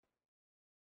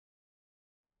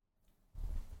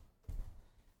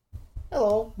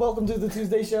Hello, welcome to the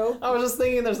Tuesday show. I was just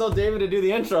thinking there's no David to do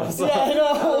the intro, so Yeah, I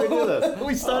know. how do we do this?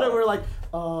 We started, we're like,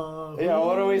 yeah,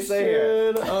 what do we say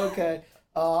here? Okay.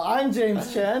 I'm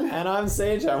James Chen. And I'm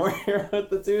Sage, and we're here with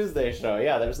the Tuesday show.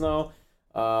 Yeah, there's no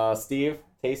Steve,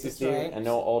 Tasty That's Steve, right. and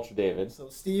no Ultra David. So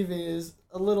Steve is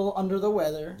a little under the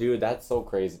weather. Dude, that's so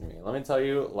crazy to me. Let me tell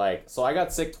you, so I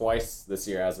got sick twice this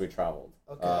year as we traveled,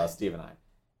 Okay. Steve and I.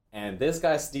 And this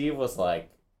guy, Steve, was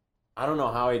like, I don't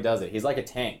know how he does it. He's like a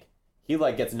tank. He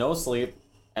gets no sleep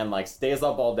and stays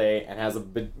up all day and has a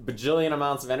bajillion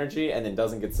amounts of energy and then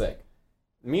doesn't get sick.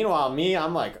 Meanwhile, me,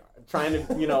 I'm trying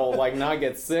to, not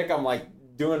get sick. I'm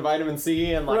doing vitamin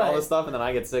C and all this stuff, and then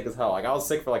I get sick as hell. I was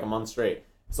sick for a month straight.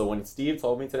 So when Steve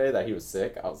told me today that he was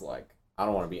sick, I was like, I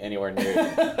don't want to be anywhere near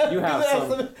you. You have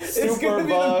some super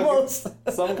bug,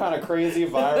 some kind of crazy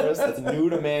virus that's new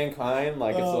to mankind.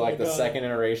 It's the second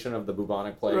iteration of the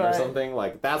bubonic plague or something.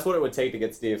 That's what it would take to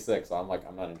get Steve sick. So I'm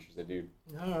not interested, dude.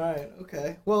 All right,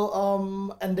 okay.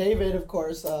 Well, and David, of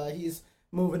course, he's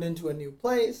moving into a new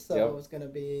place, so it's gonna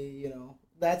be,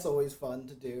 that's always fun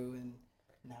to do, and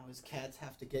now his cats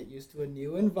have to get used to a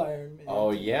new environment.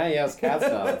 Oh, yeah, he has cats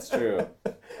now. That's true.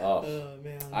 Oh,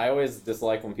 man. I always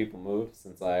dislike when people move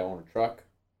since I own a truck.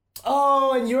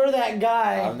 Oh, and you're that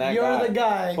guy. I'm that you're guy. the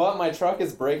guy. But my truck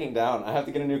is breaking down. I have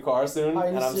to get a new car soon,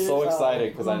 and I'm so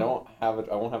excited because I won't have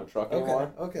a truck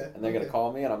anymore. Okay. And they're gonna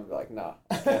call me, and I'm like, nah,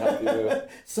 I can't help you do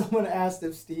it. Someone asked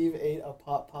if Steve ate a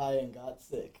pot pie and got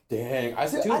sick. Dang,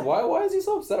 why is he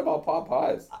so upset about pot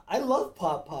pies? I love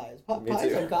pot pies. Pot Me pies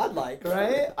too. are godlike,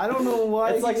 right? I don't know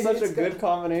why. It's such a good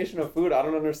combination of food. I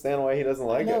don't understand why he doesn't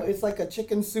like it. It's like a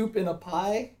chicken soup in a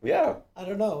pie. Yeah. I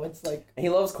don't know. It's like. And he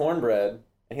loves cornbread.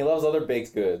 And he loves other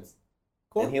baked goods.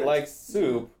 And he likes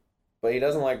soup, but he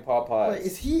doesn't like pot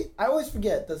pies. Wait, I always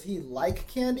forget, does he like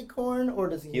candy corn or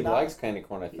does he not? He likes candy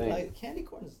corn, I think. Candy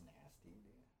corn is nasty,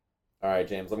 dude. Alright,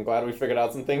 James, I'm glad we figured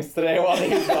out some things today while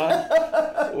he's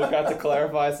gone. We got to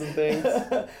clarify some things.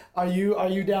 Are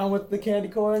you down with the candy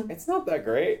corn? It's not that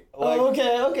great.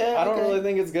 Okay. I don't really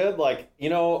think it's good.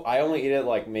 I only eat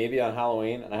it maybe on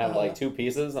Halloween, and I have 2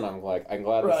 pieces, and I'm glad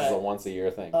this is a once a year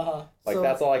thing.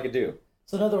 That's all I could do.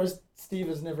 So in other words, Steve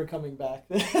is never coming back.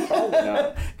 Probably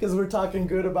not. Because we're talking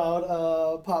good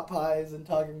about pot pies and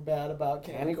talking bad about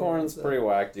candy corn. Corn's pretty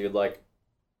whack, dude.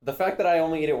 The fact that I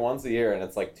only eat it once a year and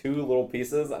it's 2 little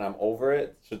pieces and I'm over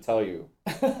it should tell you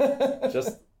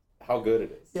just how good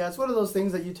it is. Yeah, it's one of those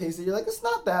things that you taste it, you're like, it's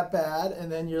not that bad, and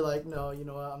then you're like, no, you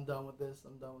know what, I'm done with this. So.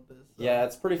 Yeah,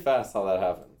 it's pretty fast how that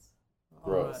happens.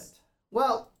 Gross. All right.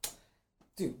 Well,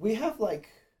 dude, we have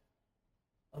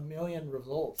a million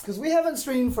results because we haven't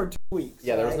streamed for 2 weeks.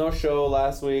 Yeah, there was no show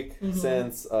last week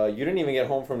since you didn't even get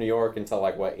home from New York until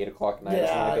 8 o'clock at night or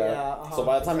something like that. Yeah, so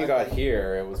by the time you got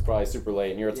here, it was probably super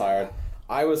late and you were tired.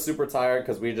 I was super tired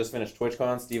because we just finished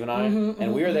TwitchCon, Steve and I,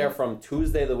 and we were there from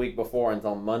Tuesday the week before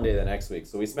until Monday the next week.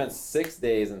 So we spent 6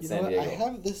 days in San Diego. I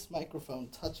have this microphone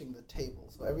touching the table,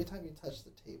 so every time you touch the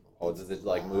table. Oh, does it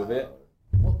move it?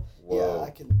 Well, Whoa. yeah, I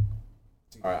can.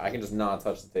 All right, I can just not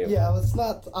touch the table. Yeah, let's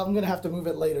not. I'm gonna have to move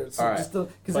it later. So all right.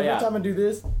 Because every time I do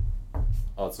this,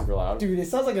 oh, it's super loud. Dude, it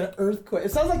sounds like an earthquake.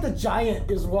 It sounds like the giant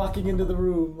is walking into the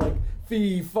room,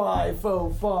 fee, fi, fo,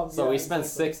 fum. So we spent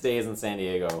 6 days in San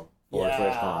Diego for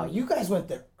TwitchCon. You guys went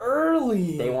there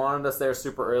early. They wanted us there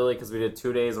super early because we did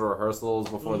 2 days of rehearsals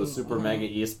before the super mega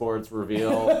esports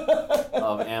reveal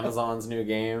of Amazon's new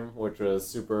game, which was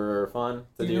super fun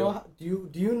to do.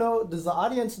 Do you know? Does the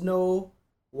audience know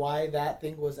why that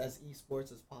thing was as esports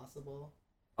as possible?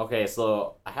 Okay,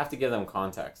 so I have to give them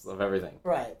context of everything.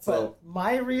 Right. So but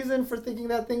my reason for thinking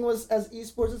that thing was as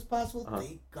esports as possible,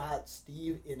 they got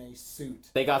Steve in a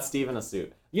suit. They got Steve in a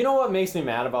suit. You know what makes me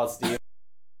mad about Steve?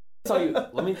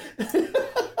 Let me.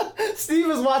 Steve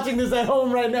is watching this at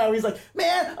home right now. He's like,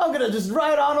 man, I'm gonna just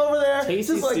ride on over there,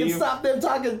 Tasty just Steve and stop them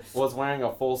talking. Was wearing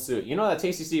a full suit. You know that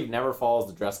Tasty Steve never follows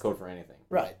the dress code for anything.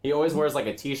 Right. He always wears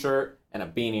a t-shirt and a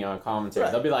beanie on commentary.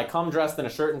 They'll be like, come dressed in a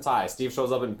shirt and tie. Steve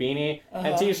shows up in beanie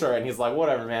and t-shirt, and he's like,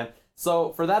 whatever, man.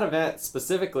 So for that event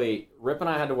specifically, Rip and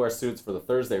I had to wear suits for the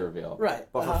Thursday reveal. Right.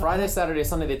 But for Friday, Saturday,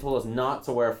 Sunday, they told us not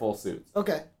to wear full suits.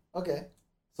 Okay.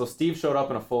 So Steve showed up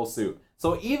in a full suit.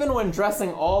 So even when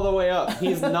dressing all the way up,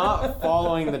 he's not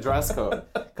following the dress code.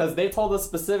 Because they told us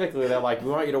specifically, they're like, we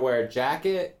want you to wear a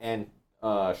jacket and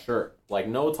shirt.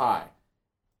 No tie.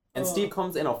 And Steve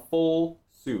comes in a full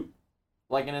suit.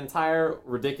 An entire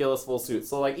ridiculous full suit.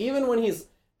 So even when he's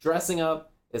dressing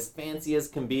up as fancy as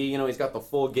can be, he's got the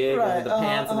full gig and the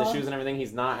pants and the shoes and everything,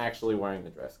 he's not actually wearing the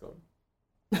dress code.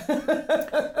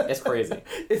 It's crazy.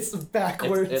 It's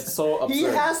backwards. It's so absurd. He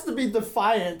has to be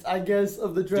defiant, I guess,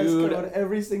 of the dress code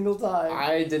every single time.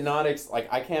 I did not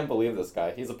I can't believe this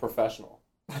guy. He's a professional.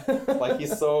 Like,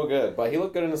 he's so good, but he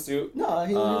looked good in a suit. No,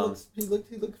 he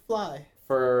looked fly.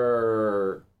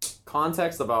 For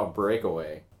context about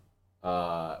Breakaway,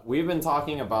 we've been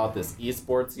talking about this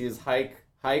esports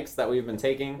hikes that we've been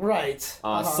taking. Right.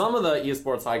 Some of the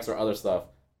esports hikes are other stuff,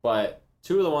 but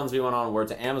two of the ones we went on were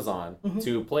to Amazon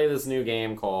to play this new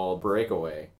game called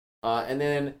Breakaway. And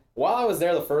then while I was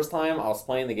there the first time, I was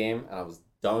playing the game and I was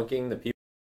dunking the people.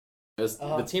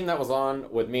 The team that was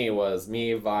on with me was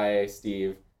me, Vi,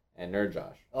 Steve, and Nerd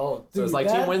Josh. Oh, dude, so it's like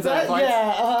team wins and fights.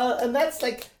 Yeah, and that's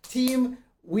like team.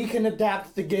 We can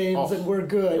adapt the games and we're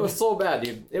good. It was so bad,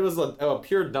 dude. It was a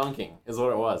pure dunking, is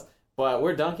what it was. But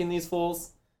we're dunking these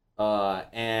fools,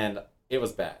 and it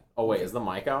was bad. Oh wait, is the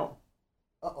mic out?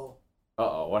 Uh-oh.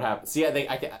 What happened? See,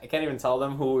 I can't even tell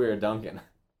them who we were dunking.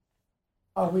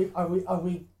 Are we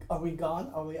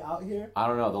gone? Are we out here? I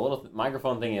don't know. The little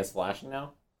microphone thing is flashing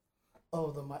now. Oh,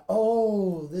 the mic.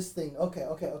 Oh, this thing. Okay.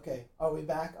 Are we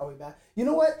back? You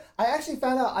know what? I actually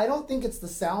found out, I don't think it's the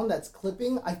sound that's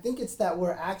clipping. I think it's that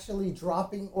we're actually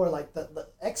dropping, or like the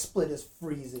XSplit is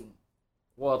freezing.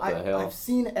 What the hell? I've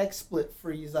seen XSplit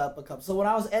freeze up a couple. So when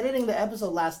I was editing the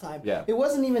episode last time, yeah, it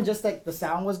wasn't even just like the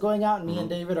sound was going out and me and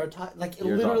David are like it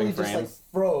literally just like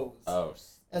froze. Oh.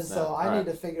 And so I need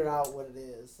to figure out what it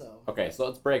is. So. Okay, so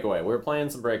it's Breakaway. We were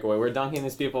playing some Breakaway. We were dunking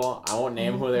these people. I won't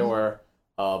name who they were.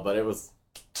 But it was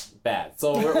bad.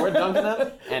 So we're dunking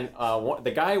them, and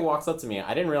the guy walks up to me.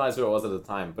 I didn't realize who it was at the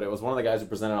time, but it was one of the guys who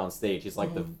presented on stage. He's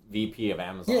like the VP of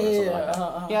Amazon or something like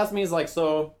that. He asked me, he's like,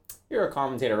 so you're a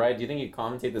commentator, right? Do you think you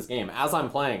commentate this game? As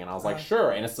I'm playing, and I was like, sure.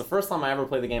 And it's the first time I ever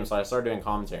played the game, so I started doing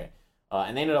commentary.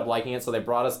 And they ended up liking it, so they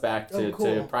brought us back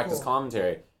to practice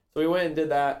commentary. So we went and did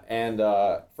that, and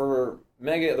for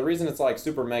Mega, the reason it's like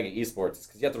super mega esports is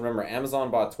because you have to remember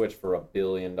Amazon bought Twitch for $1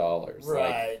 billion, right?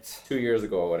 Like 2 years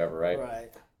ago or whatever, right?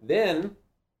 Right. Then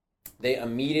they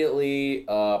immediately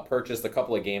purchased a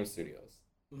couple of game studios.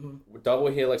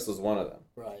 Double Helix was one of them.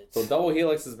 Right. So Double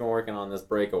Helix has been working on this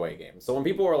Breakaway game. So when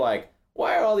people were like,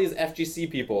 "Why are all these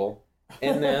FGC people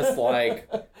in this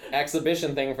like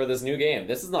exhibition thing for this new game?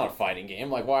 This is not a fighting game.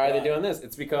 Like, why are they doing this?"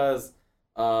 It's because.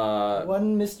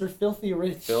 One Mr. Filthy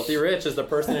Rich. Filthy Rich is the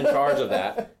person in charge of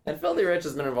that. And Filthy Rich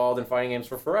has been involved in fighting games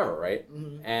for forever, right?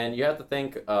 And you have to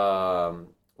think,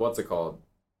 what's it called?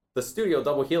 The studio,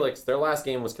 Double Helix, their last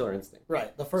game was Killer Instinct.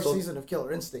 Right, the first season of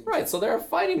Killer Instinct. Right, so they're a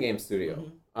fighting game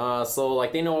studio. So,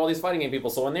 like, they know all these fighting game people.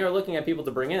 So when they were looking at people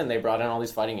to bring in, they brought in all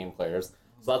these fighting game players.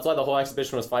 So that's why the whole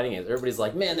exhibition was fighting games. Everybody's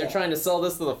like, man, they're trying to sell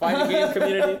this to the fighting game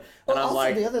community. And I'm also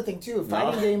like... the other thing, too,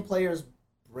 fighting game players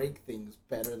break things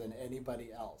better than anybody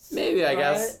else. Maybe, I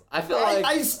guess. I feel like...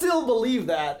 I still believe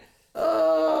that.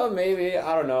 Maybe.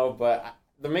 I don't know. But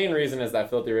the main reason is that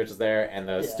Filthy Rich is there, and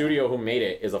the studio who made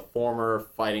it is a former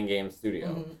fighting game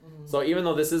studio. So even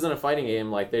though this isn't a fighting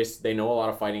game, like they know a lot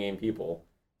of fighting game people.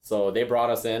 So they brought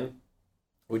us in.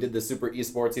 We did this super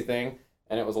esportsy thing,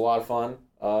 and it was a lot of fun.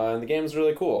 And the game's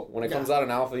really cool. When it comes out in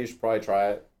alpha, you should probably try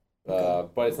it.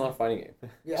 But it's not a fighting game.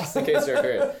 Just in case you're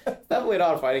curious. It's definitely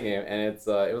not a fighting game, and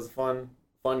it was a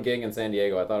fun gig in San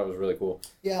Diego. I thought it was really cool.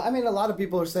 Yeah, I mean, a lot of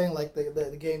people are saying like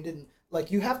the game didn't, like,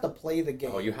 you have to play the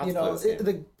game. Oh, you have to play this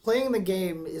game. Playing the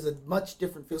game is a much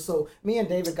different feel. So me and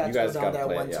David got to go down there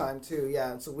one time too.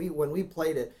 Yeah, and so when we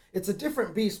played it, it's a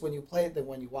different beast when you play it than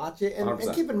when you watch it. And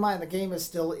keep in mind, the game is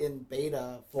still in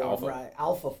beta form, right?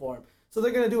 Alpha form. So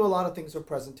they're going to do a lot of things with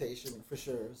presentation, for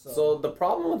sure. So the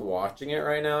problem with watching it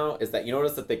right now is that you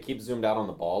notice that they keep zoomed out on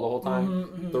the ball the whole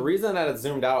time. The reason that it's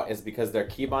zoomed out is because their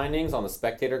key bindings on the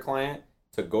spectator client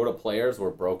to go to players were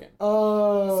broken.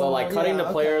 Oh. So like cutting to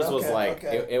players was like,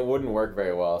 it wouldn't work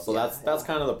very well. So that's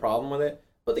kind of the problem with it.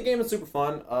 But the game is super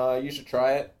fun. You should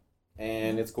try it.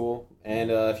 And it's cool.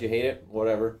 And if you hate it,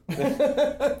 whatever.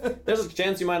 There's a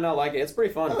chance you might not like it. It's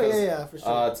pretty fun. For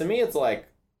sure. To me, it's like,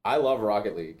 I love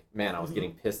Rocket League. Man, I was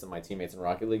getting pissed at my teammates in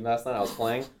Rocket League last night. I was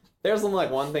playing. There's only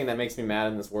like one thing that makes me mad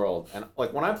in this world. And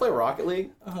like when I play Rocket League,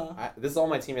 this is all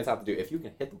my teammates have to do. If you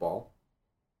can hit the ball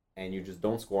and you just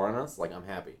don't score on us, like, I'm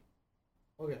happy.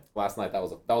 Okay. Last night, that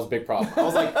was a big problem. I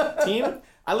was like, team?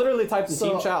 I literally typed in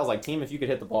team chat. I was like, team, if you could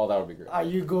hit the ball, that would be great. Are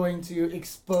you going to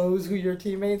expose who your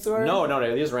teammates were?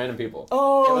 No, these random people.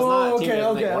 Oh, it was not teammates.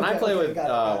 Okay. When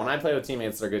I play with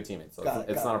teammates, they're good teamates. So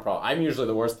it's not a problem. I'm usually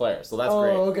the worst player, so that's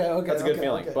great. Okay. That's a good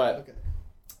feeling. But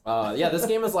Yeah, this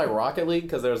game is like Rocket League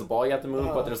because there's a ball you have to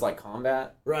move, but there's like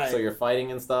combat. Right. So you're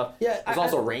fighting and stuff. Yeah. There's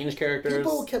also range characters.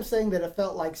 People kept saying that it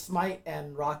felt like Smite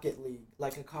and Rocket League,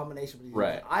 like a combination between.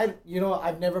 Right.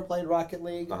 I've never played Rocket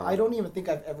League. Uh-huh. I don't even think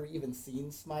I've ever even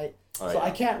seen Smite, Oh, so yeah.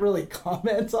 I can't really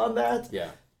comment on that. Yeah.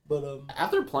 But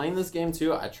After playing this game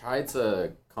too, I tried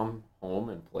to come home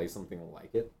and play something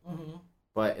like it. mhm.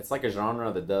 But it's like a genre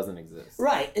that doesn't exist.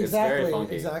 Right. It's very Exactly.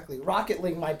 funky. Exactly. Rocket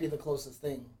League might be the closest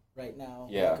thing right now.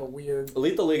 Yeah. Like a weird.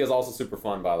 Lethal League is also super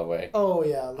fun, by the way. Oh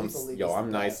yeah, Lethal League. Yo, is I'm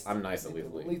the nice. best. I'm nice at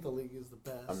Lethal League. Lethal League is the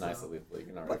best. I'm nice so. at Lethal League.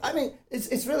 You're not But, right. I mean,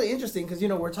 it's really interesting because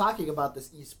we're talking about this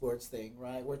esports thing,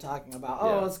 right? We're talking about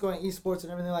Yeah. it's going esports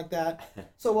and everything like that.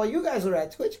 So while you guys were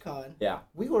at TwitchCon, Yeah.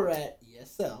 we were at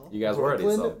ESL. You guys were at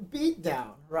Brooklyn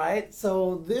Beatdown, right?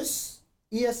 So this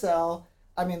ESL,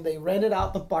 I mean, they rented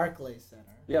out the Barclays Center.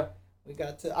 Yeah. We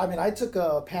got to. I mean, I took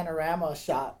a panorama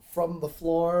shot from the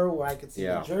floor where I could see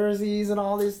Yeah. the jerseys and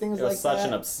all these things It like was that. such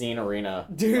an obscene arena.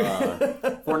 Dude.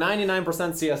 For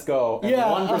 99% CSGO and Yeah,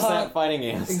 1% fighting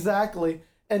games. Exactly.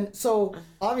 And so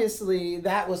obviously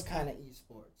that was kind of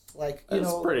esports. Like, you It's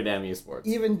know, pretty damn esports.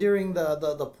 even during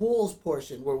the pools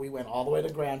portion where we went all the way to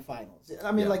grand finals.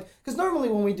 I mean, Yeah. like, because normally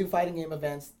when we do fighting game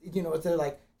events, you know, they're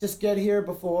like, just get here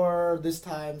before this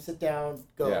time, sit down,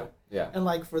 go. Yeah. Yeah. And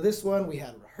like for this one, we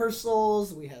had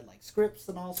rehearsals, we had like scripts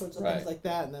and all sorts of things Right. like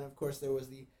that. And then of course there was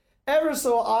the ever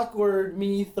so awkward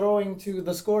me throwing to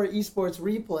the Score Esports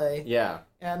replay. Yeah.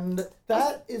 And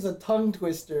that is a tongue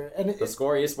twister. And The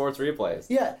Score Esports replays.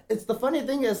 yeah, it's the funny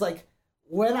thing is like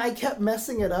when I kept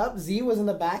messing it up, Z was in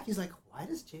the back. He's like, why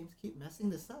does James keep messing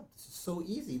this up? This is so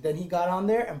easy. Then he got on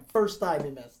there and first time he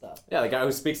messed up. Yeah, the guy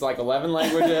who speaks like 11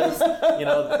 languages, you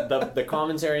know, the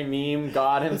commentary meme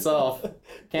god himself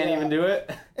can't Yeah. even do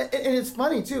it. And it's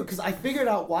funny too, because I figured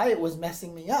out why it was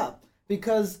messing me up.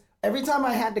 Because every time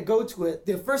I had to go to it,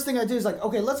 the first thing I do is like,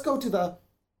 okay, let's go to the...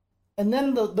 And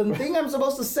then the thing I'm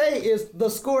supposed to say is the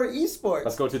Score Esports.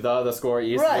 Let's go to the Score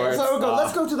Esports. Right, so we'll go,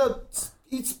 let's go to the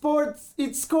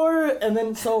Esports, Score, and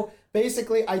then so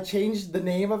basically I changed the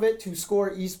name of it to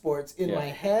Score Esports in Yeah. my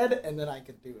head, and then I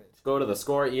could do it. Go to the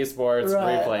Score Esports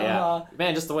Right, replay. Yeah, uh-huh.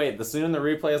 man, just wait. The soon the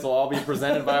replays will all be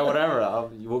presented by whatever.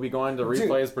 We'll be going to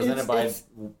replays presented by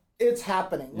It's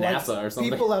happening. NASA or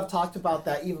something. People have talked about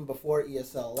that even before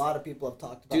ESL. A lot of people have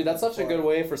talked about. Dude, that's that such a before. good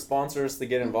way for sponsors to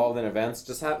get involved in events.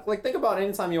 Just have think about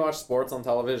anytime you watch sports on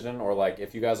television, or like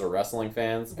if you guys are wrestling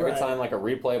fans. Every Right. time like a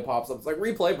replay pops up, it's like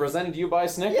replay presented to you by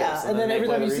Snickers. Yeah, and then they every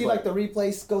play time you the see replay. like the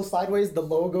replays go sideways, the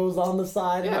logo's on the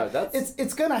side. Yeah, And that's-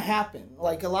 it's gonna happen.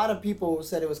 Like a lot of people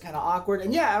said it was kind of awkward,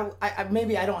 and yeah, I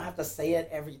maybe I don't have to say it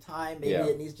every time. Maybe Yeah.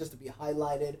 it needs just to be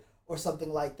highlighted or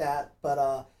something like that.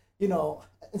 But you know,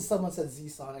 and someone said Z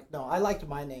Sonic. No, I liked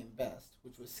my name best,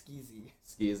 which was Skeezy.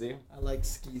 Skeezy. I like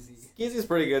Skeezy. Skeezy's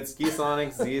pretty good. Ski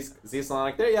Sonic, Z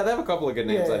Sonic. They have a couple of good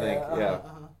names, I think. Yeah.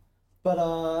 But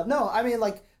no, I mean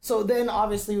like so. Then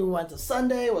obviously we went to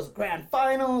Sunday. It was grand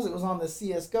finals. It was on the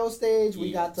CS:GO stage.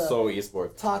 We got to so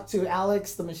esports. talk to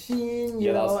Alex the Machine, you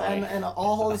Yeah, that was know, funny. and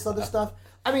all this other stuff.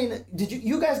 I mean, did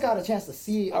you guys got a chance to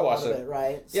see a I watched lot of it. it,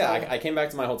 right? Yeah, So- I came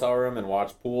back to my hotel room and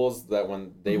watched pools. That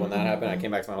when that happened, I came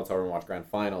back to my hotel room and watched grand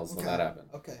finals when Okay. that happened.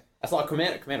 Okay. I saw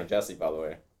Commander Jesse, by the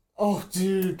way. Oh,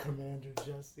 dude, Commander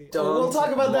Jesse. Dunked We'll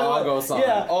talk about that. Mago-san.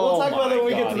 Yeah, Oh we'll talk about my that when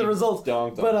we get God, to the he results.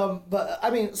 dunked him. But I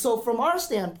mean, so from our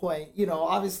standpoint, you know,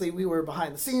 obviously we were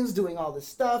behind the scenes doing all this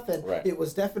stuff, and Right. it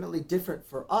was definitely different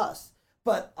for us.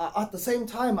 But at the same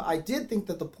time, I did think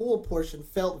that the pool portion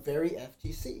felt very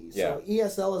FGC. Yeah. So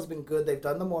ESL has been good. They've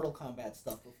done the Mortal Kombat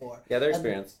stuff before. Yeah, their And-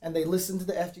 experience. And they listened to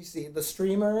the FGC. The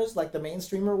streamers, like the main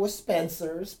streamer was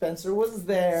Spencer. Spencer was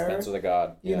there. Spencer the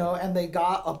God. You yeah. know, and they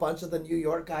got a bunch of the New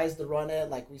York guys to run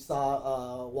it. Like we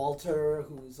saw Walter,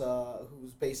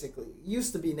 who's basically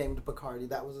used to be named Bacardi.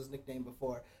 That was his nickname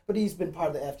before. But he's been part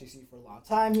of the FGC for a long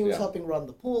time. He was Yeah. helping run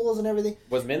the pools and everything.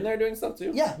 Was Min there doing stuff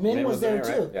too? Yeah, Min was there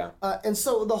too. right? Yeah. And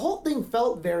so the whole thing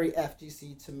felt very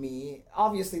FGC to me.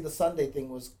 Obviously, the Sunday thing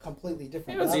was completely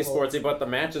different. It was level. esportsy, but the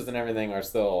matches and everything are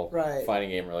still Right. fighting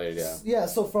game related. Yeah. Yeah,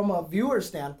 so from a viewer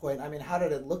standpoint, I mean, how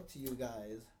did it look to you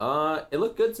guys? It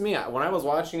looked good to me. When I was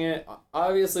watching it,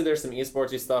 obviously there's some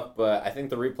esportsy stuff, but I think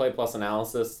the replay plus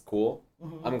analysis is cool.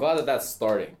 Mm-hmm. I'm glad that that's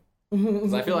starting.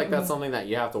 Because I feel like that's something that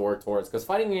you have to work towards. Because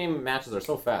fighting game matches are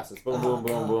so fast. It's boom, boom,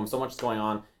 boom, boom. So much is going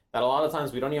on that a lot of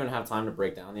times we don't even have time to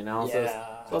break down the analysis.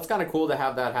 Yeah. So it's kind of cool to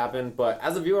have that happen. But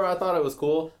as a viewer, I thought it was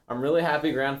cool. I'm really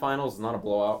happy Grand Finals is not a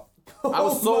blowout. I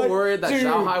was so worried that dude.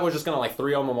 Shanghai was just going to like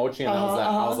 3-0 Momochi, and that was that.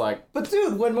 I was like, But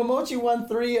dude, when Momochi won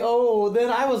 3-0, then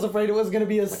I was afraid it was going to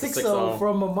be a 6-0 6-0.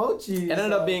 from Momochi. it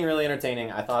ended up being really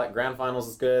entertaining. I thought Grand Finals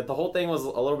is good. The whole thing was a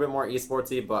little bit more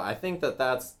esportsy, but I think that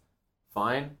that's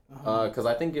fine, because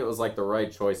I think it was like the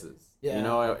right choices. Yeah. You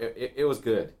know, it was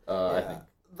good. I think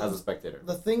as a spectator.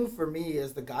 The thing for me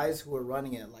is the guys who were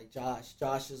running it, like Josh.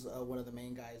 Josh is one of the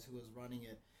main guys who was running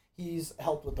it. He's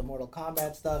helped with the Mortal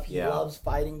Kombat stuff. He loves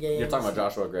fighting games. You're talking about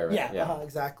Joshua Gray, right? Yeah,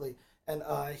 exactly. And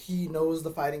he knows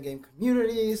the fighting game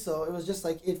community, so it was just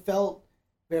like, it felt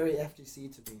very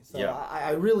FGC to me. So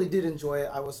I really did enjoy it.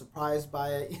 I was surprised by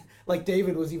it. Like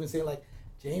David was even saying, like,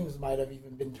 James might have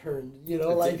even been turned, you know,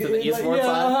 like to the esports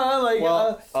side. Like,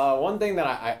 well, one thing that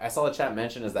I saw the chat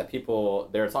mention is that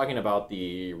they're talking about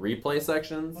the replay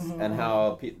sections and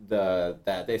how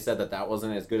that they said that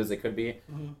wasn't as good as it could be.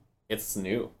 It's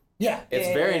new. Yeah, it's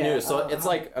very new. So it's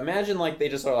like, imagine like they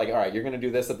just are like, all right, you're gonna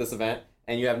do this at this event,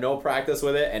 and you have no practice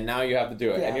with it, and now you have to do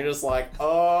it, and you're just like, oh,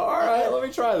 all right, let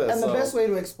me try this. And the best way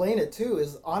to explain it too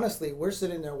is, honestly, we're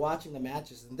sitting there watching the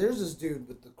matches, and there's this dude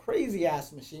with the crazy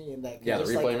ass machine that the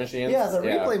replay machine. Yeah, the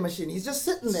replay machine. He's just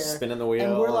sitting there spinning the wheel,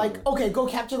 and we're like, okay, go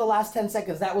capture the last 10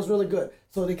 seconds. That was really good.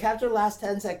 So they capture the last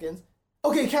 10 seconds.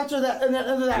 Okay, capture that and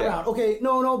then that round. Okay,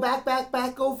 no, back,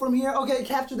 go from here. Okay,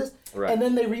 capture this. Right. And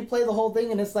then they replay the whole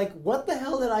thing, and it's like, what the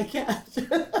hell did I catch?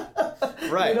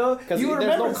 Right. You know, because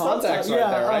there's no context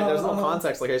there, right? There's no uh-huh.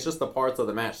 context. Like, it's just the parts of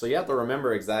the match, so you have to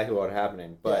remember exactly what's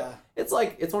happening. But it's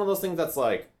like, it's one of those things that's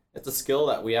like, it's a skill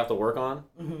that we have to work on,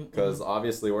 because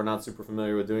obviously we're not super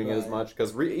familiar with doing it as much.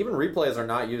 Because even replays are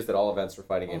not used at all events for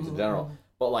fighting games in general.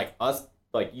 But like us.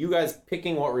 Like, you guys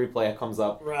picking what replay comes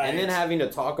up, and then having to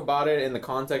talk about it in the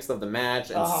context of the match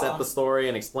and set the story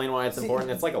and explain why it's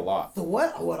important. It's like a lot. So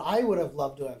what I would have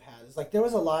loved to have had is, like, there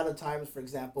was a lot of times, for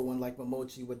example, when like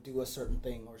Momochi would do a certain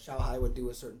thing or Xiaohai would do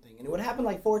a certain thing, and it would happen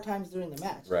like 4 times during the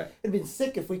match. Right. It'd been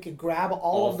sick if we could grab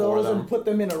all of those and put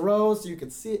them in a row so you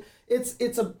could see it.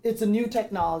 It's a new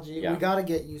technology. We got to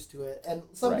get used to it. And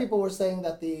some people were saying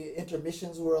that the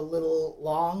intermissions were a little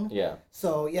long. Yeah.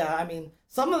 So I mean,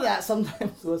 some of that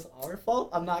sometimes was our fault.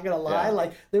 I'm not gonna lie.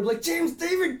 Like, they were like, James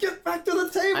David, get back to the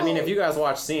table. I mean, if you guys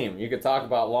watch Seam, you could talk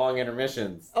about long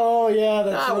intermissions. Oh yeah,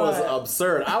 that was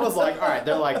absurd. I was like, all right,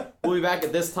 they're like, we'll be back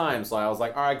at this time. So I was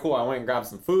like, all right, cool. I went and grabbed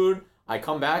some food. I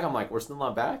come back, I'm like, we're still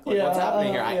not back? Like, what's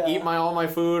happening here? I eat all my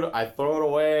food, I throw it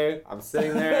away, I'm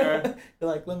sitting there. You're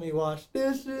like, let me wash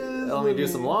dishes. Let me do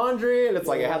some laundry. And it's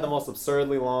like, it had the most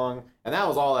absurdly long, and that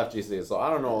was all FGC, so I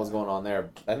don't know what was going on there.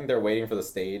 I think they're waiting for the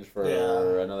stage for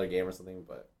another game or something,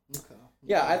 but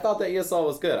yeah, I thought that ESL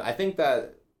was good. I think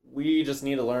that we just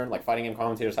need to learn, like, fighting game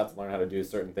commentators have to learn how to do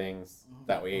certain things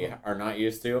that we are not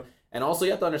used to. And also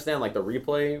you have to understand, like, the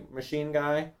replay machine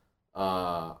guy,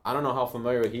 I don't know how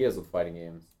familiar he is with fighting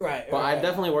games. Right. But I've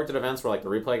definitely worked at events where, like, the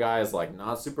replay guy is, like,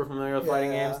 not super familiar with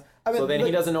fighting games. I mean, so then he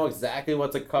doesn't know exactly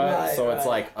what to cut. So it's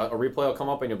like a replay will come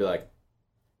up and you'll be like,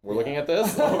 we're looking at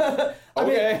this? Okay. I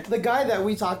mean, the guy that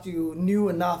we talked to knew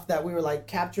enough that we were like,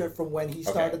 capture it from when he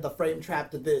started the frame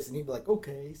trap to this. And he'd be like,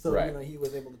 okay. So, you know, he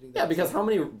was able to do that. Yeah, because how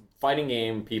many fighting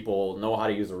game people know how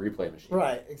to use a replay machine?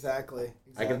 Right, exactly.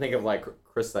 I can think of, like,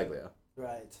 Chris Seglia.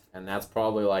 Right. And that's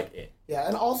probably like it. Yeah,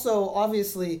 and also,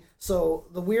 obviously, so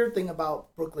the weird thing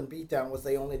about Brooklyn Beatdown was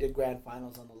they only did grand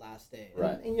finals on the last day.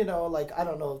 Right. And you know, like, I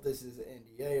don't know if this is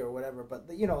NDA or whatever, but,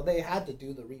 you know, they had to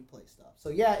do the replay stuff. So,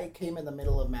 yeah, it came in the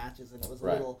middle of matches, and it was a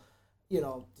little, you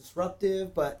know,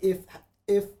 disruptive. But if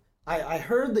I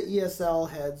heard the ESL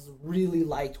heads really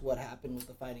liked what happened with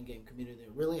the fighting game community.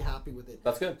 They're really happy with it.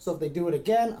 That's good. So if they do it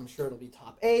again, I'm sure it'll be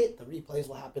top 8. The replays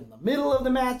will happen in the middle of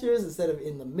the matches instead of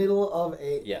in the middle of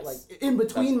like in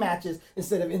between matches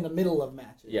instead of in the middle of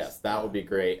matches. Yes, that would be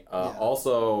great.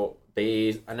 Also,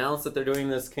 they announced that they're doing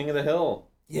this King of the Hill.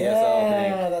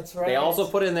 Yeah, that's right. They also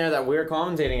put in there that we were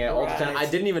commentating at Ultra 10. I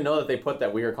didn't even know that they put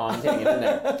that we were commentating in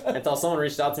there until someone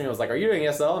reached out to me and was like, are you doing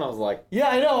ESL? And I was like, yeah,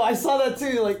 I know. I saw that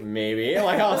too. Like, maybe.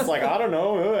 Like, I was like, I don't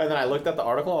know. And then I looked at the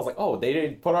article and I was like, oh, they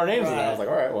didn't put our names in there. I was like,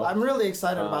 all right, well. I'm really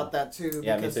excited about that too.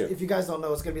 Yeah, me too. If you guys don't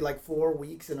know, it's going to be like 4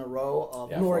 weeks in a row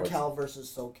of NorCal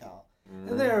versus SoCal.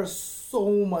 And there's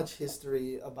so much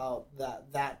history about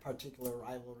that particular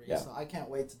rivalry. Yeah. So I can't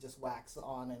wait to just wax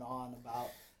on and on about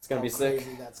it's going to be sick.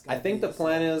 I think the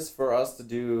plan is for us to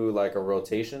do like a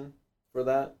rotation for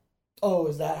that. Oh,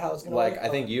 is that how it's going to work? Like, I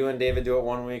think you and David do it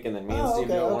one week, and then me and Steve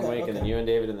do it one week, and then you and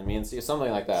David, and then me and Steve,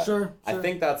 something like that. Sure. I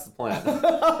think that's the plan.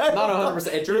 Not 100%.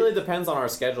 It really depends on our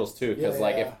schedules, too, because,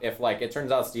 if like, it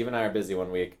turns out Steve and I are busy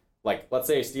one week, like, let's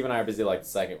say Steve and I are busy, like, the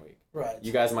second week. Right.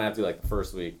 You guys might have to do, like, the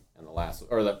first week and the last,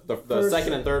 or the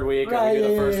second and third week, or we do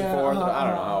the first and fourth. I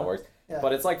don't know how it works. Yeah.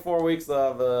 But it's like 4 weeks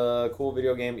of cool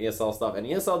video game ESL stuff. And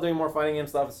ESL doing more fighting game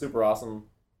stuff is super awesome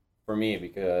for me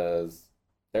because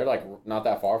They're like not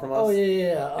that far from us. Oh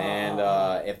yeah.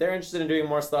 And if they're interested in doing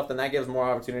more stuff, then that gives more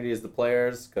opportunities to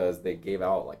players because they gave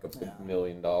out like $1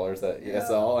 million at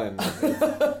ESL, and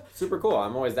it's super cool.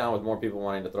 I'm always down with more people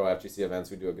wanting to throw FGC events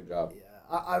who do a good job.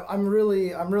 Yeah, I'm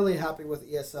really happy with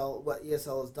ESL. What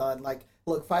ESL has done. Like,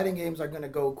 look, fighting games are gonna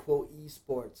go quote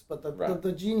esports, but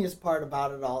the genius part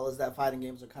about it all is that fighting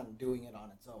games are kind of doing it on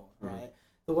its own, right? Mm-hmm.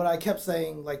 So what I kept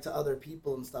saying like to other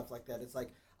people and stuff like that, it's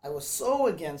like, I was so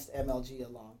against MLG a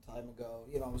long time ago.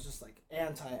 You know, I was just like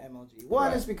anti-MLG.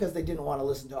 One is because they didn't want to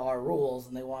listen to our rules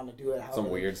and they wanted to do it how some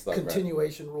weird stuff,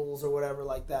 continuation rules or whatever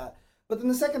like that. But then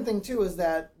the second thing too is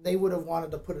that they would have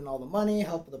wanted to put in all the money,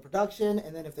 help with the production,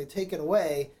 and then if they take it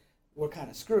away, we're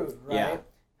kind of screwed, right? Yeah.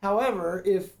 However,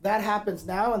 if that happens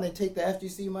now and they take the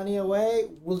FGC money away,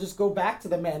 we'll just go back to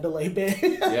the Mandalay Bay.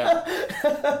 Yeah.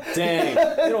 Dang.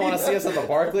 You don't want to see us at the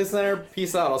Barclays Center?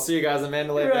 Peace out. I'll see you guys in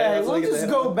Mandalay Bay. Right. We'll just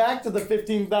go back to the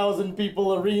 15,000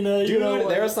 people arena. Dude,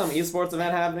 there was some esports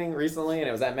event happening recently, and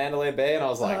it was at Mandalay Bay, and I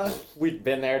was like, we've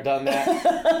been there, done that.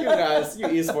 You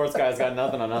esports guys got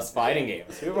nothing on us fighting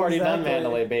games. We've already done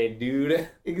Mandalay Bay, dude.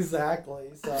 Exactly.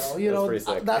 So,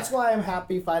 that's why I'm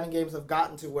happy fighting games have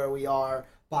gotten to where we are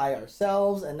by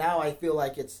ourselves, and now I feel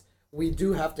like we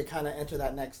do have to kind of enter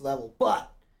that next level.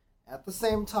 But at the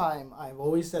same time, I've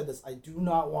always said this: I do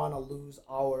not want to lose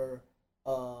our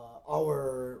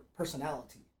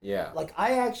personality. Yeah. Like,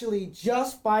 I actually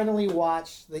just finally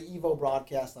watched the Evo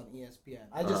broadcast on ESPN.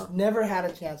 I just never had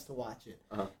a chance to watch it.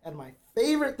 And my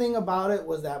favorite thing about it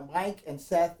was that Mike and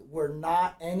Seth were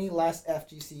not any less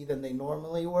FGC than they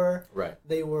normally were. Right.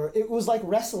 It was like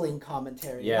wrestling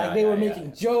commentary. Yeah. Like, they were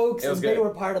making jokes, and they were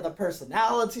part of the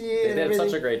personality. They did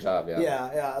such a great job, yeah.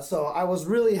 Yeah. So I was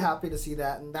really happy to see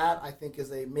that, and that, I think,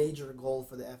 is a major goal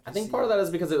for the FGC. I think part of that is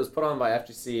because it was put on by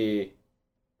FGC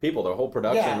people. The whole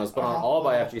production was put on all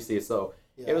by FGC, so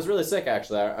it was really sick,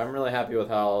 actually. I'm really happy with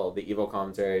how the Evo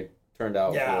commentary turned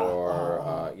out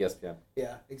for ESPN.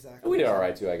 Yeah, exactly. We did all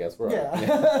right too, I guess. We're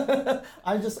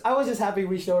I was just happy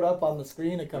we showed up on the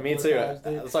screen a couple of times. Me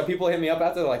too. That's why people hit me up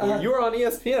after, like, you were on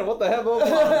ESPN. What the hell?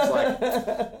 It's like,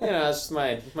 it's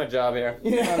just my job here.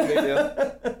 Not a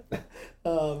big deal.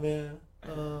 Oh man.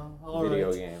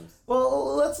 Video games.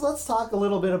 Well, let's talk a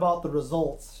little bit about the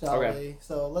results, shall we?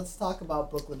 So let's talk about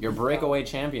Brooklyn. Your breakaway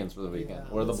champions for the weekend.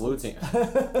 We're the blue team.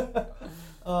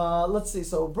 Let's see.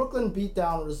 So Brooklyn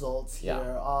beatdown results here.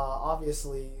 Yeah.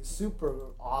 Obviously,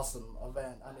 super awesome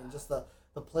event. I mean, just the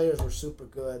players were super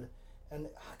good, and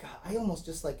God, I almost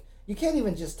just like, you can't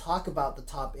even just talk about the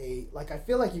top 8. Like, I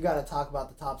feel like you got to talk about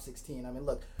the top 16. I mean,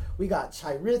 look, we got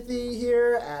Chirithi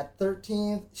here at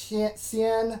 13th,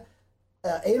 Cien.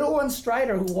 801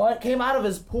 Strider, who came out of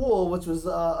his pool, which was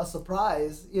a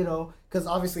surprise, because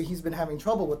obviously he's been having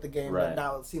trouble with the game, but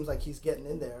now it seems like he's getting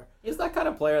in there. He's that kind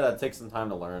of player that takes some time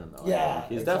to learn, though. Yeah,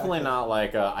 he's definitely not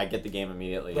like, I get the game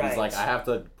immediately. Right. He's like, I have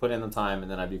to put in the time,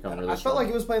 and then I become really strong. I felt like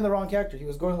he was playing the wrong character. He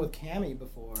was going with Cammy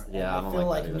before. Yeah, and I feel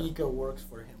like Mika works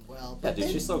for him well. But yeah,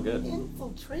 dude, she's so good.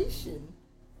 Infiltration,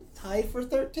 tied for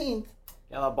 13th.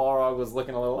 Yeah, that Balrog was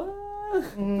looking a little... I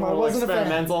wasn't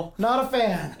experimental. Not a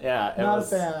fan. Yeah, it was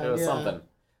something.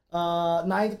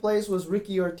 9th place was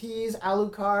Ricky Ortiz,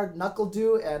 Alucard,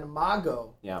 Knuckledew, and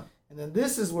Mago. Yeah. And then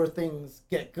this is where things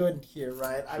get good here,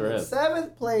 right? I mean,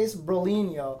 7th place,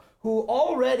 Brolinho, who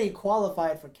already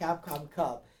qualified for Capcom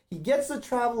Cup. He gets to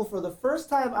travel for the first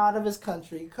time out of his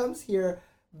country, comes here,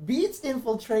 beats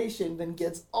Infiltration, then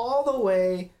gets all the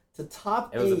way to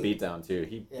top 8. It was a beatdown, too.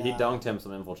 He dunked him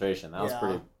some Infiltration. That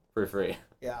was pretty free.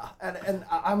 Yeah, and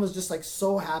I was just like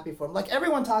so happy for him. Like,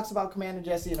 everyone talks about Commander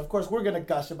Jesse, and of course we're gonna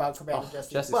gush about Commander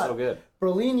Jesse. Jesse's so good.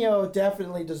 Brolinho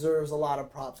definitely deserves a lot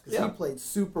of props because he played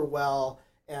super well,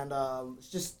 and it's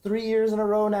just 3 years in a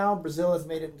row now Brazil has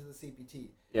made it into the CPT.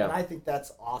 Yeah, and I think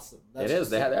that's awesome. It is.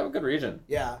 They have a good region.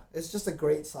 Yeah, it's just a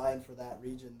great sign for that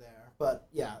region there. But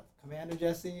yeah, Commander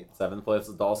Jesse. 7th place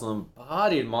is Dawson,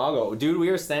 bodied Mago. Dude, we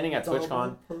were standing at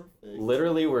TwitchCon.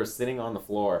 Literally, we're sitting on the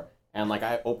floor. And, like,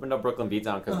 I opened up Brooklyn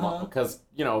Beatdown because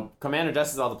Commander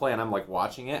Jesse's about to play, and I'm, like,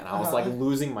 watching it, and I was, like,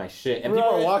 losing my shit. And people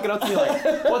are walking up to me,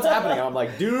 like, what's happening? And I'm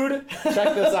like, dude,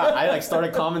 check this out. I, like,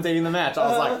 started commentating the match. I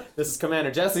was like, this is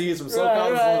Commander Jesse. He's from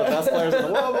SoCal. He's one of the best players in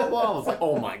the world. Blah, blah, blah. I was like,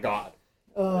 oh, my God.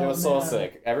 It was so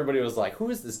sick. Everybody was like, who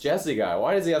is this Jesse guy?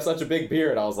 Why does he have such a big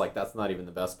beard? I was like, that's not even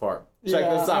the best part. Check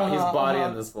this out. He's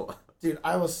bodying this fool. Dude,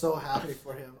 I was so happy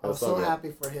for him. I was so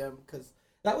happy for him because...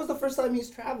 that was the first time he's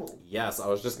traveled. Yes, I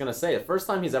was just gonna say, the first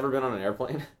time he's ever been on an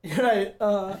airplane. Right.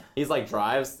 He's like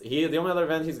drives. The only other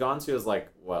event he's gone to is like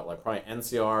probably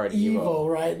NCR and Evo,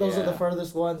 right? Those are the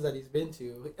furthest ones that he's been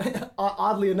to.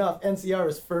 Oddly enough, NCR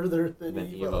is further than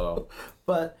Evo.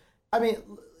 But I mean,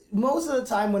 most of the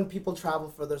time when people travel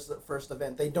for their first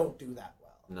event, they don't do that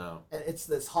well. No. And it's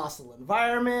this hostile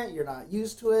environment. You're not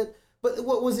used to it. But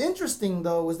what was interesting,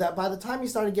 though, was that by the time he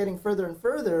started getting further and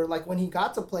further, like when he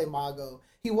got to play Mago,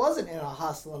 he wasn't in a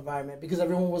hostile environment because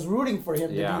everyone was rooting for him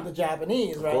to be the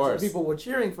Japanese, right? So people were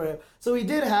cheering for him. So he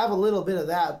did have a little bit of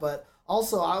that, but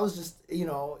also I was just,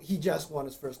 he just won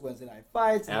his first Wednesday night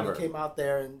fights, and he came out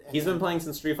there and he's been playing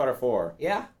since Street Fighter 4.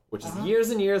 Yeah. Which is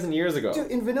years and years and years ago.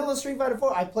 Dude, in vanilla Street Fighter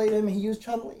 4, I played him and he used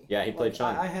Chun-Li. Yeah, he played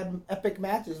Chun. I had epic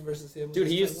matches versus him.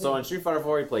 Dude, so in Street Fighter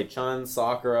 4, he played Chun,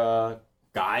 Sakura,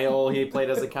 Guile, he played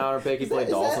as a counter pick, he played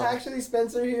Dawson. Is that actually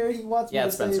Spencer here? He wants me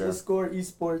to say the Score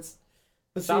Esports.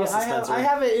 But see, I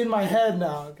have it in my head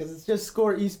now, because it's just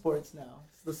Score Esports now.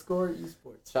 It's the Score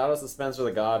Esports. Shout out to Spencer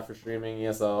the God for streaming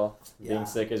ESL, being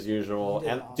sick as usual.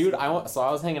 And awesome. Dude, I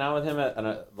was hanging out with him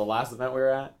at the last event we were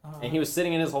at, and he was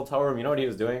sitting in his hotel room. You know what he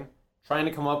was doing? Trying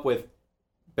to come up with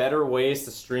better ways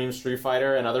to stream Street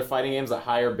Fighter and other fighting games at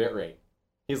higher bitrate.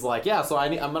 He's like, yeah, so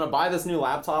I'm going to buy this new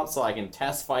laptop so I can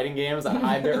test fighting games at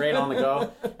high bitrate on the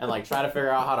go and like try to figure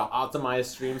out how to optimize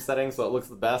stream settings so it looks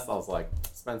the best. I was like,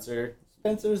 Spencer's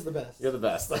the best. You're the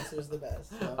best. Spencer's the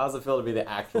best. So. How's it feel to be the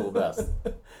actual best?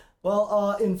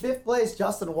 Well, in 5th place,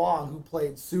 Justin Wong, who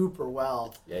played super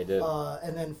well. Yeah, he did.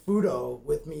 And then Fudo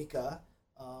with Mika.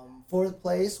 4th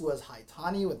place was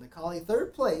Haitani with Nikali.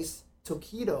 3rd place,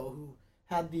 Tokido, who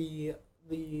had the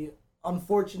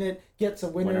unfortunate get to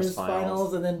winners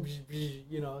finals and then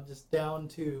just down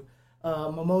to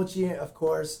Momochi, of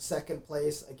course, 2nd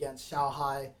place against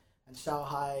Xiaohai, and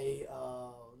Xiaohai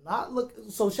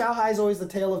so Xiaohai is always the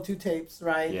tale of two tapes,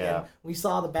 right? Yeah. And we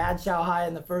saw the bad Xiaohai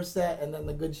in the first set and then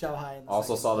the good Xiaohai in the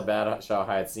also saw set. The bad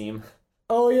Xiaohai at Seam.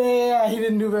 Oh, yeah, he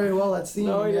didn't do very well at Seam.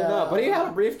 No, he did not. But he had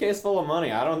a briefcase full of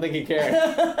money. I don't think he cared.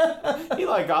 He,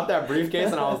 got that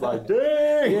briefcase, and I was like,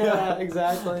 dang! Yeah,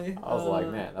 exactly. I was like,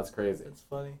 man, that's crazy. It's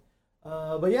funny.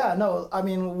 But yeah, no, I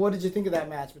mean, what did you think of that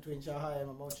match between Xiaohai and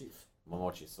Momochi?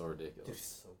 Momochi's so ridiculous. Dude,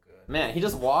 he's so good. Man, he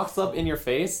just walks up in your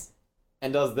face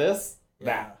and does this.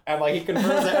 Yeah. And, he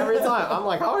confirms it every time. I'm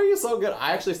like, how are you so good?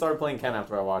 I actually started playing Ken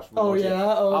after I watched Momochi. Oh, yeah?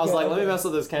 Okay, I was like, let me mess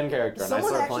with this Ken character. And I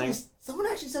started playing. Someone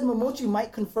actually said Momochi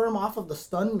might confirm off of the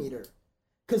stun meter.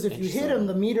 Because if you hit him,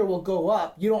 the meter will go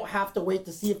up. You don't have to wait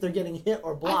to see if they're getting hit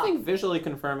or blocked. I think visually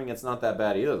confirming it's not that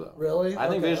bad either, though. Really? I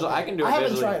think visually, I can do it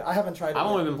visually. I haven't tried it. I've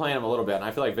only been playing him a little bit, and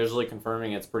I feel like visually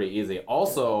confirming it's pretty easy.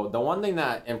 Also, the one thing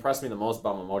that impressed me the most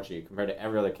about Momochi compared to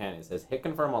every other Ken is his hit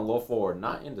confirm on low forward,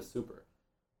 not into super,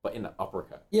 but into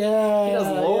uppercut. Yeah. He does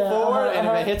low forward, and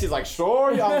if it hits, he's like,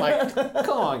 sure. I'm like,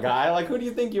 come on, guy. Who do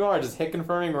you think you are? Just hit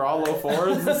confirming raw low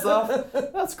forwards and stuff?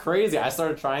 That's crazy. I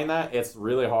started trying that. It's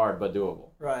really hard, but doable.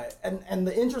 Right. And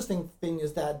the interesting thing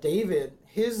is that David,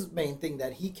 his main thing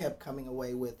that he kept coming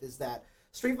away with is that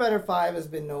Street Fighter V has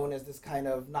been known as this kind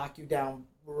of knock you down,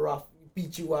 rough,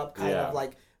 beat you up, kind of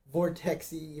like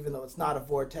vortexy, even though it's not a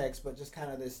vortex, but just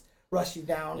kind of this rush you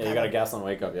down. Yeah, you got to gas on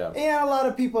wake up, yeah. And a lot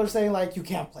of people are saying, you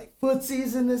can't play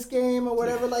footsies in this game or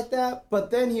whatever like that.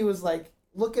 But then he was like,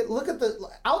 look at the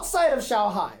outside of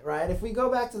Xiaohai, right? If we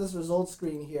go back to this results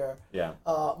screen here,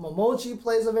 Momochi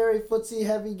plays a very footsie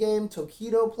heavy game.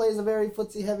 Tokido plays a very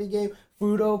footsie heavy game.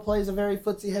 Fudo plays a very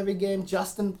footsie heavy game.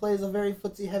 Justin plays a very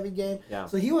footsie heavy game. Yeah.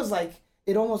 So he was like,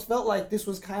 it almost felt like this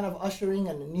was kind of ushering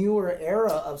in a newer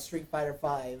era of Street Fighter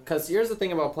V. Because here's the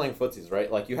thing about playing footsies,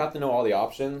 right? You have to know all the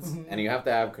options, and you have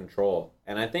to have control.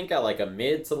 And I think at a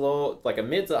mid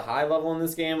to high level in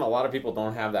this game, a lot of people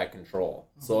don't have that control.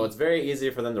 So it's very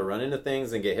easy for them to run into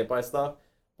things and get hit by stuff.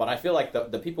 But I feel like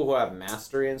the people who have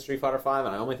mastery in Street Fighter V, and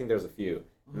I only think there's a few,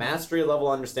 mastery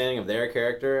level understanding of their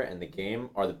character and the game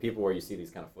are the people where you see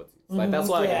these kind of footsies. That's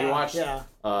why if you watch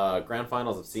Grand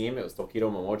Finals of Seam, it was Tokido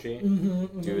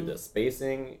Momochi. Dude, the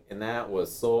spacing in that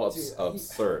was so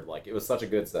absurd. It was such a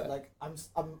good set. I'm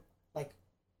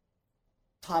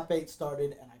top 8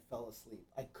 started and I fell asleep.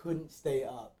 I couldn't stay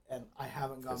up, and I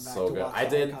haven't gone back to watch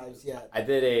the archives yet. I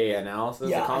did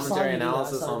a commentary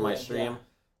analysis on my stream.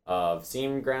 Of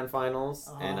Seam Grand Finals,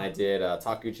 and I did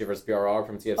Takuchi vs. PRR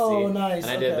from TFC. Oh, nice.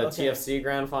 And I did the TFC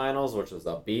Grand Finals, which was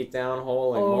a beatdown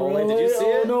hole in Norway. Did you see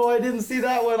it? No, I didn't see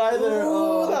that one either.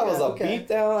 That was a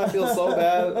beatdown. I feel so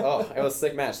bad. It was a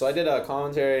sick match. So I did a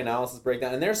commentary analysis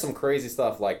breakdown, and there's some crazy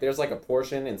stuff. There's a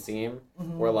portion in Seam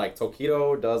where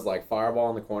Tokido does Fireball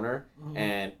in the corner,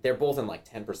 and they're both in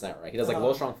 10%, right? He does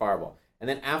low strong Fireball. And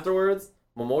then afterwards,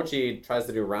 Momochi tries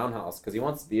to do roundhouse because he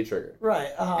wants V trigger.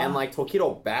 Right. And like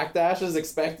Tokido backdashes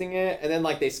expecting it, and then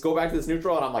like they go back to this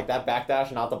neutral, and I'm like, that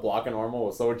backdash not the block a normal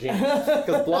was so genius.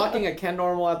 Because blocking a Ken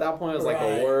normal at that point was like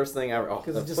the worst thing ever.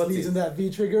 Because it just leads in that V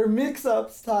trigger mix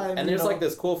ups time. And there's like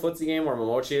this cool footsie game where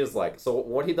Momochi is like, so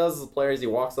what he does as a player is he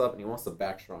walks up and he wants to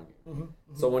back strong you. Mm-hmm.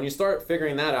 So when you start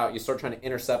figuring that out, you start trying to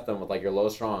intercept them with like your low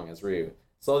strong as Ryu.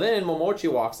 So then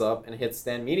Momochi walks up and hits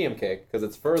stand medium kick because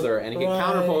it's further and he can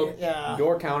counterpoke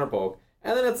your counterpoke.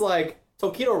 And then it's like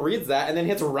Tokido reads that and then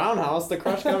hits a roundhouse to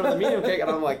crush counter the medium kick.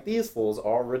 And I'm like, these fools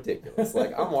are ridiculous.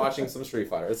 Like, I'm watching some Street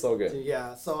Fighter. It's so good.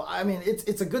 Yeah, so I mean,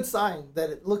 it's a good sign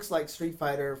that it looks like Street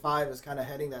Fighter 5 is kind of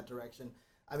heading that direction.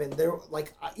 I mean, there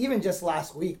like even just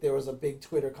last week there was a big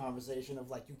Twitter conversation of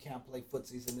like you can't play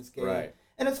footsies in this game. Right.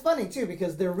 And it's funny too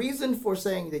because the reason for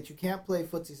saying that you can't play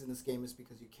footsies in this game is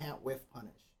because you can't whiff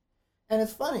punish. And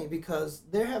it's funny because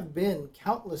there have been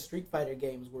countless Street Fighter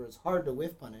games where it's hard to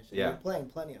whiff punish, and you're playing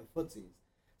plenty of footsies.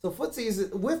 So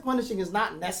footsies, whiff punishing is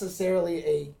not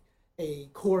necessarily a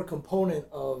core component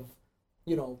of,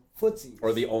 you know, footsies.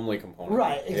 Or the only component.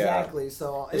 Right, exactly. Yeah.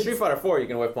 So in Street Fighter 4, you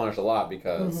can whiff punish a lot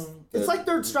because it's like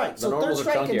Third Strike. So Third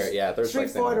Strike and Street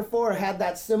Fighter 4 had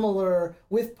that similar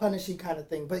whiff punishing kind of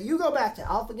thing. But you go back to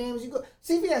Alpha games, you go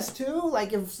CVS 2,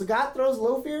 like if Sagat throws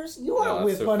low fears, you aren't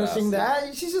whiff punishing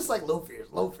that. She's just like low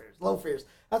fears, low fears, low fears.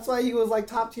 That's why he was like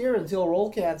top tier until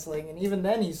roll canceling, and even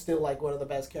then he's still like one of the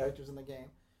best characters in the game.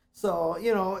 So,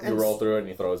 you know, you roll through it and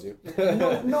he throws you.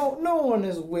 no one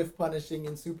is whiff punishing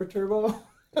in Super Turbo.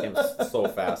 It came so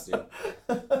fast, dude.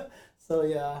 So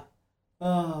yeah,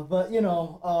 but you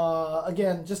know,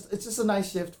 again, it's just a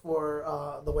nice shift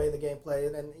for the way the game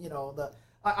played, and you know,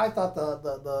 I thought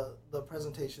the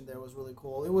presentation there was really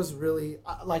cool. It was really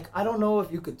like, I don't know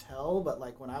if you could tell, but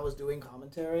like when I was doing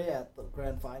commentary at the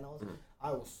grand finals. I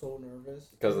was so nervous.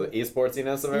 Because of the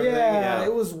esportsiness of everything? Yeah,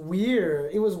 it was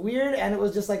weird. It was weird, and it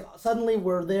was just like, suddenly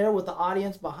we're there with the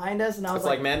audience behind us, and I was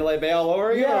like... It's like Mandalay Bay all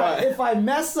over you? Yeah, if I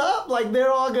mess up, like,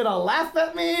 they're all gonna laugh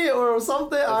at me or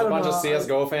something. I don't know. There's a bunch of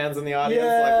CSGO fans in the audience,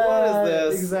 like, what is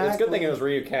this? Exactly. It's a good thing it was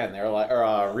Ryu Ken. They were like,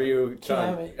 or Ryu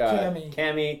Chun.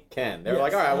 Cammy Ken. They were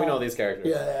like, all right, we know these characters.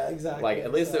 Yeah, exactly. Like,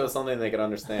 at least it was something they could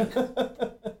understand.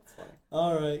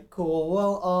 All right, cool.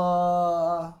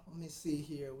 Well, let me see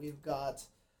here. We've got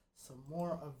some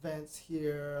more events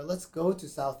here. Let's go to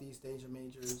Southeast Asia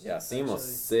Majors. Yeah, SEAM was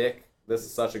sick. This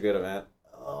is such a good event.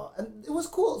 And it was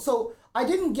cool. So I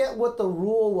didn't get what the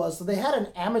rule was. So they had an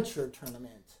amateur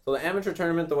tournament. So the amateur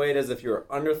tournament, the way it is, if you're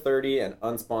under 30 and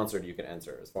unsponsored, you can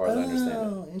enter, as far as I understand it.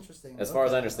 Oh, interesting. As far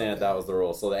as I understand it, that was the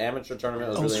rule. So the amateur tournament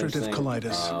was really interesting.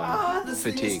 Colitis. This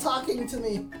thing is talking to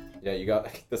me. Yeah, you got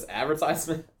this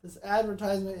advertisement. This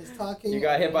advertisement is talking. You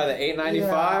got hit by the 895?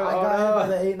 Yeah, I got hit by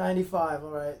the 895. All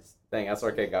right. Dang,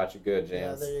 SRK got you good,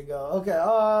 James. Yeah, there you go. Okay.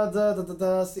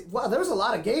 Wow, there was a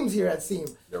lot of games here at SEAM.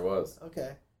 There was.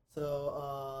 Okay.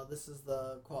 So this is it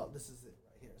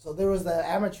right here. So there was the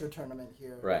amateur tournament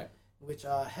here. Right. Which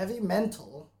Heavy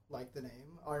Mental, like the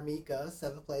name, Armika,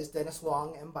 7th place, Dennis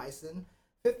Wong, M. Bison.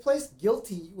 5th place,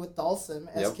 Guilty with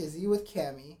Dalsim, SKZ with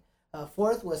Cammy.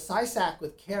 4th was Sysak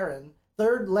with Karen.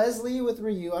 3rd, Leslie with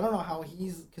Ryu. I don't know how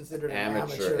he's considered an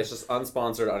amateur. It's just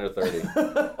unsponsored under 30.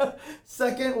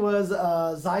 2nd was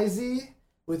Zyzy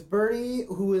with Birdie,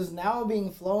 who is now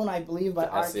being flown, I believe, by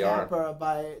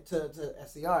RCAP to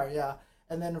SCR, yeah.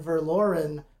 And then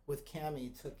Verloren with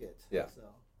Cammy took it. Yeah. So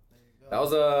there you go. That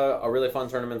was a really fun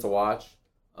tournament to watch.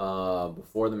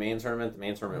 Before the main tournament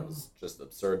was just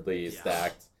absurdly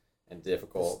stacked and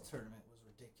difficult. This tournament was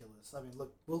ridiculous. I mean,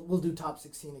 look, we'll do top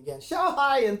 16 again.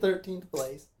 Xiaohai in 13th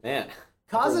place. Man.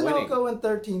 Kazunoko in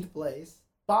 13th place.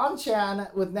 Bon Chan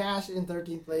with Nash in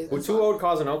 13th place. Who 2-0'd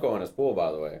Kazunoko in his pool,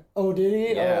 by the way. Oh, did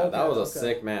he? Yeah, okay, that was a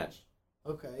sick match.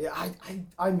 Okay, yeah,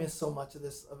 I missed so much of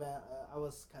this event. I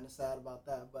was kind of sad about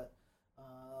that, but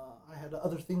I had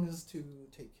other things to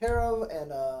take care of,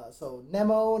 and so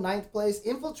Nemo, 9th place.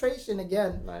 Infiltration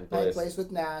again, 9th place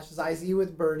with Nash. Zyzy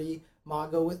with Birdie.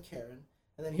 Mago with Karen.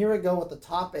 And then here we go with the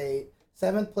top 8.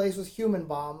 7th place was Human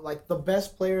Bomb, like the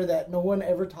best player that no one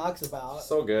ever talks about.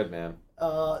 So good, man.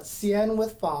 Cien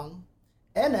with Fang.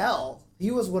 NL, he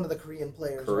was one of the Korean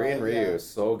players. Korean Ryu, yeah.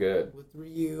 So good. With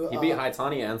Ryu. He beat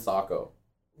Haitani and Sako.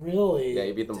 Really? Yeah,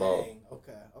 he beat them both.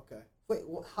 Okay. Wait,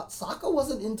 Sako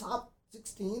wasn't in top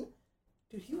 16?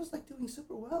 Dude, he was like doing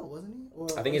super well, wasn't he? Or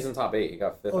I think he's in top 8. He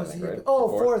got 5th, I think, right? Oh,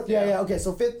 4th. Yeah. Okay,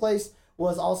 so 5th place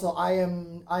was also I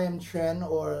am Tren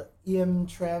or Iam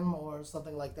Trem or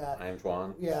something like that. I am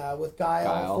Chuan. Yeah, with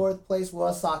Guile. 4th place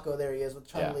was Sako. There he is with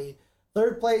Chun-Li.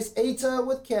 3rd place, Eita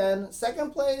with Ken.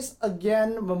 2nd place,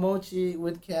 again, Momochi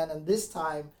with Ken. And this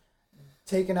time,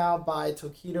 taken out by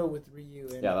Tokido with Ryu.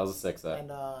 And, yeah, that was a 6 set.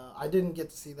 And I didn't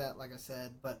get to see that, like I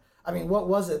said. But, I mean, what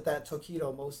was it that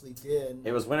Tokido mostly did?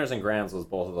 It was winners and grands was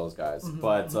both of those guys. Mm-hmm,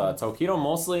 But Tokido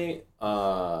mostly,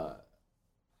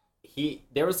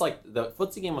 there was like, the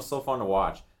footsie game was so fun to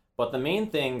watch. But the main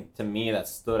thing to me that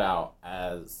stood out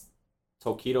as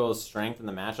Tokido's strength in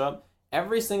the matchup,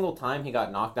 every single time he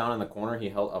got knocked down in the corner, he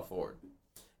held up forward.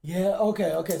 Yeah,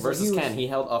 okay. So versus Ken, he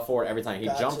held up forward every time. He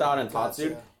jumped out and gotcha.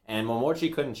 Tatsu'd, and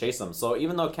Momochi couldn't chase him. So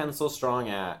even though Ken's so strong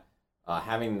at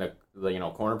having the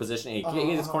corner position, he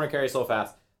his corner carry so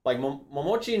fast. Like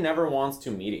Momochi never wants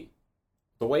to meaty.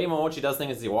 The way Momochi does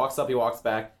things is he walks up, he walks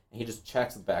back, and he just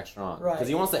checks with back strong. Right. Because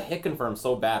he wants to hit confirm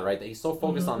so bad, right? That he's so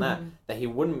focused on that he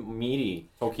wouldn't meaty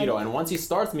Tokido. And once he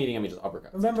starts meeting him, he just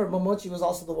uppercuts. Remember, Momochi was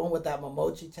also the one with that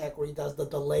Momochi tech where he does the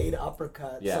delayed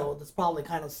uppercut. Yeah. So it's probably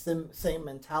kind of same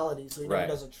mentality. So he never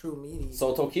does a true meaty.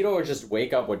 So Tokido would just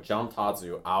wake up with jump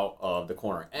Tatsu out of the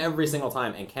corner every single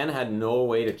time, and Ken had no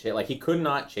way to chase. Like he could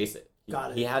not chase it.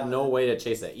 He had no way to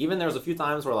chase it. Even there was a few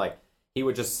times where like he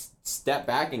would just step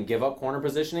back and give up corner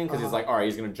positioning because he's like, all right,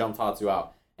 he's gonna jump Tatsu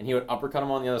out. And he would uppercut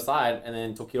him on the other side, and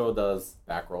then Tokido does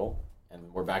back roll,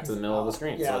 and we're back to the middle of the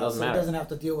screen. Yeah, so it doesn't matter. He doesn't have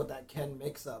to deal with that Ken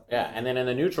mix-up. Yeah, and then in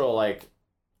the neutral, like,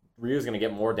 Ryu's going to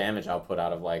get more damage output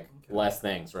out of, like, less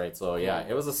things, right? So, yeah,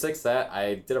 it was a 6 set.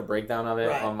 I did a breakdown of it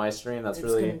on my stream. It's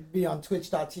going to be on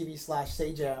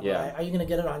twitch.tv/Sajam, right? Are you going to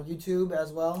get it on YouTube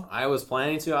as well? I was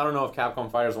planning to. I don't know if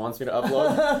Capcom Fighters wants me to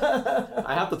upload.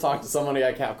 I have to talk to somebody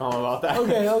at Capcom about that.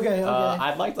 Okay.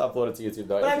 I'd like to upload it to YouTube,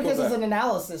 though. But because it's an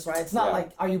analysis, right? It's not like,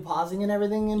 are you pausing and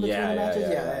everything in between the matches?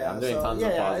 Yeah. I'm doing tons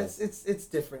of pauses. It's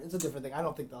different. It's a different thing. I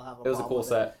don't think they'll have a problem. It was a cool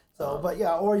set. So, but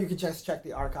yeah, or you could just check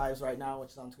the archives right now,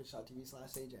 which is on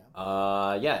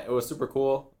twitch.tv/Sajam. Yeah, it was super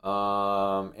cool.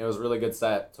 It was a really good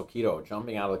set. Tokido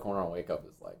jumping out of the corner on wake up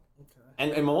is like,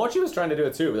 and Momochi was trying to do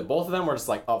it too, but both of them were just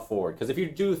like up forward. Because if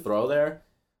you do throw there,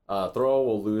 throw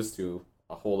will lose to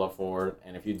a hold up forward,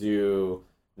 and if you do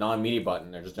non-meaty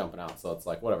button, they're just jumping out. So it's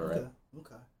like whatever, right?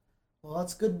 Okay. Well,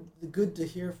 that's good to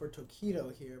hear for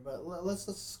Tokido here, but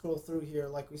let's scroll through here.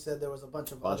 Like we said, there was a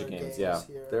bunch of other games here.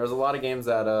 There was a lot of games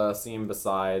that seemed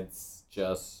besides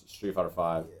just Street Fighter V.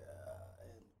 Yeah,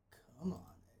 and come on,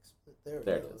 there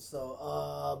it goes.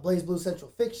 So, Blaze Blue Central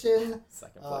Fiction.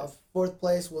 Second place. Fourth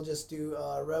place, we'll just do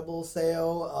Rebel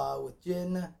Seo with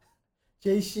Jin.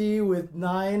 Jeishi with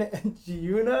 9 and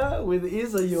Giuna with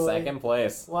Izayoi. Second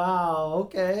place. Wow,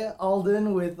 okay.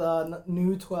 Alden with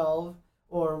New 12.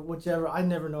 Or whichever, I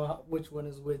never know which one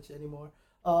is which anymore.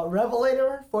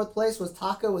 Revelator, fourth place was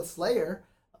Taka with Slayer.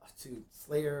 Dude,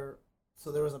 Slayer,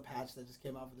 so there was a patch that just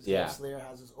came out for this game. Slayer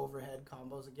has his overhead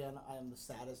combos again. I am the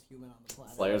saddest human on the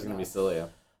planet. Slayer's going to be silly.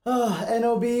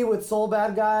 NOB with Soul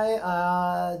Bad Guy.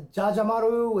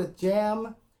 Jajamaru with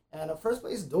Jam. And first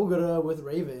place, Dogura with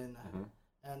Raven. Mm-hmm.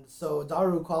 And so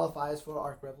Daru qualifies for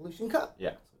Arc Revolution Cup.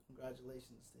 Yeah. So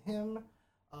congratulations to him.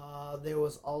 There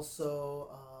was also...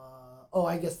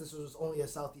 I guess this was only a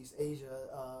Southeast Asia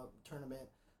tournament.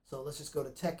 So let's just go to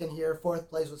Tekken here. Fourth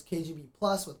place was KGB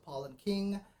Plus with Paul and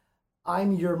King.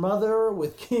 I'm Your Mother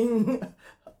with King.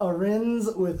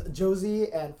 Arins with Josie.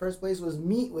 And first place was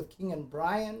Meat with King and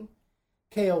Brian.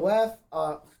 KOF.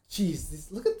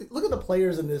 Look at the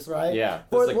players in this, right? Yeah.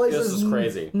 Fourth place this is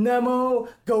crazy. Nemo,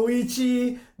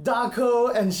 Goichi,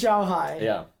 Dako, and Xiaohai.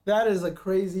 Yeah. That is a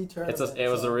crazy tournament. It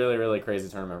was a really, really crazy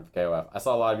tournament for KOF. I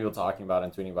saw a lot of people talking about it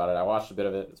and tweeting about it. I watched a bit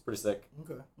of it. It's pretty sick.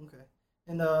 Okay.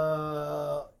 And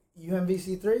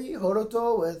UMVC3,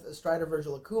 Horuto with Strider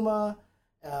Virgil Akuma,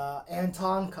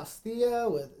 Anton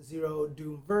Castilla with Zero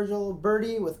Doom Virgil,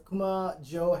 Birdie with Akuma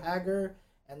Joe Hager,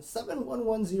 and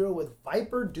 7110 with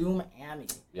Viper Doom Ami.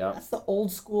 Yeah. That's the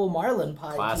old school Marlin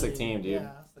Pie classic team, dude.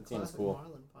 Yeah, that's the classic cool.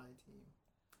 Marlin Pie team.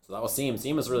 So that was Seam.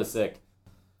 Seam is really sick.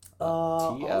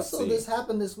 Also, this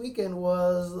happened this weekend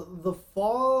was the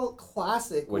Fall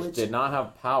Classic, which did not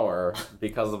have power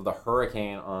because of the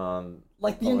hurricane on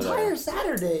like the entire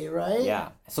Saturday, right? Yeah.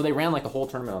 So they ran like the whole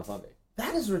tournament on Sunday.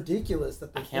 That is ridiculous.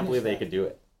 That I can't believe they could do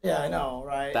it. Yeah, I know,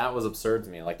 right? That was absurd to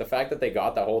me. Like the fact that they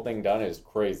got that whole thing done is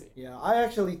crazy. Yeah, I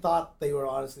actually thought they were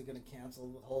honestly going to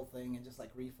cancel the whole thing and just like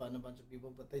refund a bunch of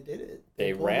people, but they did it.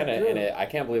 They ran it, and I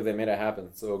can't believe they made it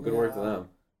happen. So good work to them.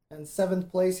 And seventh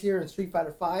place here in Street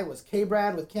Fighter V was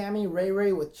K-Brad with Cammy, Ray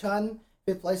Ray with Chun.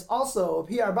 Fifth place also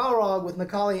PR Balrog with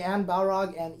Nakali and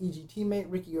Balrog, and EG teammate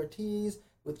Ricky Ortiz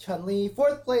with Chun-Li.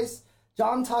 Fourth place,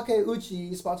 John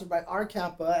Takeuchi, sponsored by R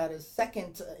Kappa at his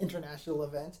second international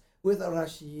event with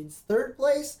Rashid's. Third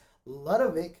place,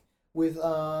 Ludovic with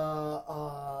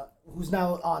who's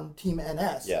now on Team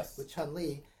NS with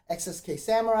Chun-Li. XSK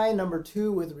Samurai, number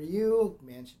 2 with Ryu.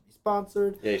 Man should be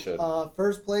sponsored. Yeah, you should.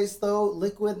 First place, though,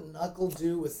 Liquid Knuckle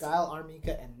Dew with Guile,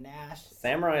 Armika, and Nash.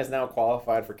 Samurai is now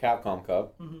qualified for Capcom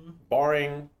Cup,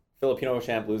 barring Filipino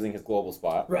champ losing his global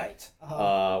spot. Right.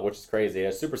 Which is crazy.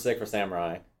 It's super sick for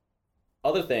Samurai.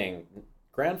 Other thing,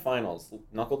 Grand Finals,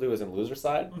 Knuckle Dew is in loser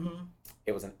side.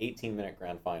 It was an 18-minute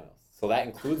Grand Finals. So that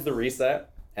includes the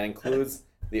reset and includes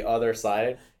the other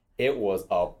side. It was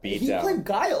a beatdown. He played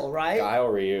Guile, right? Guile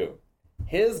Ryu.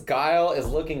 His Guile is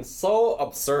looking so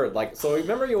absurd. Like, so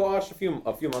remember you watched a few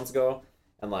months ago,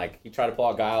 and like he tried to pull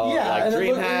out Guile, like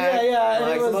DreamHack, and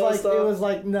like, it was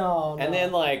like no. And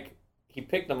then like he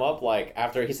picked him up like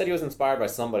after he said he was inspired by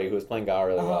somebody who was playing Guile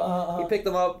really well. He picked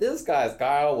him up. This guy's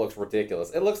Guile looks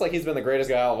ridiculous. It looks like he's been the greatest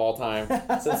Guile of all time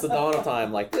since the dawn of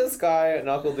time. Like this guy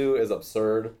Knuckle Dew is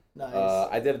absurd. Nice.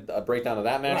 I did a breakdown of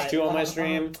that match too on my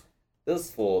stream.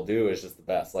 This fool dude is just the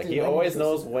best. Like, dude, he always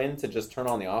knows when to just turn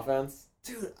on the offense.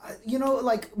 Dude, you know,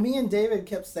 like me and David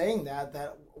kept saying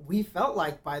that we felt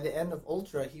like by the end of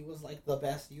Ultra he was like the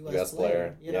best US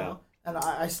player, you know? And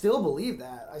I still believe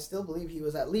that. I still believe he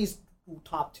was at least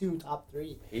top 2, top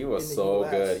 3. He was so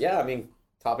good. Yeah, I mean,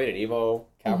 top 8 at EVO,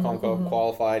 Capcom Cup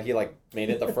qualified. He like made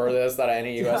it the furthest out of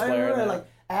any US player. I remember, like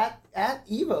at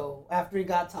EVO after he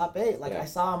got top 8, like I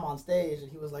saw him on stage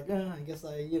and he was like, I guess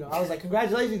I was like,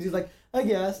 congratulations. He's like, I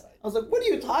guess. I was like, what are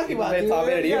you talking about, dude? Top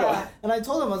 8 at EVO. And I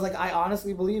told him, I was like, I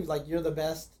honestly believe like you're the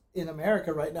best in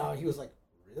America right now. And he was like,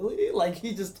 really? Like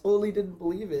he just totally didn't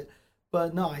believe it.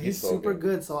 But no, he's so super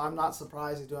good, so I'm not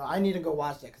surprised he's doing it. I need to go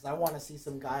watch that because I want to see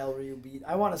some Guile Ryu beat.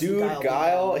 I want to see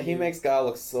Guile. He makes Guile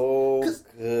look so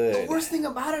good. The worst thing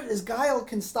about it is Guile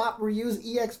can stop Ryu's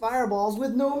EX fireballs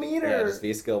with no meter. Yeah, just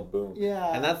V-skill, boom.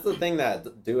 Yeah. And that's the thing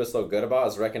that Dew is so good about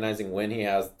is recognizing when he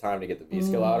has time to get the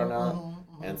V-skill out or not.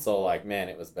 And so, like, man,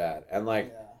 it was bad. And,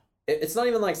 like, it's not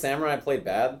even like Samurai played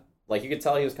bad. Like, you could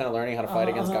tell he was kind of learning how to fight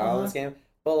against Guile in this game.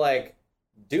 But, like,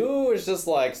 Dew is just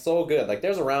like so good. Like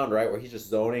there's a round right where he's just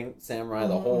zoning Samurai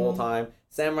the whole time.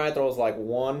 Samurai throws like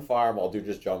one fireball, Dew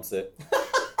just jumps it.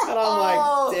 And I'm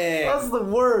like, dang. That's the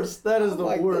worst. That is the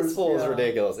worst. This fool is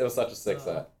ridiculous. It was such a sick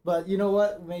set. But you know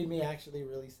what made me actually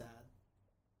really sad?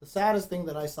 The saddest thing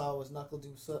that I saw was Knuckle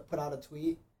Dew put out a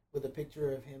tweet with a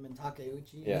picture of him and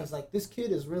Takeuchi. And he's like, this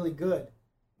kid is really good.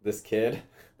 This kid?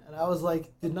 And I was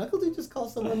like, did Knuckle Dew just call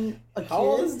someone a kid? How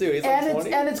old is Dew? He's like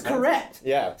 20? And it's correct.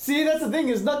 Yeah. See, that's the thing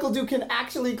is Knuckle Dew can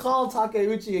actually call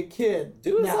Takeuchi a kid.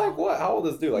 Dude is like what? How old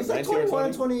is Dew? Like 19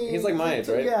 or 20? He's like my age,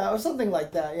 right? Yeah, or something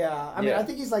like that, yeah. I mean, I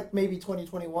think he's like maybe 20,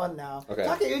 21 now. Okay.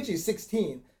 Takeuchi's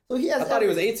 16. So he has... I thought he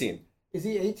was 18. Is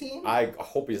he 18? I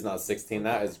hope he's not 16.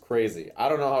 That is crazy. I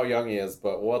don't know how young he is,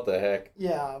 but what the heck?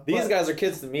 Yeah. These guys are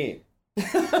kids to me.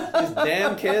 These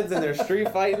damn kids and their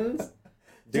street fightings.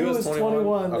 Dew was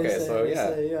 21. Okay, so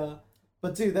yeah.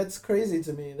 But dude, that's crazy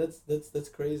to me. That's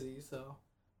crazy. So,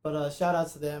 but shout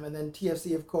outs to them, and then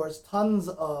TFC, of course, tons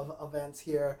of events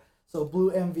here. So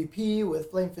Blue MVP with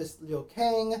Flamefist Liu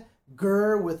Kang,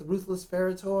 Gur with Ruthless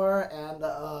Ferritor, and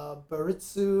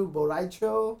Baritsu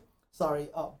Boraicho. Sorry,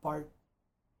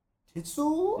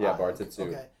 Bartitsu. Yeah, Bartitsu.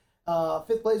 Okay.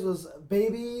 Fifth place was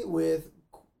Baby with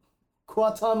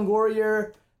Kwatan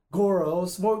Warrior. Goro,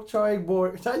 Smork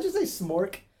Triborg. Did I just say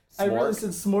Smork? I really said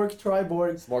Smork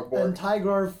Triborg. Smorkborg. And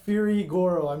Tigar Fury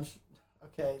Goro.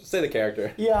 Okay. Just say the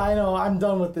character. Yeah, I know. I'm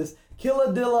done with this.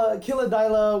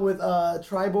 Killadilla with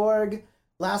Triborg.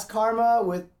 Last Karma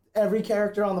with every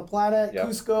character on the planet. Yep.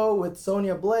 Cusco with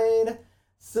Sonya Blade.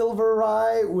 Silver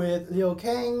Rai with Liu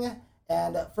Kang.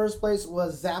 And first place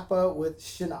was Zappa with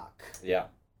Shinnok. Yeah.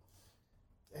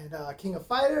 And King of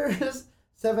Fighters.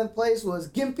 Seventh place was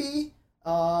Gimpy.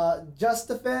 Just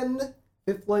Defend.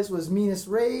 Fifth place was Meanest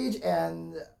Rage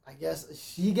and I guess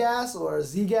Shigas or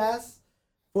Zgas.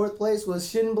 Fourth place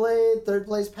was Shinblade. Third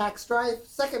place Pack Strife.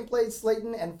 Second place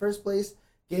Slayton. And first place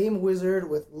Game Wizard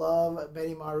with Love,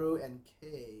 Benimaru, and K.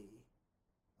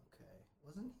 Okay.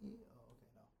 Wasn't he? Oh, okay,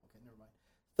 no. Okay, never mind.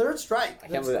 Third Strike. I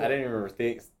can't believe, I didn't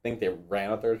even think they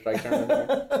ran a Third Strike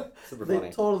tournament. Super funny.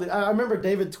 Totally. I remember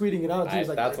David tweeting it out. He was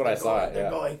like, that's what I saw.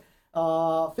 They're going.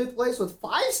 Fifth place was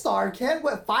 5-star. Ken,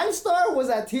 what 5-star was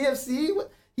at TFC?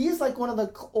 He's like one of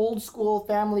the old school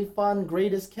family fun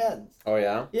greatest Kens. Oh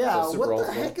yeah? Yeah, so what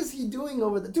the heck is he doing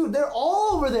over there? Dude, they're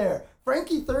all over there.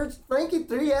 Frankie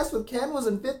 3S with Ken was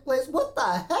in fifth place. What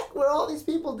the heck were all these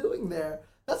people doing there?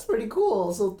 That's pretty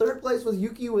cool. So third place was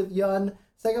Yuki with Yun.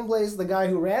 Second place, the guy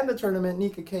who ran the tournament,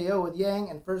 Nika KO with Yang.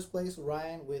 And first place,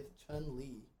 Ryan with Chun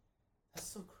Li. That's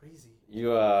so crazy.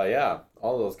 Yeah,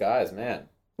 all those guys, man.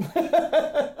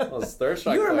 Those Third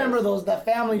Strike You remember players. that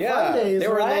Family Fun days, they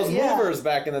were right? those movers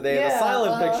back in the day, the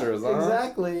silent pictures.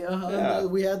 Exactly. Yeah.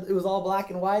 It was all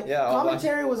black and white. Yeah,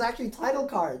 Commentary was actually title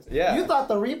cards. Yeah. You thought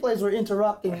the replays were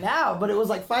interrupting now, but it was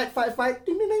like fight, fight, fight,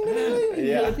 ding, ding, ding, ding, ding. You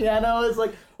hear the piano. It's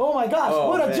like, oh my gosh,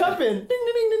 what a jump in, ding, ding,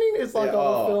 ding, ding, ding. It's like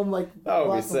all the film like. That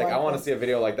would be sick. I want to see a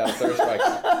video like that of Third Strike.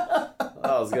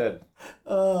 That was good.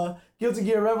 Guilty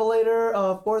Gear Revelator,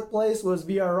 4th place was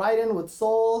VR Raiden with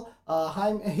Soul.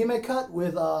 Himekut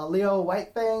with Leo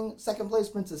Whitefang. 2nd place,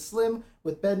 Princess Slim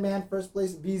with Bedman. 1st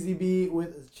place, BZB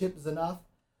with Chip Zanuff.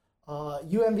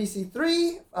 UMVC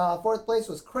 3, 4th place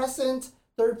was Crescent.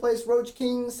 3rd place, Roach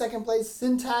King. 2nd place,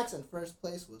 Syntax. And 1st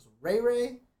place was Ray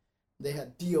Ray. They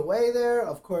had DOA there.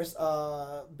 Of course,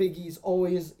 Big E's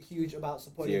always huge about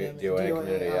supporting them. DOA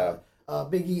community, yeah.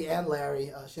 Big E and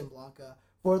Larry, Shin Blanca.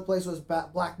 4th place was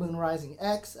Black Moon Rising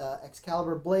X,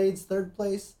 Excalibur Blades, 3rd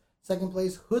place. 2nd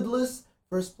place, Hoodless.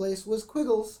 1st place was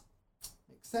Quiggles.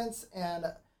 Makes sense. And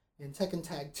in Tekken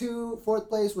Tag 2, 4th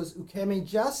place was Ukemi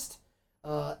Just.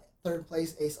 3rd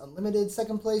place, Ace Unlimited.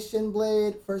 2nd place, Shin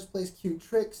Blade. 1st place, Cute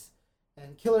Tricks.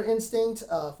 And Killer Instinct.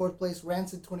 4th place,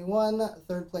 Rancid 21.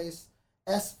 3rd place,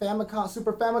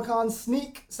 Super Famicom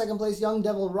Sneak. 2nd place, Young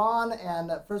Devil Ron.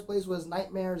 And 1st place was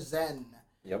Nightmare Zen.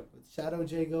 Yep. With Shadow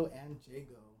Jago and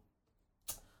Jago.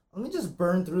 Let me just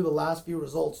burn through the last few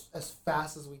results as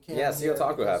fast as we can. Yeah, CEO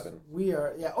Otaku happened. We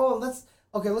are, yeah. Oh, let's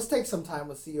take some time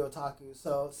with CEO Otaku.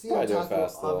 So, CEO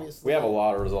Otaku, obviously. We have a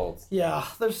lot of results. Yeah,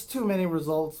 there's too many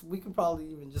results. We could probably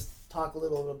even just talk a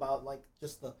little bit about, like,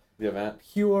 just the event.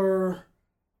 Pure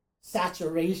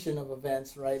saturation of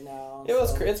events right now.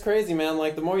 It's crazy, man.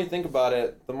 Like, the more you think about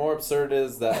it, the more absurd it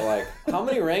is that, like, how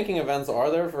many ranking events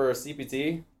are there for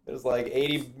CPT? There's like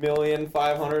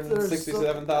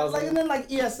 80,567,000. Like, and then like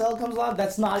ESL comes along.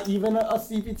 That's not even a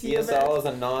CPT event. ESL is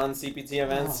a non-CPT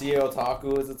event. CEO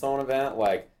Otaku is its own event.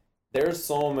 Like, there's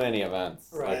so many events.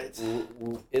 Right.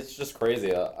 Like, it's just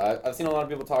crazy. I've seen a lot of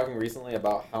people talking recently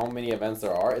about how many events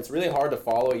there are. It's really hard to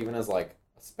follow even as like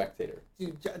a spectator.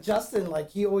 Dude, Justin,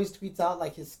 like, he always tweets out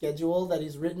like his schedule that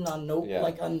he's written on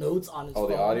on notes on his phone. Oh,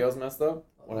 the audio's messed up?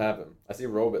 What happened? I see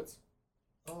robots.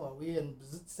 Oh, are we in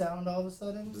bzz sound all of a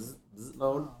sudden? Bzz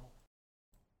mode? Oh.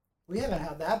 We haven't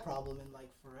had that problem in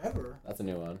like forever. That's a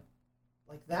new one.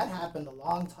 Like, that happened a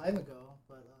long time ago,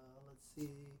 but let's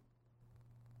see.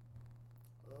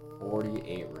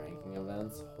 48 ranking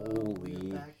events?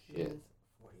 Holy shit.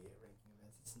 48 ranking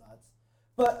events, it's nuts.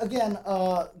 But again,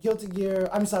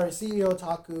 CEO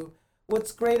Otaku.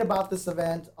 What's great about this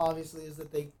event, obviously, is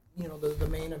that they, the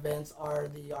main events are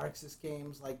the Arxis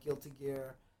games like Guilty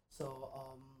Gear. So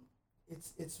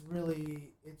it's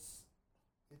really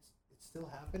still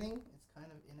happening. It's kind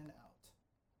of in and out.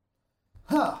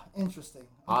 Huh? Interesting.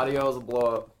 Audio's a blow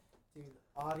up. Dude,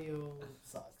 audio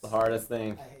sucks. It's the hardest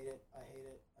thing. I hate it.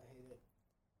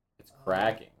 It's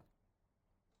cracking.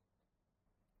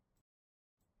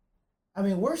 I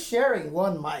mean, we're sharing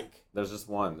one mic. There's just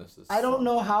one. I don't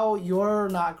know how you're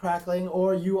not crackling,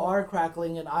 or you are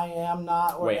crackling and I am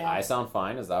not. Or wait, I sound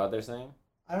fine? Is that what they're saying?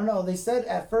 I don't know. They said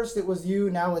at first it was you,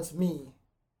 now it's me.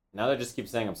 Now they just keep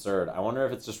saying absurd. I wonder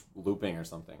if it's just looping or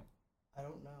something. I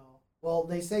don't know. Well,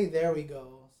 they say there we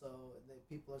go, so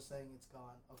people are saying it's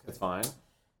gone. Okay. It's fine.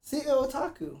 CEO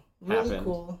Otaku. Really Happened.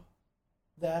 Cool.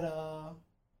 That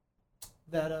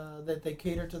they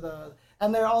cater to the,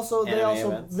 and they also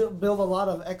build a lot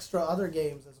of extra other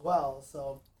games as well.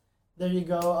 So there you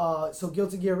go. So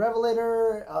Guilty Gear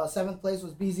Revelator, 7th place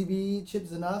was BZB Chip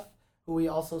Zanuff, who we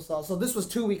also saw. So this was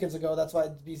 2 weekends ago. That's why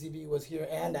BZB was here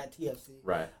and at TFC.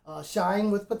 Right. Shine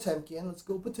with Potemkin. Let's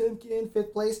go Potemkin.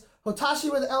 5th place.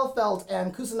 Hotashi with Elfelt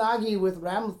and Kusanagi with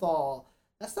Ramthal.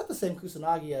 That's not the same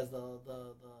Kusanagi as the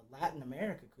Latin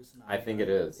America Kusanagi. I think it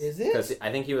is. Is it? Because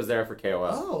I think he was there for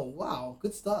KOF. Oh, wow.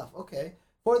 Good stuff. Okay.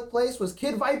 4th place was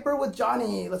Kid Viper with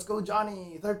Johnny. Let's go,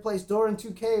 Johnny. 3rd place, Doran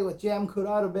 2K with Jam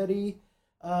Kuratoberi.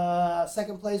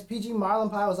 2nd place, PG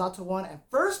Marlin Pie was out to 1. And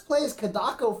 1st place,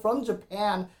 Kadako from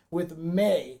Japan with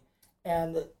May.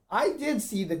 And I did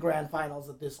see the grand finals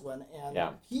of this one. And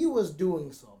he was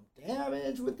doing some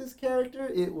damage with this character.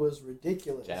 It was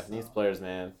ridiculous. Japanese players,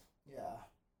 man. Yeah.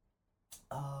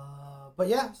 But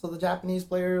yeah, so the Japanese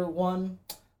player won.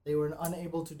 They were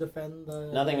unable to defend the...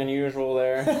 Nothing unusual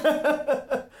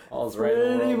there. All's right in the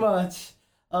world. Pretty much.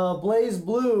 Blaze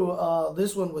Blue,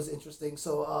 this one was interesting.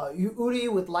 So Uri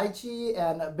with Lychee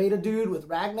and Beta Dude with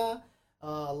Ragna.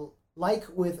 Like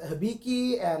with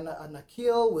Hibiki and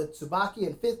Nakil with Tsubaki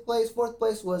in 5th place. 4th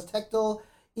place was Tectal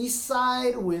East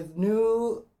Side with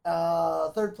New.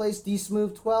 3rd place D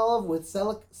Smooth 12 with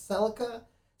Celica.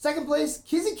 2nd place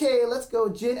Kizuke, let's go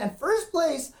Jin. And 1st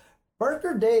place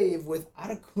Breaker Dave with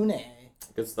Arakune.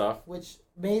 Good stuff. Which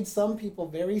made some people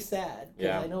very sad.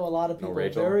 Yeah. I know a lot of people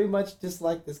very much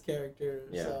dislike this character.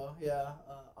 Yeah. So, yeah,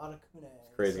 Arakune.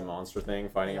 Crazy monster thing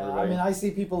fighting everybody. I mean, I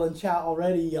see people in chat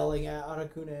already yelling at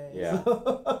Arakune. Yeah.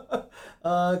 So.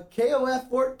 KOF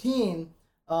 14.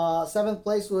 7th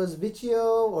place was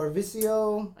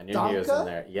Vicio. I knew he was in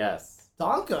there. Yes.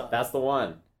 Donka. That's the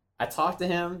one. I talked to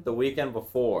him the weekend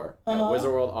before at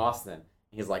Wizard World Austin.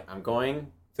 He's like, I'm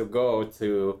going to go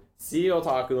to see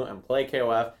Otaku and play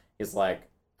KOF. He's like,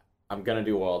 I'm going to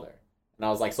do well there. And I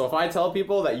was like, so if I tell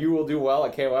people that you will do well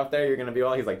at KOF there, you're going to be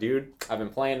well? He's like, dude, I've been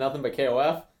playing nothing but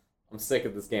KOF. I'm sick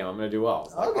of this game. I'm going to do well. I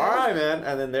was like, okay. All right, man.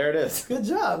 And then there it is. Good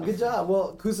job.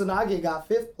 Well, Kusanagi got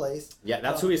 5th place. Yeah,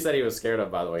 that's who he said he was scared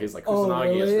of, by the way. He's like,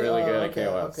 Kusanagi is really good at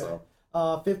KOF. Okay. So.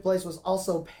 5th place was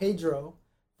also Pedro.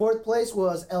 4th place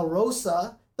was El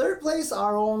Rosa. 3rd place,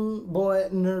 our own boy,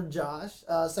 Nerd Josh.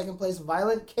 2nd place,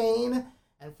 Violent Kane.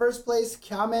 And 1st place,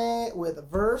 Kyame with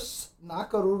Verse,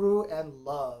 Nakaruru, and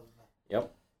Love.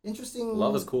 Yep. Interesting.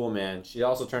 Love is cool, man. She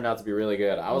also turned out to be really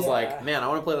good. I was like, man, I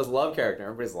want to play this Love character.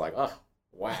 Everybody's like, ugh,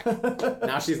 whack.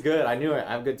 Now she's good. I knew it.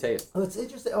 I have good taste. Oh, it's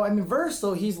interesting. Oh, I mean, Verse,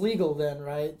 so he's legal then,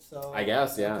 right? So I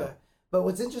guess, yeah. Okay. But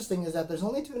what's interesting is that there's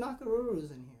only 2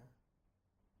 Nakarurus in here.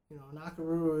 You know,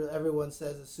 Nakaruru, everyone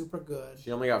says, is super good.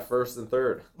 She only got 1st and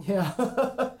 3rd. Yeah.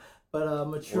 But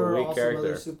Mature, also character.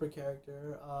 Another super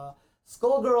character.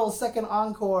 Skullgirl, 2nd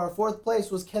encore. 4th place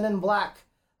was Kennen Black.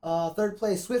 3rd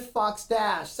place, Swift Fox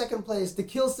Dash. 2nd place, The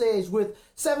Kill Sage with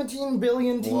 17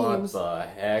 billion teams. What the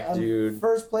heck, dude?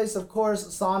 1st place, of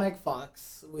course, Sonic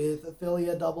Fox with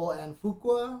Ophelia Double and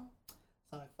Fuqua.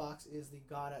 Sonic Fox is the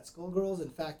god at Skullgirls. In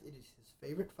fact, it is his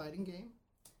favorite fighting game.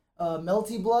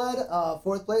 Melty Blood,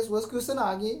 4th place was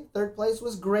Kusanagi. 3rd place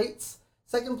was Greats.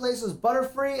 2nd place was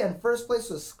Butterfree. And 1st place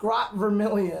was Scrot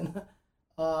Vermilion.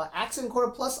 Accent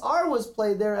Core Plus R was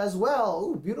played there as well.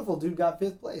 Ooh, beautiful dude got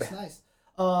 5th place. Nice.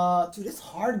 Dude, it's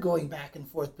hard going back and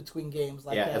forth between games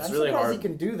like that. Yeah, it's really hard. He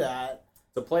can do that.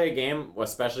 To play a game,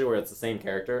 especially where it's the same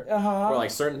character, where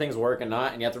like certain things work and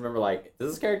not, and you have to remember like,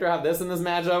 does this character have this in this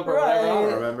matchup or whatever? I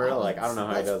don't remember. Like, I don't know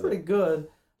how he does it. That's pretty good.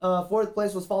 4th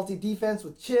place was Faulty Defense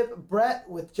with Chip. Brett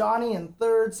with Johnny in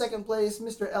 3rd. 2nd place,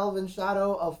 Mr. Elvin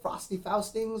Shadow of Frosty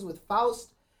Faustings with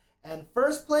Faust. And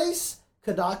 1st place,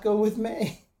 Kadako with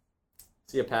May.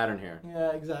 See a pattern here.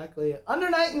 Yeah, exactly. Under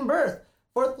Night and Birth.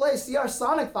 4th place, CR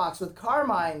Sonic Fox with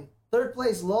Carmine. 3rd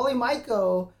place, Loli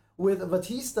Maiko with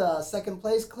Batista. 2nd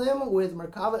place, Klim with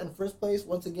Merkava. And 1st place,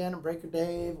 once again, Breaker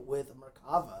Dave with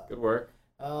Merkava. Good work.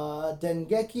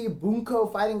 Dengeki Bunko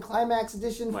Fighting Climax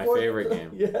Edition. My favorite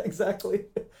game. Yeah, exactly.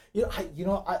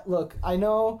 Look, I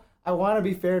know I want to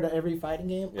be fair to every fighting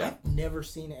game. Yeah. I've never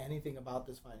seen anything about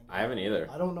this fighting game. I haven't either.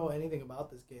 I don't know anything about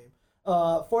this game.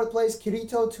 4th place,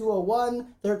 Kirito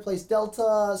 201. 3rd place, Delta.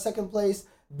 2nd place,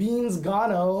 Beans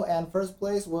Gano, and 1st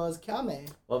place was Kame.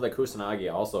 Love that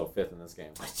Kusanagi also 5th in this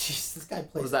game. Jeez, this guy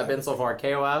plays. What has that been so far?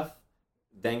 KOF,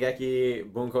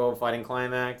 Dengeki, Bunko Fighting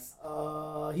Climax.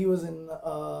 He was in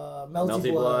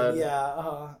Melty Blood.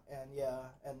 Yeah,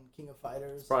 and King of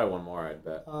Fighters. There's probably one more, I'd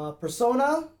bet.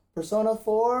 Persona 4.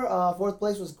 4th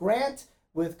place was Grant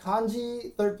with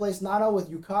Kanji. 3rd place, Nano with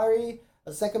Yukari.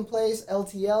 2nd place,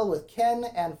 LTL with Ken,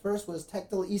 and 1st was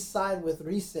Tectal Eastside with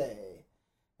Rise.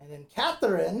 And then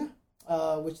Catherine,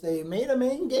 which they made a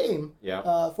main game. Yeah.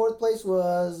 4th place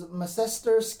was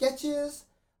Macester Sketches.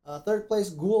 3rd place,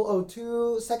 Ghoul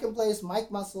 02. 2nd place,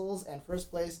 Mike Muscles. And 1st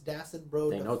place, Dacid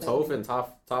Bro. They know Toph in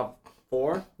top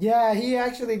 4? Yeah, he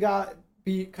actually got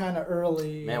beat kind of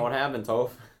early. Man, what happened,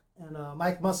 Toph? And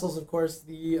Mike Muscles, of course,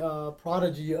 the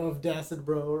prodigy of Dacid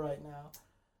Bro right now.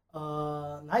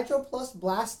 Nitro Plus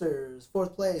Blasters.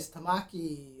 4th place,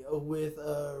 Tamaki with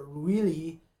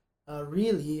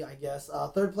Really, I guess.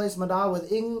 3rd place, Mada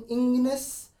with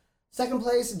Ignis. 2nd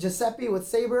place, Giuseppe with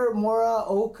Saber, Mora,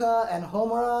 Oka, and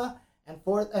Homura. And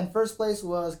 1st place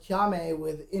was Kyame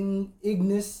with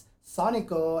Ignis,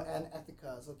 Sonico, and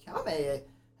Ethica. So Kyame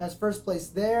has 1st place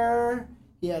there.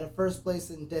 He had a 1st place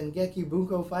in Dengeki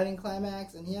Bunko Fighting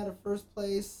Climax, and he had a 1st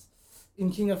place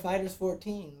in King of Fighters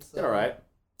 14. So all right.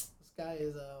 This guy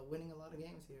is winning a lot of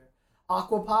games here.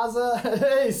 Aquapaza,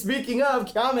 hey, speaking of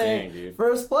Kyame,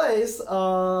 1st place,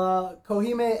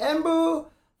 Kohime Embu.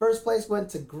 1st place went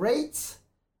to Great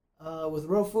with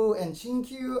Rofu and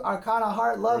Chinkyu. Arcana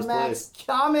Heart, Love Max,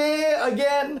 Kyame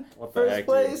again. What the 1st heck,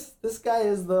 place. Dude? This guy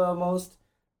is the most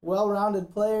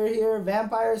well-rounded player here.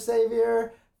 Vampire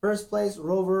Savior. 1st place,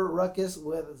 Rover Ruckus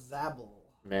with Zabel.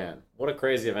 Man, what a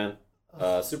crazy event.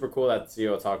 Super cool that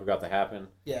CEO Otaku got to happen.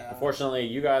 Yeah. Unfortunately,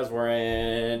 you guys were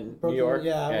in Brooklyn, New York.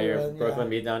 Yeah, you're Brooklyn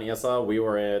Beatdown ESL. We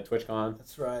were at TwitchCon.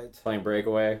 That's right. Playing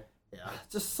Breakaway. Yeah,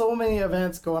 just so many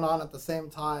events going on at the same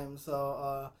time.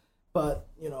 So, but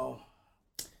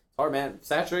It's hard, man.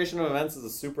 Saturation of events is a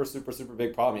super, super, super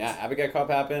big problem. Yeah, Abigate Cup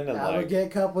happened, and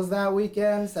Abigate Cup was that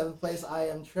weekend. 7th place, I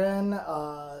Am Tren.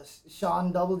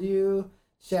 Sean W.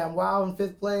 Sham Wow in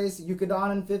 5th place.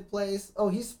 Yukadon in 5th place. Oh,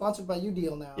 he's sponsored by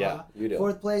UDeal now. Yeah, UDeal.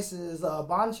 4th place is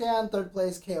Bonchan. 3rd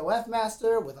place, KOF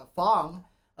Master with a Fong.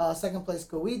 2nd place,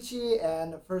 Koichi.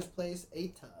 And 1st place,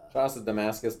 Eita. Shout out to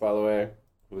Damascus, by the way,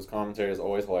 whose commentary is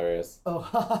always hilarious.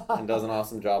 Oh, and does an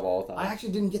awesome job all the time. I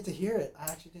actually didn't get to hear it.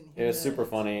 It was super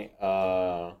funny.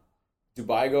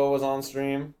 Dubaigo was on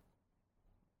stream.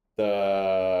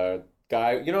 The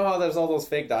guy, you know how there's all those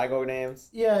fake Daigo names?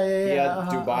 Yeah. He had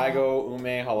Dubaigo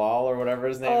Ume Halal or whatever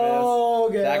his name is.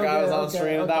 Okay. That guy was on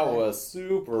stream. That was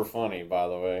super funny, by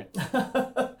the way.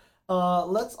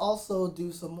 Let's also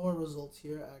do some more results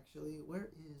here, actually. There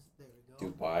we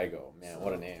go. Dubaigo, man,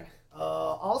 what a name.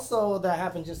 Also, that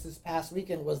happened just this past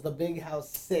weekend was the Big House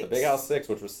 6. The Big House 6,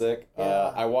 which was sick.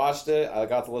 Yeah. I watched it. I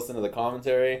got to listen to the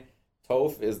commentary.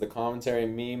 Toph is the commentary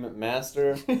meme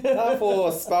master. That fool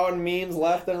was spouting memes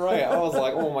left and right. I was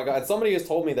like, oh my god. Somebody has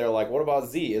told me, they're like, what about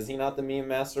Z? Is he not the meme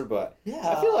master? But yeah.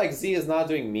 I feel like Z is not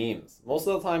doing memes. Most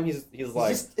of the time he's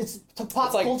like... It's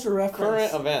pop culture reference.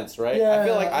 Current events, right? Yeah, I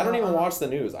feel like I don't even watch the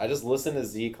news. I just listen to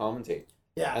Z commentate.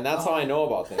 Yeah. And that's how I know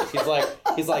about things.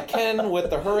 He's like Ken with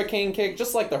the hurricane kick,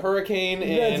 just like the hurricane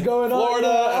in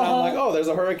Florida. And I'm like, oh, there's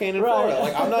a hurricane in Florida.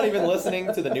 Like, I'm not even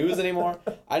listening to the news anymore.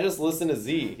 I just listen to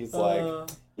Z. He's like,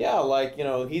 yeah, like,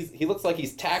 he looks like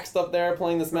he's taxed up there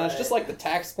playing this match, just like the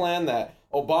tax plan that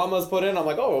Obama's put in. I'm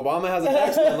like, oh, Obama has a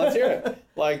tax plan. Let's hear it.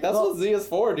 Like, that's what Z is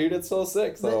for, dude. It's so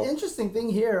sick. So the interesting thing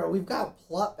here, we've got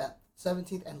Plup at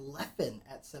 17th and Leffen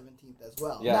at 17th as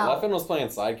well. Yeah, Leffen was playing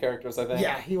side characters, I think.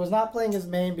 Yeah, he was not playing his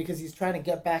main because he's trying to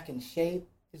get back in shape,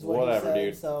 is what he said.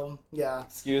 Dude. So, yeah.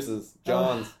 Excuses.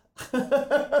 Johns.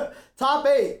 Top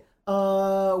 8.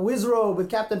 Wizrobe with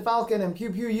Captain Falcon and Pew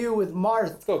Pew U with Marth.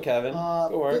 Let's go, Kevin.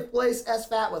 Go work. 5th place,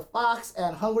 SFAT with Fox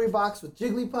and Hungry Box with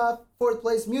Jigglypuff. 4th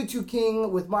place, Mewtwo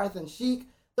King with Marth and Sheik.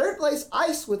 3rd place,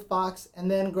 Ice with Fox. And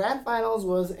then Grand Finals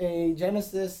was a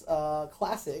Genesis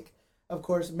Classic. Of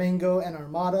course, Mango and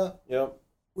Armada. Yep.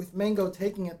 With Mango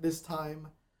taking it this time.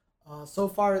 So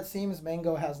far, it seems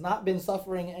Mango has not been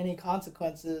suffering any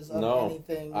consequences of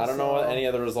anything. I don't know what any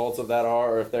of the results of that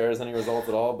are, or if there is any results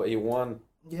at all, but he won.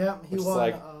 Yeah, he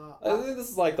won. I think this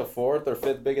is like the 4th or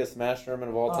 5th biggest Smash tournament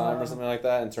of all time or something like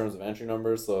that in terms of entry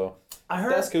numbers, so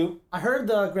that's cool. I heard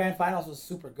the Grand Finals was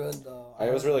super good, though.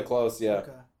 It was really close, yeah.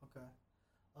 Okay.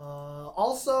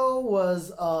 Also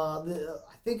was,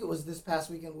 I think it was this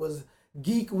past weekend, was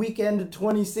Geek Weekend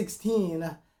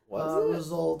 2016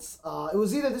 results. It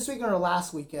was either this weekend or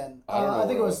last weekend. I don't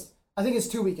know. I think it's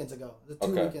 2 weekends ago. The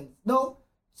 2 weekends. No,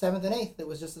 7th and 8th. It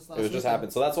was just this last weekend. It just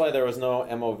happened. So that's why there was no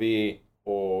MOV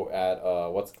or at,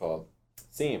 what's it called?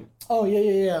 Seam. Oh,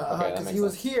 yeah. Okay, because he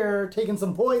was here taking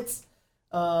some points.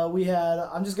 We had,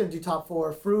 I'm just going to do top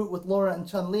 4. Fruit with Laura and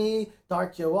Chun-Li.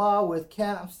 Dark Joa with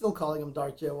Ken. I'm still calling him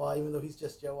Dark Joa, even though he's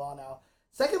just Joa now.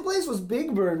 2nd place was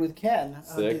Big Bird with Ken.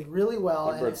 Did really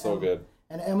well. Big Bird's so good.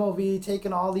 And MOV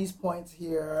taking all these points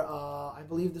here. I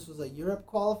believe this was a Europe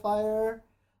qualifier.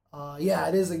 Yeah,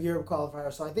 it is a Europe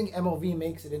qualifier. So I think MOV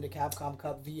makes it into Capcom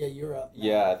Cup via Europe. Now.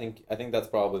 Yeah, I think that's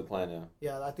probably the plan, yeah.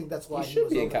 Yeah, I think that's why he should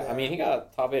be in there. I mean, he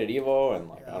got top 8 at EVO and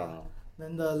I don't know.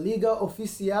 Then the Liga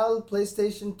Oficial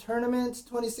PlayStation Tournament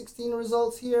 2016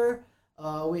 results here.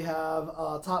 We have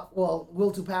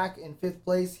Will to Pack in 5th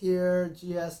place here.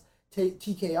 GS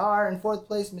TKR in 4th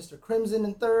place. Mr. Crimson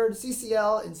in 3rd.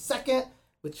 CCL in 2nd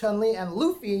with Chun-Li and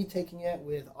Luffy taking it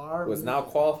with our... Was now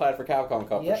qualified for Capcom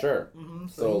Cup for sure. Mm-hmm.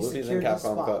 So Luffy's in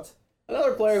Capcom Cup.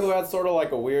 Another player who had sort of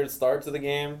like a weird start to the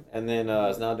game and then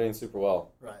is now doing super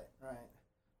well. Right.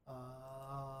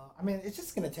 I mean, it's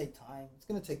just going to take time. It's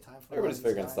going to take time for everybody's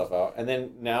figuring stuff out. And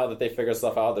then now that they figure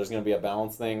stuff out, there's going to be a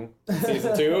balance thing in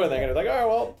Season 2, and they're going to be like, all right,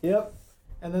 well. Yep.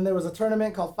 And then there was a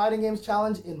tournament called Fighting Games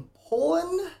Challenge in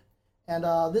Poland. And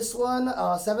this one,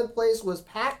 7th place was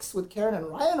Pax with Karen and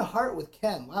Ryan Hart with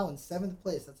Ken. Wow, in 7th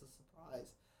place. That's a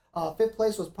surprise. 5th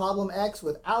place was Problem X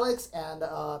with Alex and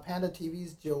Panda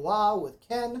TV's Joa with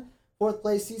Ken. 4th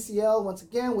place, CCL once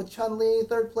again with Chun-Li.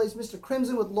 3rd place, Mr.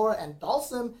 Crimson with Laura and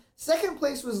Dalsum. 2nd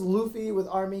place was Luffy with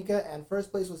Armika. And 1st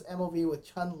place was MOV with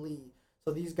Chun-Li.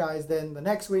 So these guys then the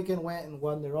next weekend went and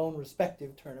won their own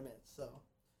respective tournaments. So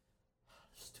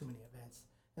there's too many events.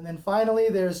 And then finally,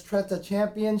 there's Treta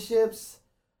Championships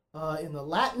in the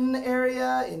Latin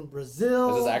area in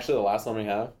Brazil. Is this actually the last one we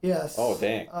have? Yes. Oh,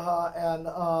 dang. And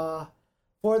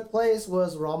 4th place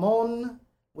was Ramon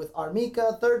with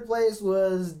Armika. Third place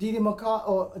was Didimo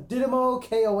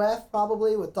KOF,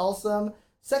 probably, with Dalsum.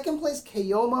 Second place,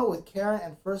 Kayoma with Karen.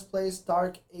 And first place,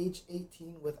 Dark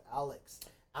H18 with Alex.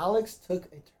 Alex took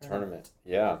a tournament.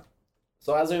 Yeah.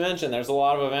 So as we mentioned, there's a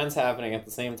lot of events happening at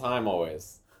the same time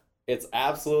always. It's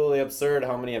absolutely absurd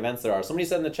how many events there are. Somebody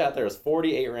said in the chat there's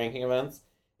 48 ranking events.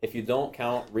 If you don't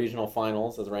count regional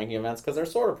finals as ranking events, because they're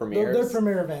sort of premieres. They're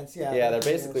premier events, yeah. Yeah, they're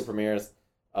basically premieres.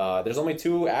 There's only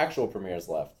 2 actual premieres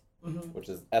left, which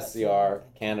is SCR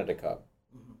Canada Cup.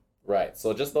 Right,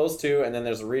 so just those 2, and then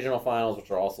there's the regional finals, which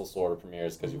are also sort of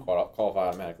premieres because you qualify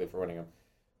automatically for winning them.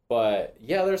 But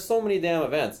yeah, there's so many damn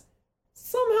events.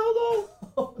 Somehow though.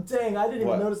 Oh dang! I didn't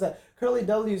even notice that. Curly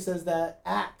W says that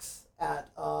Axe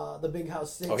at the Big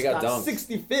House 6 he got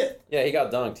dunked. 65th. Yeah, he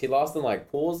got dunked. He lost in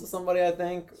like pools to somebody, I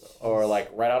think, or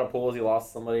like right out of pools he lost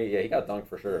to somebody. Yeah, he got dunked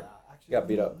for sure. Yeah, actually, he got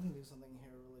beat up. Let me do something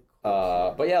here really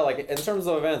quick. But yeah, like in terms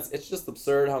of events, it's just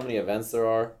absurd how many events there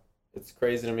are. It's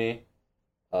crazy to me.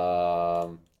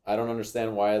 I don't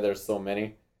understand why there's so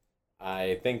many.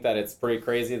 I think that it's pretty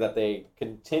crazy that they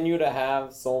continue to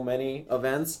have so many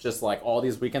events, just like all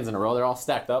these weekends in a row. They're all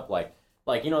stacked up. Like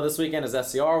this weekend is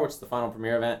SCR, which is the final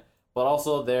premier event, but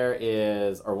also there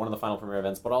is, or one of the final premier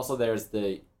events, but also there's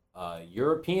the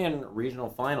European regional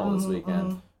final this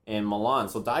weekend in Milan.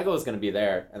 So Daigo is going to be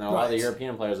there, and a lot of the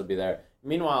European players will be there.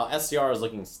 Meanwhile, SCR is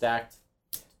looking stacked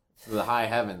to the high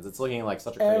heavens. It's looking like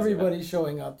such a crazy Everybody's event.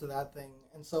 showing up to that thing.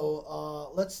 And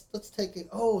so let's take it.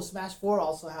 Oh, Smash 4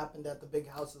 also happened at the Big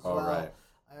House as well. Right.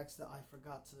 I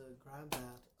forgot to grab that.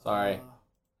 Sorry.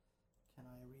 Can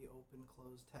I reopen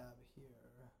closed tab here?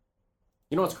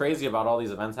 You know what's crazy about all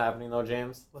these events happening though,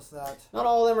 James? What's that? Not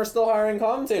all of them are still hiring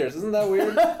commentators. Isn't that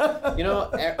weird? You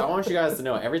know, I want you guys to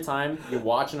know, every time you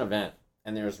watch an event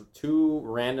and there's 2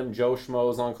 random Joe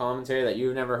Schmoes on commentary that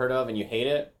you've never heard of and you hate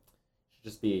it, you should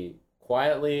just be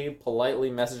quietly,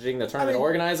 politely messaging the tournament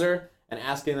organizer and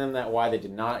asking them that why they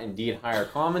did not indeed hire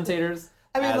commentators.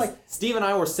 I mean, like Steve and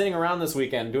I were sitting around this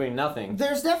weekend doing nothing.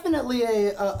 There's definitely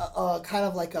a kind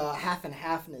of like a half and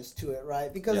halfness to it,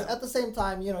 right? Because at the same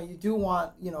time, you do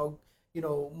want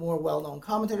more well-known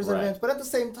commentators at events, but at the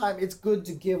same time, it's good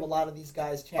to give a lot of these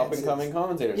guys chances. Up-and-coming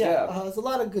commentators, yeah. There's a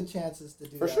lot of good chances to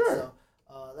do for that. Sure.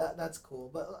 So that's cool.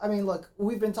 But I mean, look,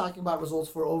 we've been talking about results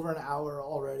for over an hour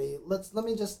already. Let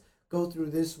me just go through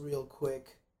this real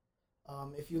quick.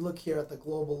 If you look here at the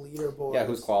global leaderboards. Yeah,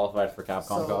 who's qualified for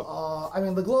Capcom Cup? I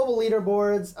mean, the global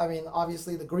leaderboards, I mean,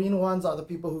 obviously the green ones are the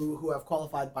people who have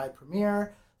qualified by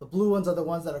Premier. The blue ones are the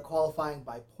ones that are qualifying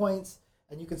by points.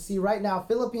 And you can see right now,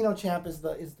 Filipino Champ is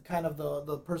the kind of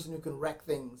the person who can wreck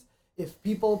things. If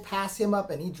people pass him up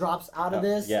and he drops out of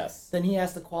this, then he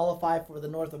has to qualify for the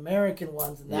North American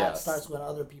ones, and that starts when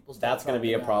other people start. That's going to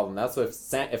be a problem. That's what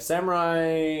if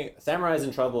Samurai's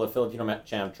in trouble if Filipino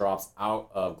Champ drops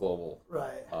out of global.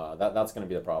 Right. That's going to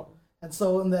be the problem. And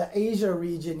so in the Asia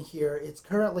region here, it's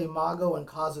currently Mago and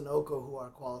Kazunoko who are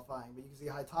qualifying, but you can see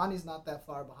Haitani's not that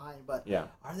far behind. But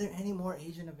are there any more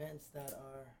Asian events that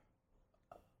are?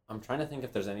 I'm trying to think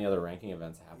if there's any other ranking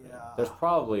events happening. Yeah. There's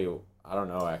probably, I don't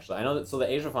know actually. I know that, so the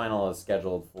Asia final is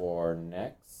scheduled for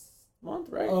next month,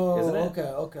 right? Oh, isn't it?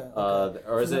 Okay.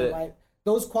 Or is it?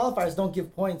 Those qualifiers don't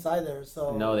give points either,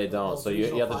 so. No, they don't. So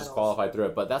you have to just qualify through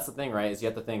it. But that's the thing, right? Is you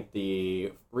have to think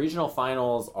the regional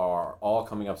finals are all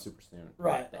coming up super soon.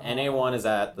 Right. The NA one is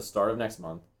at the start of next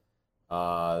month.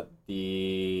 I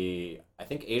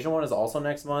think Asia one is also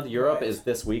next month. Europe is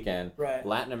this weekend. Right.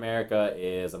 Latin America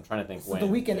is, I'm trying to think when. The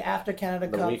weekend after Canada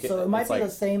Cup. So it might be the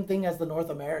same thing as the North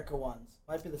America ones.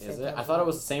 Might be the same. Is it? I thought it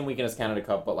was the same weekend as Canada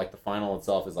Cup, but like the final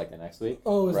itself is like the next week.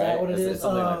 Oh, is that what it is? It's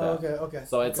something like that. Okay.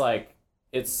 So it's like,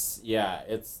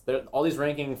 all these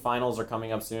ranking finals are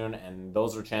coming up soon, and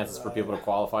those are chances for people to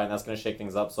qualify, and that's going to shake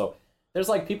things up. So there's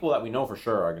like people that we know for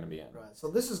sure are going to be in. Right.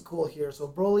 So this is cool here. So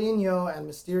Brolinho and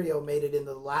Mysterio made it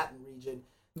into the Latin region.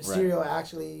 Mysterio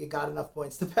actually got enough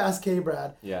points to pass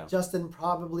K-Brad. Yeah. Justin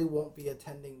probably won't be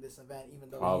attending this event, even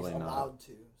though he's allowed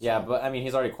to. So. Yeah, but I mean,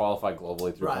 he's already qualified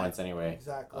globally through points anyway.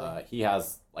 Exactly. He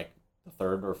has like the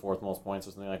third or fourth most points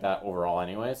or something like that overall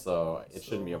anyway, so it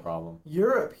shouldn't be a problem.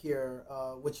 Europe here,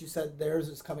 which you said theirs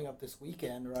is coming up this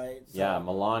weekend, right? So, yeah,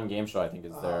 Milan Game Show I think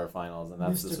is their finals, and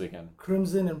that's this weekend.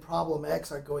 Crimson and Problem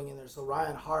X are going in there, so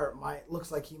Ryan Hart looks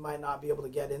like he might not be able to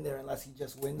get in there unless he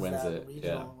just wins that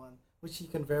regional one, which he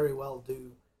can very well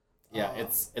do. Yeah,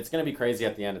 it's going to be crazy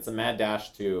at the end. It's a mad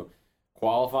dash to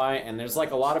qualify, and there's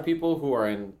like a lot of people who are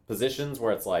in positions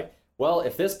where it's like, well,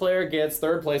 if this player gets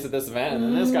third place at this event and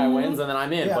then this guy wins, and then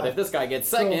I'm in. Yeah. But if this guy gets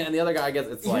second and the other guy gets,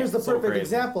 it's like here's the so perfect crazy.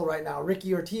 Example right now.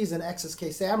 Ricky Ortiz and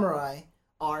XSK Samurai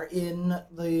are in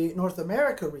the North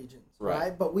America regions,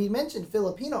 right? But we mentioned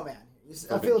Filipino man. He's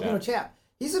a Filipino champ.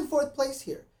 He's in 4th place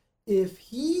here. If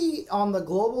he, on the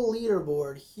global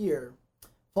leaderboard here,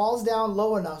 falls down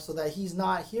low enough so that he's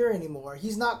not here anymore,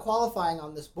 he's not qualifying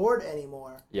on this board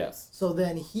anymore. Yes. So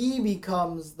then he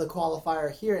becomes the qualifier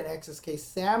here, and XSK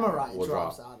Samurai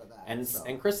drops out of that.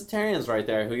 And Chris Tarian's right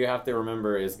there, who you have to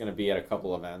remember is going to be at a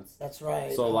couple events. That's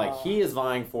right. So, like, he is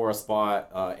vying for a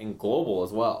spot in global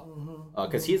as well.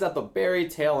 Because he's at the very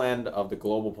tail end of the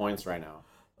global points right now.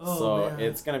 Man.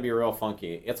 It's going to be real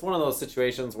funky. It's one of those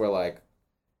situations where, like,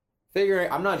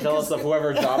 I'm not jealous of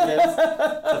whoever job it is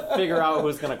to figure out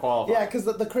who's going to qualify. Yeah, because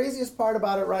the craziest part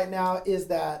about it right now is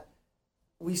that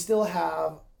we still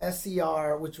have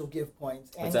SCR, which will give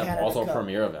points. And Canada also Cup.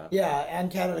 Premier event. Yeah,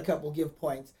 and Canada Cup will give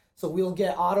points. So we'll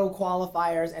get auto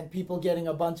qualifiers and people getting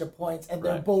a bunch of points, and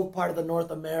they're both part of the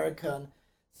North American.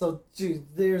 So, dude,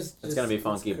 it's going to be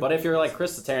funky. But if you're like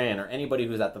Chris Tarian or anybody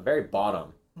who's at the very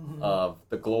bottom of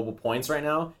the global points right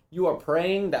now, you are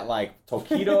praying that, like,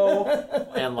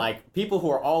 Tokido and, like, people who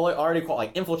are already called,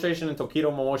 like, Infiltration and Tokido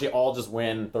Momochi all just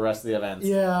win the rest of the events.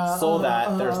 Yeah. So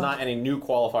that there's not any new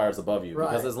qualifiers above you.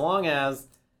 Because as long as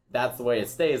that's the way it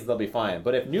stays, they'll be fine.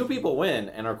 But if new people win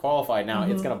and are qualified now,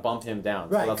 it's going to bump him down.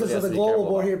 Right, because of the global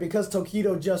board here, because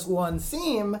Tokido just won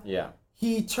SEAM. Yeah.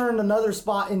 He turned another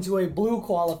spot into a blue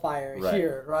qualifier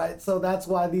here, right? So that's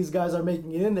why these guys are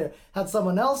making it in there. Had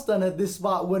someone else done it, this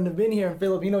spot wouldn't have been here, and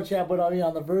Filipino champ would be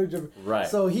on the verge of... Right.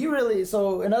 So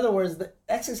in other words, the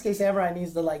XSK Samurai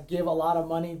needs to, like, give a lot of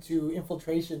money to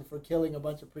Infiltration for killing a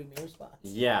bunch of premier spots.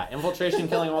 Yeah, Infiltration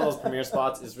killing all those premier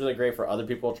spots is really great for other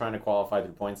people trying to qualify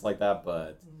through points like that,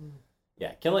 but...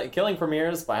 Yeah, killing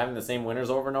premiers by having the same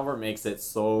winners over and over makes it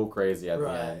so crazy at the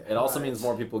end. It also means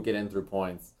more people get in through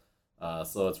points.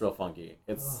 So it's real funky.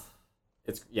 It's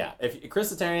if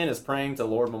Chris Tarian is praying to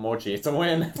Lord Momochi to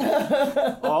win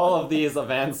all of these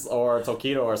events or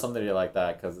Tokido or something like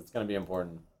that, because it's going to be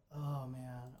important. Oh,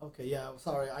 man. Okay, yeah,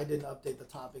 sorry, I didn't update the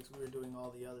topics. We were doing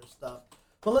all the other stuff.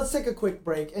 But let's take a quick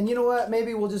break. And you know what?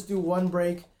 Maybe we'll just do one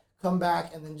break, come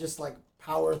back, and then just, like,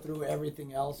 power through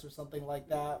everything else or something like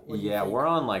that. Yeah, we're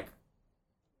on, like,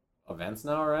 events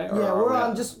now, right? Yeah, we're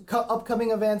on just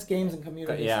upcoming events, games, and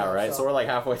community. Yeah, stuff, right. So we're like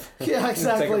halfway through. Yeah,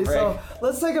 exactly. So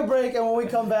let's take a break, and when we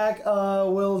come back,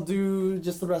 we'll do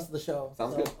just the rest of the show.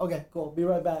 Sounds good. Okay, cool. Be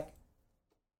right back.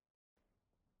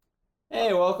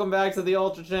 Hey, welcome back to the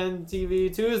Ultra Chen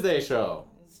TV Tuesday show.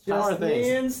 It's just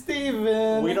me and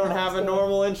Steven. We don't have a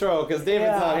normal intro because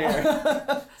David's not here.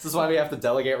 This is why we have to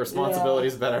delegate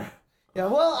responsibilities better. Yeah,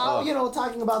 well,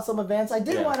 talking about some events, I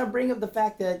did want to bring up the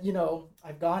fact that,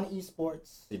 I've gone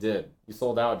esports. You did. You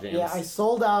sold out, James. Yeah, I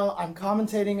sold out. I'm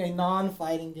commentating a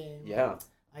non-fighting game. Yeah.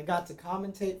 I got to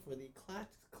commentate for the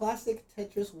Classic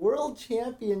Tetris World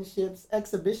Championships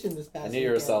exhibition this past weekend. I knew you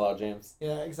were a sellout, James.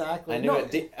 Yeah, exactly. I knew it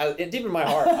deep in my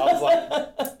heart. I was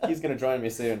like, he's going to join me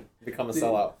soon, become a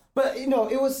sellout. But, it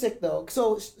was sick, though.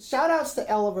 So, shout-outs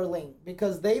to Oliver Ling,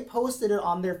 because they posted it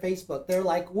on their Facebook. They're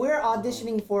like, we're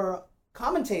auditioning for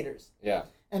commentators. Yeah.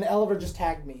 And Oliver just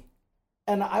tagged me.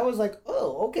 And I was like,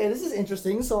 oh, okay, this is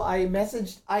interesting. So I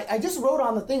messaged, I just wrote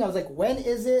on the thing. I was like, when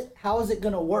is it? How is it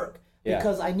going to work? Yeah.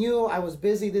 Because I knew I was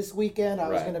busy this weekend. I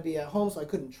was going to be at home, so I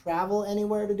couldn't travel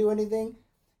anywhere to do anything.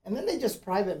 And then they just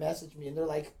private messaged me, and they're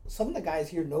like, some of the guys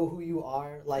here know who you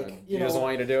are. Like, he doesn't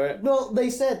want you to do it? No, they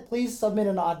said, please submit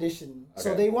an audition. Okay.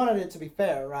 So they wanted it to be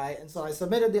fair, right? And so I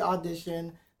submitted the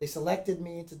audition. They selected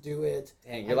me to do it.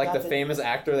 Dang, you're like the famous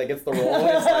actor that gets the role.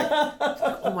 It's like,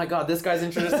 oh my god, this guy's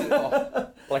interested.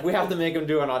 Like, we have to make him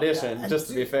do an audition, just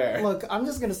to be fair. Look, I'm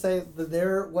just going to say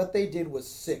that what they did was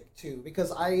sick, too.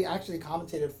 Because I actually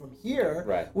commentated from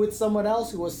here with someone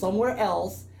else who was somewhere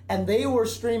else. And they were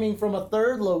streaming from a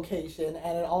third location,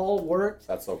 and it all worked.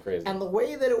 That's so crazy. And the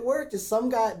way that it worked is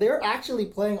they're actually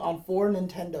playing on 4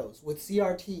 Nintendos with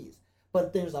CRTs.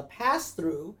 But there's a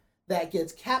pass-through that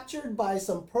gets captured by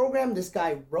some program this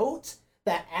guy wrote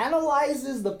that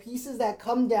analyzes the pieces that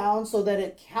come down so that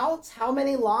it counts how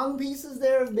many long pieces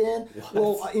there have been,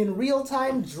 will in real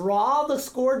time draw the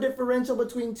score differential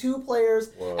between two players,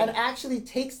 and actually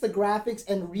takes the graphics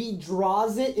and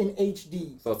redraws it in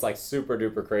HD. So it's like super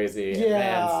duper crazy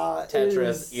advanced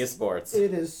Tetris esports.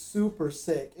 It is super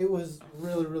sick. It was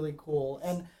really, really cool.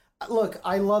 And look,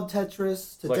 I love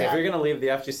Tetris. Look, if you're going to leave the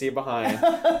FGC behind,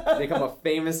 become a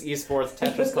famous esports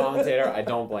Tetris commentator, I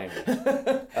don't blame you.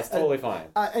 That's totally fine.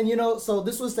 So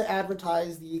this was to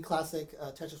advertise the Classic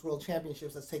Tetris World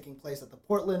Championships that's taking place at the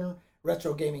Portland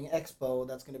Retro Gaming Expo.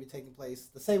 That's going to be taking place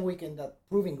the same weekend that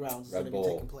Proving Grounds is going to be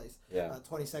taking place.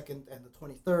 22nd and the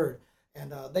 23rd.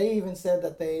 And they even said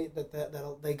that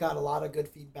they got a lot of good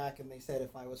feedback, and they said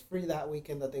if I was free that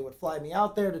weekend that they would fly me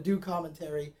out there to do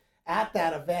commentary at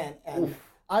that event. And Oof.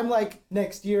 I'm like,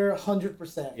 next year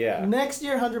 100%. Yeah. Next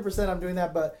year 100% I'm doing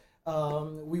that, but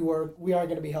we are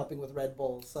going to be helping with Red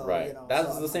Bull. So right. You know,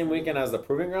 that's the same weekend as the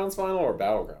Proving Grounds final or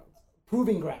Battlegrounds?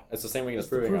 Proving Grounds. It's the same weekend as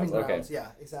Proving Grounds. Okay.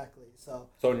 Yeah, exactly.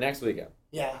 So next weekend.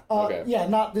 Yeah. Okay. Yeah,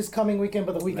 not this coming weekend,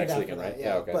 but the weekend next after weekend, that. Right?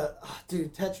 Yeah. Okay. But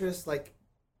dude, Tetris, like,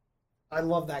 I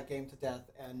love that game to death,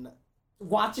 and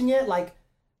watching it, like,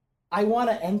 I want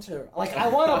to enter. Like, I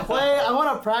want to play. I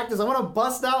want to practice. I want to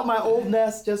bust out my old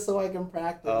NES just so I can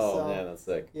practice. Oh man, that's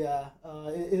sick. Yeah.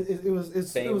 It was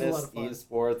a lot of fun.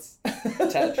 Esports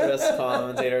Tetris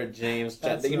commentator James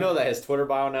Chen. You know that his Twitter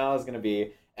bio now is going to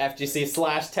be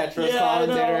FGC/Tetris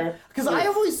commentator. Because I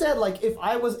always said, like, if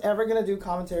I was ever going to do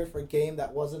commentary for a game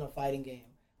that wasn't a fighting game,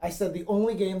 I said the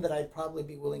only game that I'd probably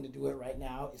be willing to do it right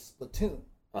now is Splatoon.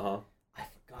 Uh-huh. I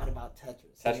forgot about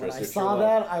Tetris. Tetris, when I saw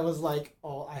that, I was like,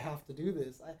 oh, I have to do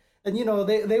this. And, you know,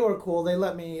 they were cool. They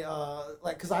let me,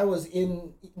 because I was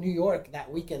in New York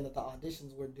that weekend that the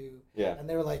auditions were due. Yeah. And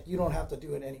they were like, you don't have to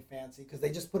do it any fancy, because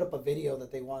they just put up a video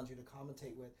that they wanted you to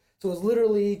commentate with. So it was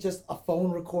literally just a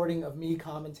phone recording of me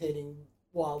commentating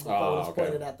while the phone was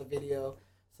pointed at the video.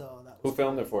 So that was Who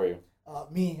filmed it for you?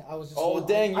 Me. I was just. Oh,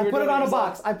 dang. I put it on a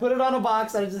box. I put it on a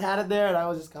box. I just had it there, and I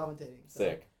was just commentating. So.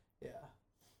 Sick.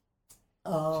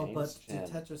 But dude,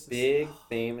 Tetris is big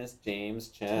famous James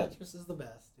Chen. Tetris is the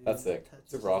best. Dude. That's sick.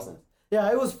 Super awesome.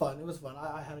 Yeah, it was fun.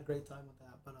 I had a great time with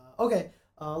that. But okay,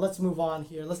 let's move on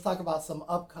here. Let's talk about some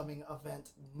upcoming event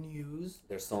news.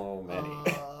 There's so many.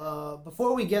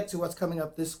 Before we get to what's coming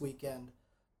up this weekend,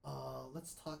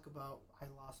 let's talk about. I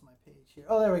lost my page here.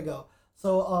 Oh, there we go.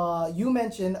 So you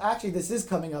mentioned actually this is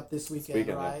coming up this weekend,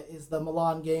 right? Is the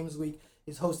Milan Games Week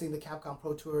is hosting the Capcom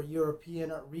Pro Tour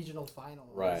European Regional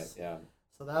Finals. Right, yeah.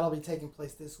 So that'll be taking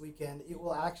place this weekend. It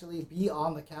will actually be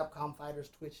on the Capcom Fighters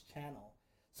Twitch channel.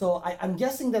 So I'm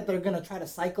guessing that they're going to try to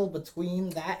cycle between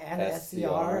that and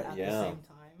SCR at the same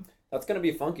time. That's going to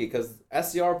be funky because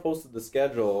SCR posted the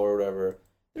schedule or whatever.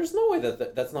 There's no way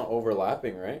that's not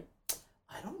overlapping, right?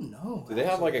 I don't know. Do they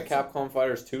have like a Capcom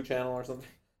Fighters 2 channel or something?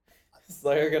 It's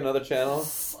like another channel?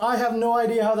 I have no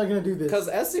idea how they're going to do this.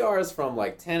 Because SCR is from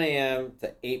like 10 a.m.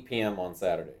 to 8 p.m. on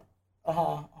Saturday.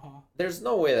 There's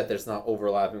no way that there's not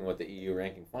overlapping with the EU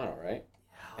ranking final, right?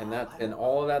 Yeah, and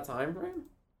all of that time frame?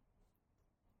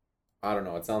 I don't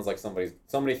know. It sounds like somebody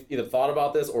either thought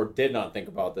about this or did not think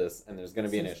about this, and there's going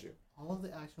to be an issue. All of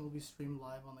the action will be streamed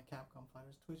live on the Capcom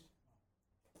Fighters Twitch.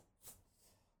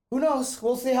 Who knows?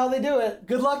 We'll see how they do it.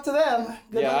 Good luck to them.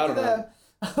 Good luck to them.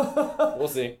 We'll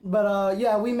see. But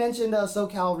yeah, we mentioned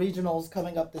SoCal Regionals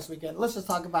coming up this weekend. Let's just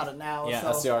talk about it now.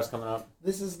 Yeah, SCR's coming up.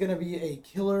 This is gonna be a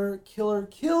killer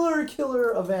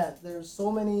event. There's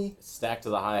so many stacked to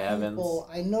the high heavens.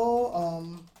 I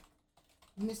know.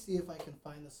 Let me see if I can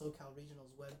find the SoCal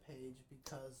Regionals webpage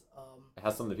because it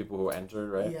has some of the people who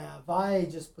entered, right? Yeah, Vi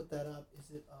just put that up.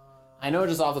 Is it? I know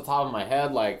just off the top of my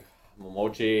head, like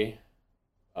Momochi.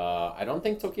 I don't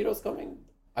think Tokido's coming.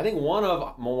 I think one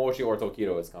of Momochi or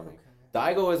Tokido is coming.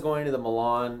 Okay. Daigo is going to the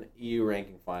Milan EU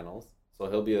ranking finals, so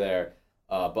he'll be there.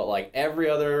 But like every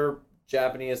other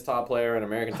Japanese top player and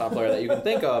American top player that you can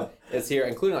think of is here,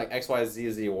 including like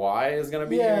XYZZY is going to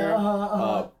be here.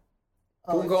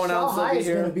 Pungo Announce will be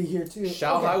here. Going to be here too.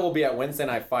 Xiaohai will be at Wednesday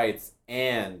Night Fights,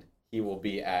 and he will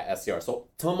be at SCR. So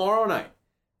tomorrow night,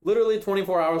 literally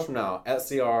 24 hours from now,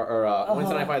 SCR or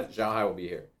Wednesday Night Fights, Xiaohai will be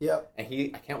here. Yep. And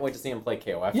I can't wait to see him play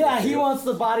KOF. Yeah, he wants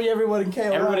to body everyone in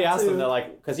KOF. Everybody asked him, they're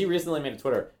like, because he recently made a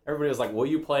Twitter. Everybody was like, "Will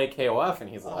you play KOF?" And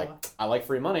he's like, "I like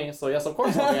free money, so yes, of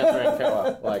course I'll be answering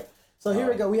KOF." Like, so here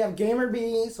we go. We have Gamer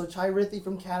B, so Chai Rithi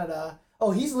from Canada. Oh,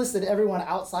 he's listed everyone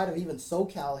outside of even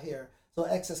SoCal here. So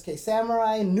XSK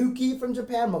Samurai, Nuki from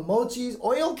Japan, Momochi's,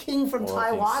 Oil King from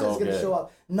Taiwan is going to show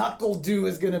up. Knuckle Do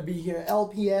is going to be here.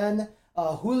 LPN.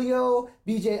 Julio,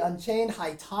 BJ Unchained,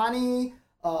 Haitani,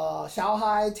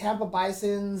 Xiaohai, Tampa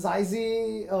Bison,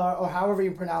 Zizi, or however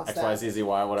you pronounce that. XYZZY,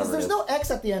 whatever. Because there's no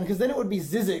X at the end, because then it would be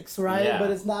Zizix, right? Yeah.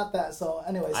 But it's not that. So,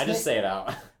 anyway. I just say it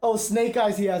out. Oh, Snake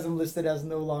Eyes, he has him listed as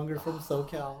no longer from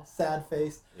SoCal. Sad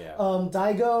face. Yeah.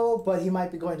 Daigo, but he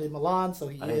might be going to Milan, so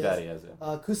he is. I think that he is,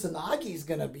 yeah. Kusanagi's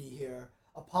going to be here.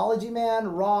 Apology Man,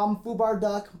 Rom, Fubar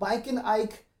Duck, Mike and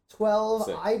Ike, 12,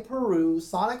 I Peru,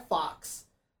 Sonic Fox.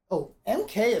 Oh,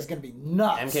 MK is going to be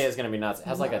nuts. MK is going to be nuts. It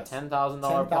has like a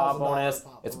 $10,000 pop bonus.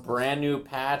 It's brand new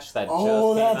patch that just came out.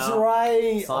 Oh, that's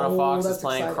right. Sonic Fox is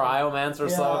playing Cryomancer or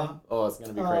something. Oh, it's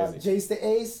going to be crazy. Jace the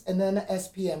Ace, and then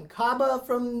SPM Kaba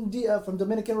from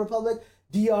Dominican Republic,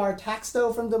 DR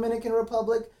Taxto from Dominican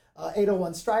Republic,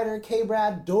 801 Strider,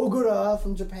 K-Brad, Dogura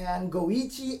from Japan,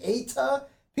 Goichi, Eita,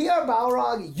 PR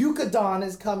Balrog, Yukadon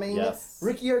is coming. Yes.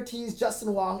 Ricky Ortiz,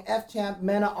 Justin Wong, F-Champ,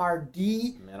 Mena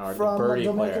RD from the Birdie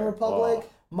Dominican player. Republic, Whoa.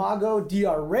 Mago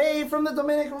DR Ray from the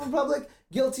Dominican Republic,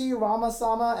 Guilty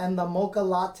Ramasama, and the Mocha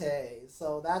Latte.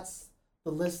 So that's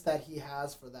the list that he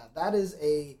has for that. That is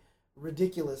a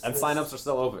ridiculous And list. signups are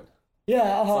still open.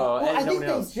 Yeah, So, well, I think nobody they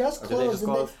knows. just Or did they closed. just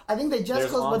and close? I think they just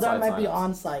There's closed, but that on-site might be signups.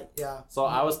 on site. Yeah. So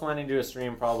I was planning to do a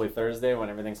stream probably Thursday when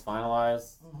everything's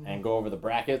finalized and go over the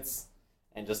brackets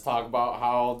and just talk about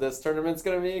how this tournament's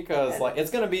gonna be, because like it's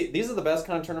gonna be, these are the best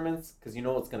kind of tournaments because you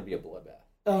know it's gonna be a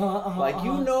bloodbath. Like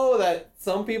you know that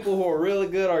some people who are really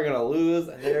good are gonna lose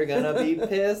and they're gonna be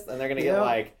pissed and they're gonna get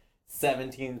like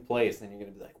 17th place, and you're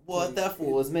gonna be like, "What? That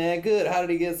fool is mad good. How did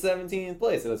he get 17th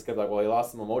place?" And it's because like, well, he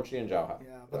lost to Momochi and Jauha.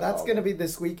 Yeah, but that's gonna be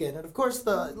this weekend, and of course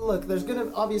there's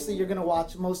gonna obviously you're gonna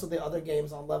watch most of the other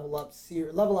games on Level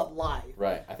Up Live.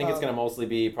 Right. I think it's gonna mostly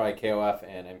be probably KOF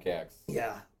and MKX.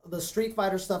 Yeah. The Street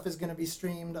Fighter stuff is going to be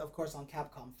streamed, of course, on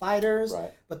Capcom Fighters.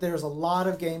 Right. But there's a lot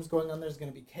of games going on. There's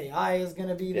going to be KI is going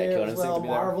to be there Killer as Instinct well. will be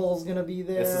there. Marvel's going to be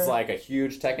there. This is like a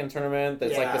huge Tekken tournament.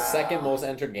 That's like the Yeah. second most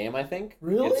entered game, I think.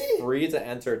 Really? It's free to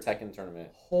enter a Tekken tournament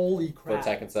Holy for crap.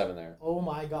 Tekken 7 there. Oh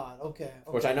my god. Okay.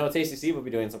 Which I know TCC will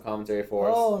be doing some commentary for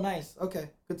us. Oh, nice.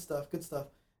 Okay. Good stuff. Good stuff.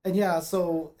 And yeah,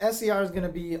 so SCR is going to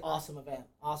be awesome event.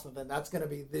 Awesome event. That's going to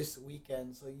be this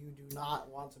weekend, so you do not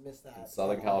want to miss that. In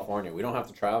Southern California. We don't have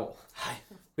to travel. I,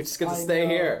 We just get to I stay know.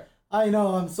 here. I know.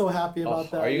 I'm so happy about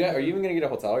that. Are you even gonna get a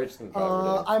hotel, or are you just gonna drive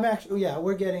every day? I'm actually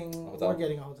we're getting hotel? a hotel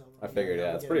room. I figured, yeah,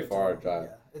 we're it's pretty getting a far hotel room.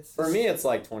 drive. Yeah, For me, it's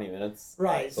like 20 minutes.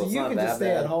 right. So it's you not can that just stay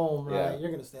bad. at home, right? Yeah. You're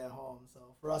gonna stay at home. So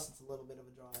for us, it's a little bit of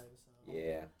a drive. So.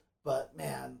 Yeah. But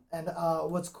man, and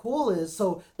what's cool is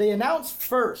so they announced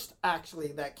first actually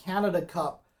that Canada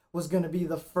Cup was going to be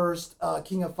the first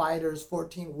King of Fighters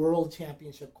 14 World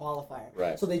Championship qualifier.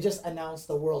 Right. So they just announced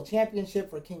the World Championship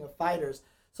for King of Fighters.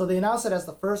 So they announced it as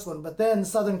the first one, but then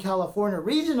Southern California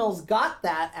Regionals got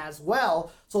that as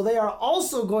well. So they are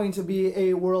also going to be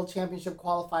a World Championship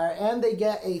qualifier, and they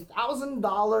get a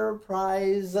 $1,000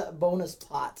 prize bonus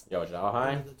pot. Yo,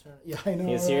 Jauhai? Yeah, I know.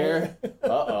 He's right? here.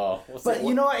 Uh-oh. But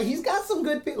you know what? He's got some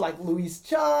good people like Luis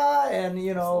Cha and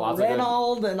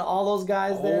Reynold and all those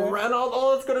guys there. Reynold.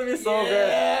 Oh, it's gonna be so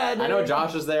good. I know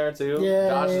Josh is there too. Yeah,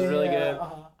 Josh is really yeah, good.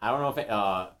 I don't know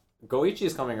if Goichi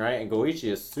is coming, right? And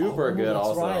Goichi is super good that's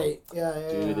also. Right. Yeah.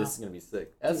 Dude, this is gonna be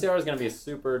sick. SCR is gonna be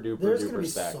super duper There's duper gonna be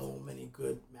stacked. so many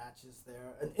good matches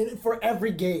there, and for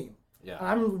every game. Yeah.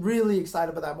 I'm really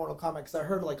excited about that Mortal Kombat because I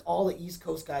heard like all the East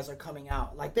Coast guys are coming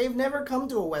out. Like they've never come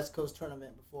to a West Coast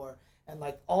tournament before, and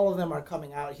like all of them are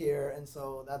coming out here, and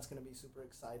so that's gonna be super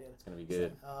exciting. It's gonna be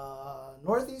good.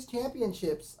 Northeast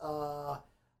Championships.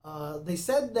 They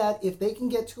said that if they can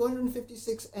get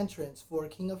 256 entrants for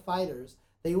King of Fighters,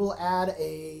 they will add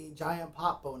a giant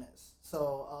pop bonus.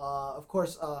 So of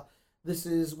course, this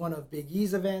is one of Big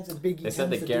E's events, and Big E. They said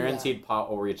the tends to do that. guaranteed pot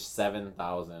will reach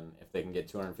 7,000 if they can get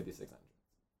 256 entrants.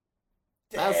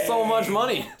 That's so much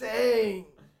money. Dang.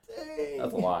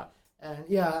 That's a lot. And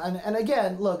yeah, and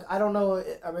again, look, I don't know.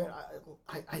 I mean,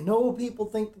 I know people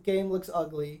think the game looks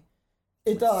ugly.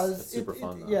 It does. It's super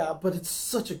fun, though. Yeah, but it's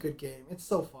such a good game. It's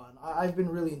so fun. I've been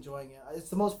really enjoying it. It's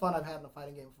the most fun I've had in a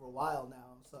fighting game for a while now.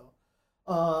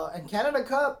 So, and Canada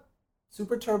Cup,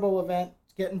 Super Turbo event,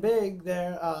 it's getting big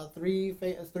there. Three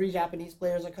Japanese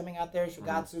players are coming out there: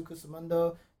 Shugatsu,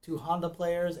 Kusamundo, 2 Honda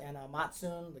players, and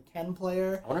Matsun, the Ken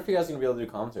player. I wonder if you guys are gonna be able to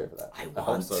do commentary for that. I hope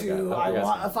want so, to. guys. I hope you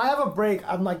guys can. If I have a break,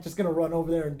 I'm like just gonna run over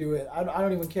there and do it. I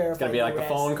don't even care. It's gonna be like the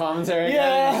phone commentary.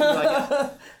 Yeah.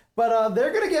 But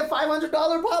they're gonna get $500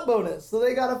 pot bonus. So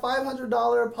they got a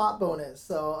 $500 pot bonus.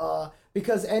 So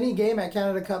because any game at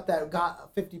Canada Cup that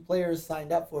got 50 players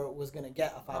signed up for it was gonna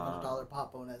get a $500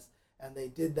 pot bonus, and they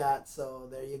did that. So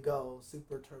there you go.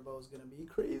 Super Turbo is gonna be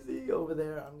crazy over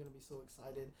there. I'm gonna be so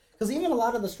excited because even a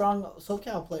lot of the strong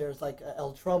SoCal players like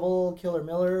El Trouble, Killer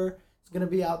Miller is gonna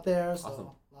be out there. So Awesome.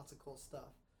 lots of cool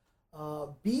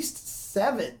stuff. Beast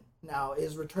 7 now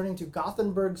is returning to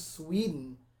Gothenburg,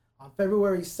 Sweden on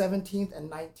February 17th and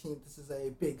 19th. This is a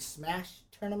big Smash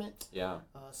tournament. Yeah.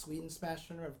 Sweden Smash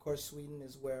tournament. Of course, Sweden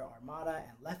is where Armada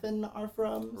and Leffen are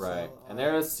from. Right. So, And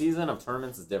their season of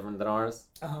tournaments is different than ours.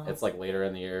 Uh-huh. It's like later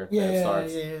in the year that Yeah, it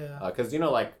starts. yeah. Because,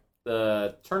 like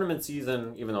the tournament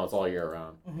season, even though it's all year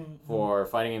round, for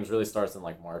fighting games really starts in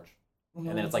like March. And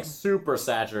then it's like super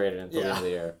saturated until the end of the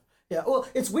year. Yeah, well,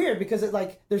 it's weird because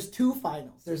there's 2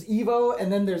 finals. There's Evo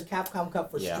and then there's Capcom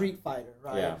Cup for Street Fighter,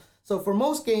 right? Yeah. So for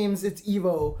most games, it's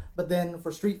Evo, but then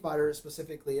for Street Fighter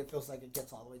specifically, it feels like it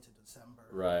gets all the way to December.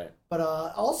 Right. But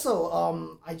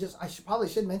also, I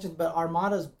should mention, but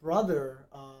Armada's brother,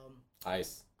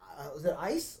 Ice. Was it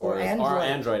Ice or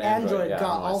Android? Android yeah,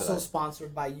 got also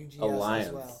sponsored by UGS Alliance.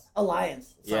 as well.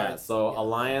 Alliance. Sorry. Yeah, so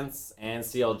Alliance and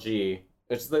CLG.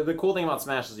 It's the cool thing about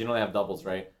Smash is they have doubles,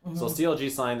 right? Mm-hmm. So CLG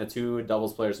signed the 2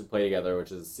 doubles players who play together,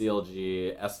 which is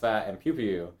CLG, SFAT, and Pew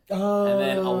Pew. And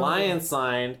then Alliance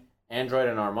signed Android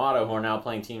and Armada, who are now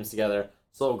playing teams together.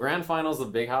 So Grand Finals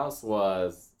of Big House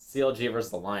was CLG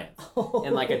versus Alliance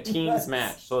in like a teams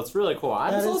match. So it's really cool.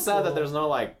 I'm so sad that there's no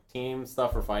like team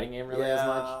stuff for fighting game really as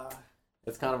much.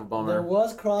 It's kind of a bummer. There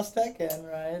was Cross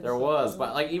Tekken, right? There was,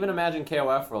 but like even imagine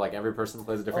KOF where like every person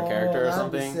plays a different character or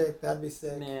something. That'd be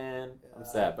sick. Man, I'm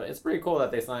sad, but it's pretty cool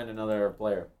that they signed another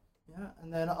player. Yeah,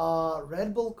 and then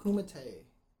Red Bull Kumite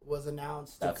was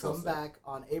announced to come back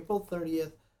on April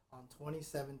 30th on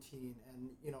 2017,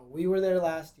 and we were there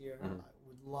last year. Mm-hmm. I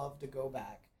would love to go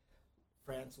back.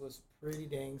 France was pretty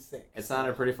dang sick. It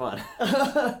sounded pretty fun.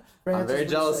 I'm very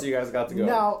jealous you guys got to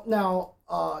go.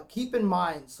 Now, keep in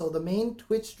mind, so the main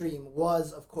Twitch stream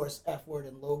was, of course, F-Word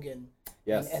and Logan.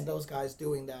 Yes. And those guys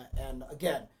doing that. And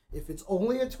again, if it's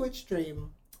only a Twitch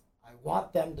stream, I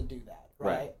want them to do that,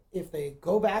 right? If they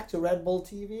go back to Red Bull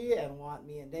TV and want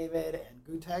me and David and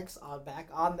Gutex back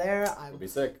on there, I'm be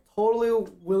sick.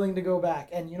 Totally willing to go back.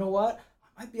 And you know what?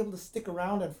 Might be able to stick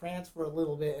around in France for a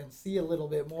little bit and see a little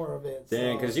bit more of it.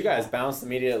 Dang, because you guys bounced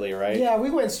immediately, right? Yeah,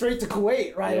 we went straight to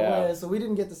Kuwait right away, so we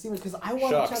didn't get to see it because I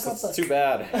want to check out the... too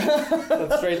bad.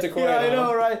 Straight to Kuwait. Yeah, I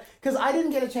know, right? Because I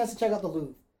didn't get a chance to check out the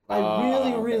Louvre.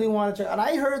 I really want to check. And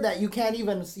I heard that you can't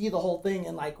even see the whole thing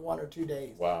in like 1 or 2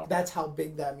 days. Wow. That's how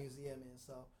big that museum is.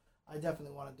 So I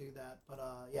definitely want to do that. But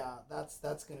yeah, that's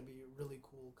going to be really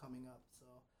cool coming up.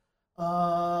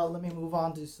 So let me move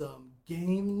on to some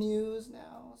game news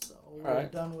now. So we're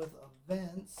done with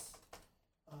events.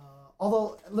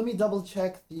 Although, let me double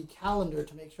check the calendar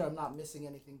to make sure I'm not missing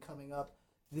anything coming up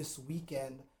this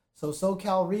weekend. So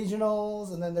SoCal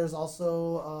Regionals, and then there's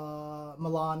also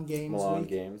Milan Games Milan Week.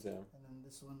 Games, yeah. And then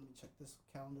this one, let me check this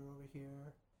calendar over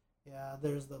here. Yeah,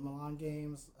 there's the Milan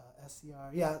Games,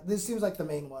 SCR. Yeah, this seems like the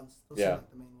main ones. Those seem like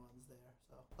the main ones there.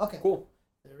 So okay. Cool.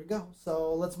 There we go.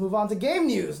 So let's move on to game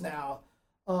news now.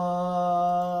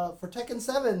 For Tekken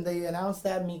 7, they announced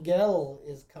that Miguel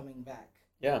is coming back.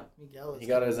 Yeah. Miguel is he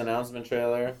got his announcement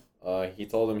trailer. He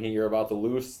told him you're about to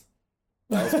lose.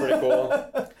 That was pretty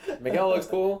cool. Miguel looks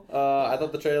cool. I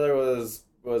thought the trailer was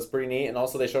pretty neat, and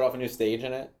also they showed off a new stage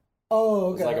in it. Oh,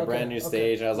 okay. It was like a brand new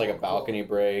stage, and it has like a balcony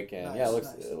break, and it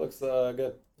looks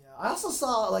good. Yeah, I also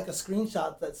saw like a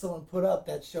screenshot that someone put up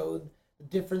that showed the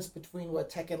difference between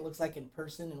what Tekken looks like in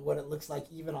person and what it looks like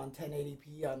even on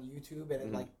 1080p on YouTube,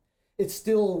 and it's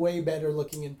still way better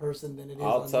looking in person than it is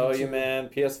I'll on tell YouTube. you, man,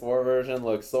 PS4 version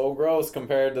looks so gross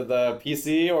compared to the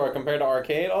PC or compared to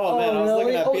arcade. Oh man, I was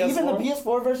looking at PS4. Even the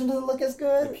PS4 version doesn't look as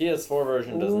good? The PS4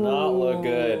 version does not look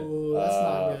good. That's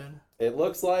not good. It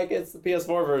looks like it's the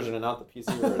PS4 version and not the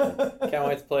PC version. Can't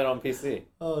wait to play it on PC.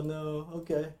 Oh no,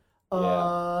 okay.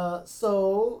 Yeah.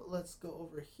 So let's go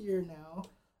over here now.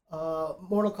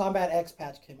 Mortal Kombat X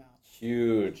patch came out.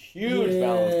 Huge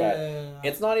balance patch.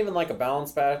 It's not even like a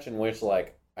balance patch in which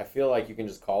like I feel like you can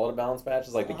just call it a balance patch.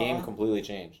 It's like the game completely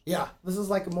changed. Yeah, this is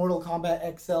like a Mortal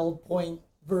Kombat XL point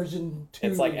version 2.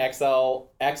 It's like XL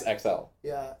XXL.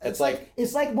 Yeah. It's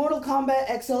like Mortal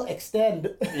Kombat XL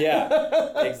Extend.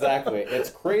 Yeah, exactly.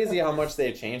 It's crazy how much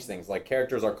they change things. Like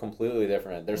characters are completely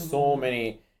different. There's so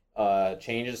many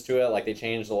changes to it. Like they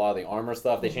changed a lot of the armor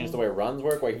stuff. They changed the way runs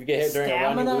work. Like if you get hit during a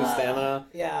run, you lose stamina.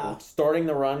 Yeah. Starting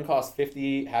the run costs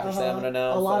 50 half your stamina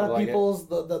now. A lot of people's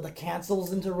the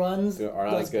cancels into runs are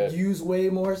not as good. Use way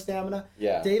more stamina.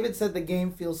 Yeah. David said the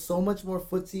game feels so much more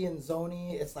footsie and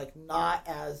zony. It's like not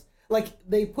as like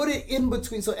they put it in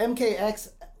between. So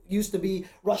MKX used to be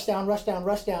rush down,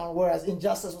 whereas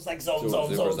Injustice was like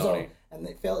zone. And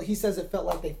he says it felt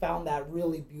like they found that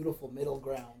really beautiful middle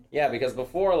ground. Yeah, because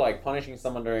before, like, punishing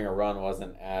someone during a run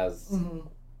wasn't as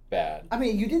bad. I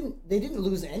mean, they didn't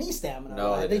lose any stamina.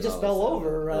 No, right? They just fell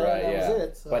over, right? That was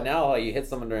it. So. But now, like, you hit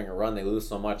someone during a run, they lose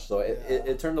so much. So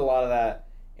it turned a lot of that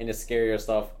into scarier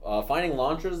stuff. Finding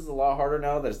launchers is a lot harder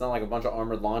now. There's not like a bunch of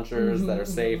armored launchers that are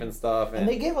safe and stuff. And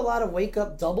they gave a lot of wake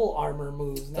up double armor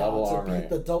moves now to beat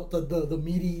the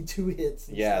meaty 2 hits.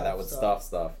 And that would stuff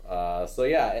stuff. So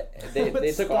yeah,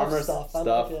 they took armor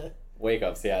stuff. Wake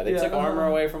ups, yeah. They took armor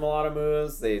away from a lot of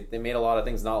moves. They made a lot of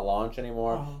things not launch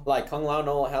anymore. Like Kung Lao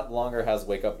no longer has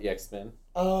wake up EX spin.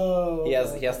 Oh. He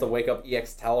has to wake up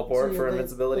EX teleport for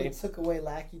invincibility. They took away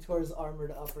Lakitor's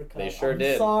armored uppercut. They sure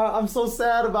did. I'm so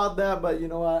sad about that, but you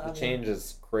know what? The change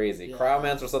is crazy. Yeah.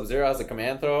 Cryomancer Sub-Zero has a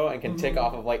command throw and can tick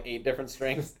off of like 8 different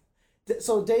strings.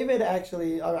 So David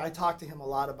actually, I talked to him a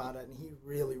lot about it, and he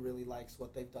really, really likes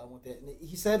what they've done with it. And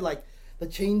he said like the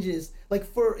changes, like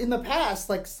in the past,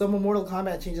 like some of Mortal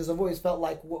Kombat changes, I've always felt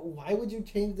like, why would you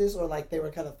change this? Or like they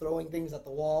were kind of throwing things at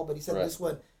the wall. But he said this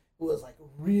one was like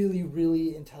really,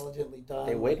 really intelligently done.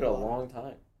 They waited a long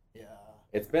time. Yeah.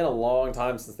 It's been a long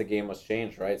time since the game was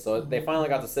changed, right? So they finally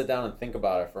got to sit down and think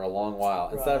about it for a long while.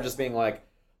 Instead of just being like,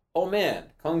 oh man,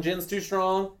 Kung Jin's too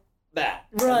strong. That.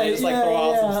 Right. And they just like throw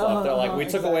out some stuff. They're like, we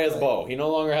took away his bow. He no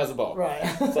longer has a bow. Right.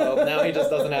 So now he just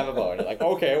doesn't have a bow. And you're like,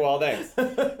 okay, well, thanks.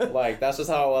 Like, that's just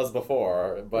how it was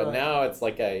before. But now it's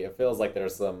like it feels like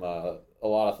there's some, a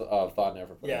lot of thought and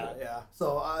effort. Yeah.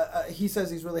 So he says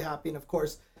he's really happy. And of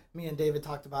course, me and David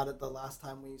talked about it the last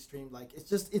time we streamed. Like,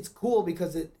 it's cool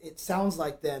because it sounds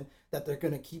like then that they're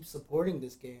going to keep supporting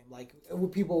this game. Like,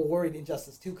 people worried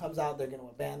Injustice 2 comes out, they're going to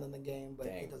abandon the game, but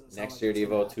it doesn't sound next year,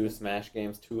 Devo, 2 Smash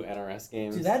games, 2 NRS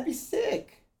games. Dude, that'd be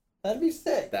sick.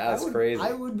 That's crazy.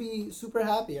 I would be super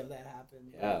happy if that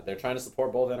happened. Yeah, they're trying to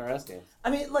support both NRS games. I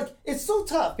mean, like, it's so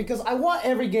tough because I want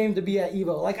every game to be at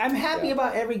EVO. Like, I'm happy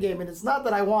about every game, and it's not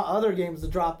that I want other games to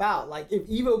drop out. Like, if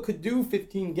EVO could do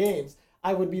 15 games,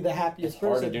 I would be the happiest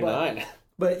person. Hard to do 9.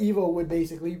 But EVO would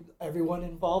basically, everyone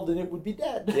involved in it would be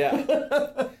dead.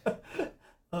 Yeah.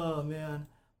 Oh, man.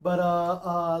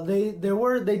 But they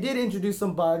did introduce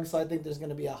some bugs, so I think there's going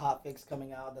to be a hot fix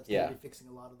coming out that's going to be fixing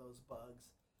a lot of those bugs.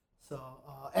 So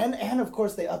and of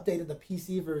course they updated the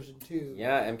PC version too.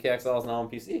 Yeah, MKXL is now on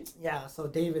PC. Yeah, so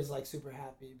David's like super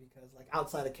happy because like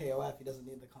outside of KOF he doesn't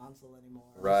need the console anymore.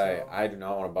 Right. So. I do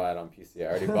not want to buy it on PC. I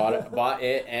already bought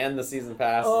it and the season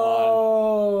pass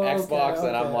on Xbox,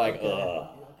 and I'm like, ugh.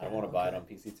 I want to buy it on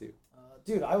PC too.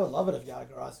 Dude, I would love it if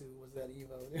Yagarasu was at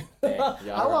EVO. Hey,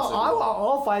 I want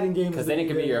all fighting games. Because then it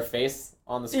could be your face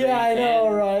on the screen. Yeah, I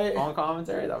know, right? On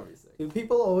commentary, that would be sick. Dude,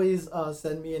 people always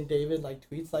send me and David like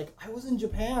tweets like, I was in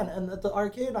Japan and at the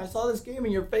arcade and I saw this game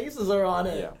and your faces are on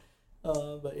it. Yeah.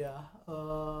 But yeah.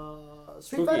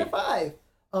 Street Fighter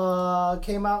 5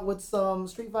 came out with some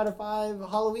Street Fighter 5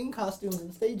 Halloween costumes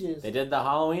and stages. They did the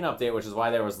Halloween update, which is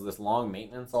why there was this long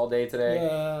maintenance all day today.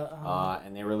 Yeah.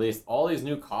 And they released all these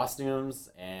new costumes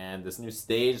and this new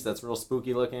stage that's real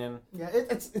spooky looking. Yeah,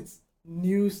 it's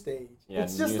new stage. Yeah,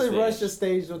 it's just the Russia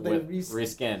stage that they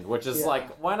reskinned, which is like,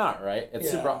 why not, right? It's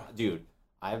super. Dude,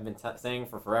 I've been saying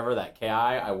for forever that KI,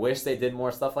 I wish they did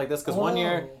more stuff like this because one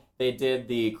year they did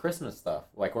the Christmas stuff,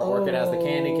 like where Orchid has the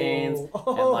candy canes, and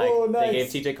like nice. they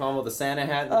gave TJ Como the Santa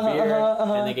hat and the beard,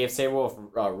 and they gave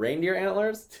Saberwolf reindeer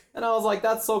antlers, and I was like,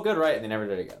 that's so good, right? And they never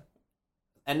did it again.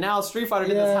 And now Street Fighter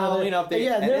did this Halloween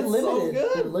update, and they're it's limited. so good.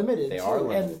 They're limited. They are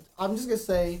limited. And I'm just gonna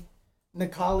say,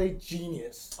 Nikali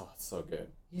genius. Oh, it's so good.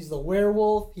 He's the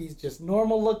werewolf. He's just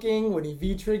normal looking. When he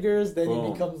V triggers, then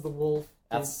he becomes the wolf.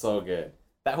 That's so good.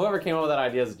 That whoever came up with that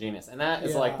idea is a genius, and that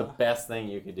is like the best thing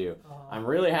you could do. I'm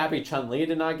really happy Chun-Li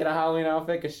did not get a Halloween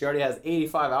outfit because she already has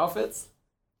 85 outfits,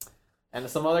 and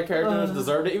some other characters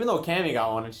deserved it. Even though Cammy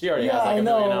got one, and she already has like a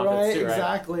million outfits too, right?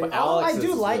 Exactly. But Alex I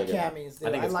do like really Cammy's.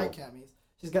 I think it's like cool.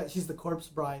 Cammy's. She's the corpse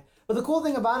bride. But the cool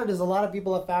thing about it is a lot of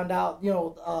people have found out.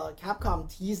 Capcom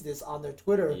teased this on their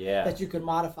Twitter that you could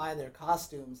modify their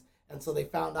costumes. And so they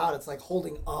found out it's like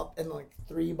holding up and like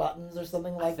 3 buttons or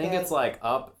something like that. I think it's like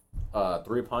up,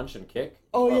 3 punch and kick.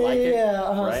 Oh, yeah,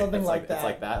 like right? Something like that. It's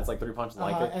like that. It's like 3 punch and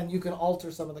like it. And you can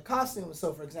alter some of the costumes.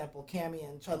 So, for example, Cammy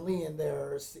and Chun-Li in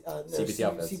their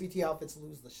CPT outfits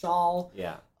lose the shawl.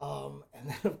 Yeah. And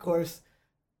then, of course,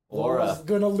 Laura's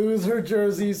going to lose her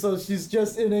jersey, so she's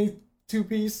just in a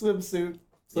 2-piece swimsuit.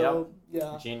 So,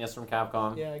 yeah. Genius from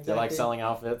Capcom. Yeah, exactly. They like selling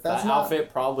outfits. That's that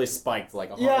outfit probably spiked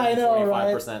like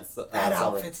 145%. Right? That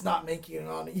outfit's not making it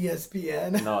on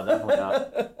ESPN. No, definitely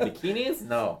not. Bikinis?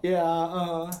 No.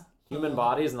 Yeah. Human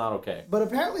body is not okay. But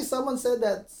apparently someone said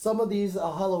that some of these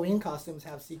Halloween costumes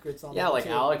have secrets on them. Yeah, like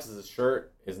too. Alex's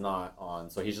shirt is not on,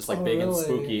 so he's just like big and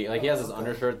spooky. Like he has this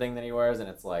undershirt thing that he wears, and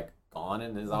it's like gone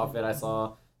in his outfit I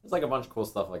saw. There's like a bunch of cool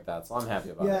stuff like that, so I'm happy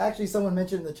about it. Yeah, actually, someone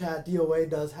mentioned in the chat DOA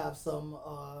does have some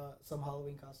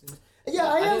Halloween costumes.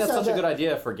 Yeah, I think that's such a good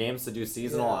idea for games to do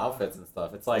seasonal outfits and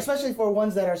stuff. It's like especially for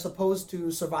ones that are supposed to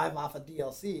survive off of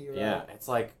DLC. Right? Yeah, it's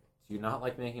like, do you not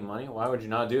like making money? Why would you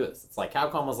not do this? It's like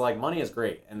Capcom was like, money is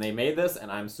great, and they made this,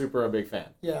 and I'm super a big fan.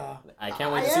 Yeah, I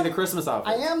can't wait to see the Christmas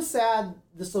outfits. I am sad.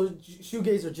 So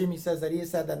Shoegazer Jimmy says that he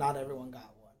said that not everyone got one.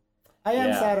 I am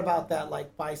Yeah. sad about that.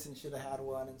 Like Bison should have had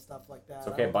one and stuff like that. It's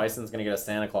okay. Bison's gonna get a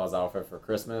Santa Claus outfit for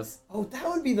Christmas. Oh, that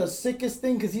would be the sickest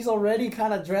thing because he's already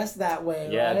kind of dressed that way.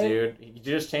 Yeah, right? dude. You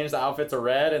just change the outfit to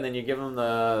red, and then you give him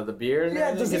the beard.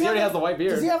 Yeah, because he already has the white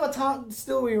beard. Does he have a top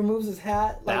still where he removes his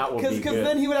hat? Like, That would be Because good.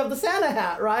 then he would have the Santa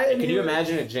hat, right? Can you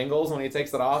imagine it jingles when he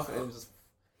takes it off and just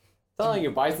telling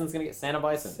you Bison's gonna get Santa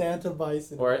Bison Santa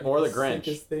Bison. or would be the Grinch.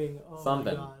 Sickest thing. Oh,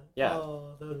 Something. My God. Yeah.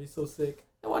 Oh, that would be so sick.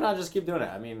 And why not just keep doing it?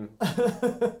 I mean,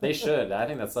 they should. I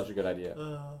think that's such a good idea.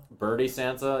 Birdie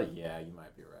Santa, yeah, you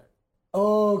might be right.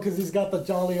 Oh, because he's got the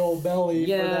jolly old belly.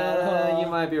 Yeah, for that, huh? you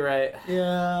might be right.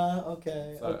 Yeah.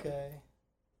 Okay. So- Okay.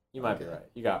 You might be right.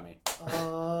 You got me.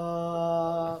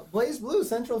 Blaze Blue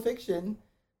Central Fiction.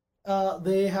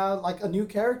 They had like a new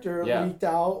character Yeah. leaked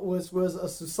out, which was a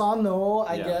Susanoo,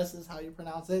 I Yeah. guess is how you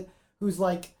pronounce it, who's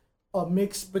like a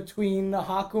mix between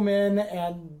Hakumen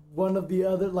and one of the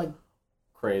other, like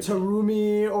Crazy.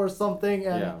 Terumi or something.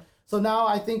 And Yeah. so now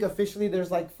I think officially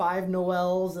there's like 5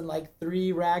 Noels and like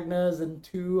 3 Ragnas and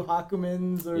 2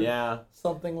 Hakumens or Yeah.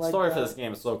 something like Story that. for this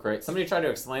game is so great. Somebody tried to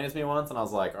explain it to me once, and I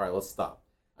was like, all right, let's stop.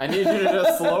 I need you to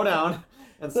just slow down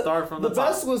and start from the top.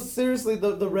 best was seriously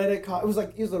the Reddit. It was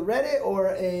like either Reddit or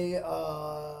a.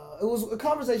 It was a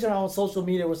conversation on social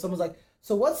media where someone's like,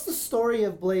 "So what's the story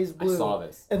of Blaze Blue?" I saw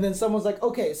this. And then someone's like,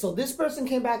 "Okay, so this person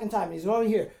came back in time. He's over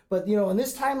here, but you know, in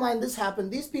this timeline, this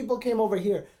happened. These people came over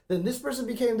here. Then this person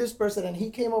became this person, and he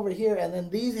came over here, and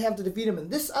then these have to defeat him. And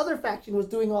this other faction was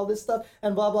doing all this stuff,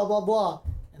 and blah blah blah blah."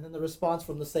 And then the response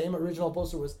from the same original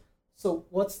poster was, "So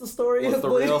what's the story? What's of the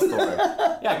Blaze real Blue?" story?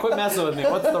 Yeah, quit messing with me.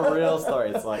 What's the real story?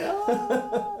 It's like,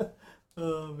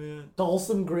 Oh man,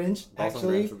 Dalsum Grinch. Dawson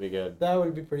Actually, Grinch would be good. that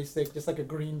would be pretty sick. Just like a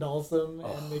green Dalsum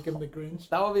and make him the Grinch.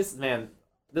 That would be, man.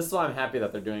 This is why I'm happy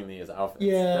that they're doing these outfits.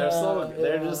 Yeah,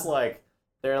 they're yeah. just like,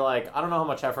 they're like, I don't know how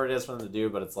much effort it is for them to do,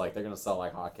 but it's like they're gonna sell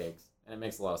like hotcakes, and it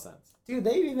makes a lot of sense. Dude,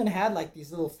 they've even had like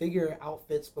these little figure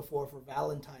outfits before for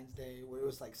Valentine's Day, where it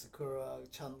was like Sakura,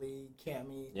 Chun-Li,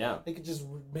 Cammy. Yeah. They could just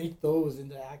make those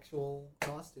into actual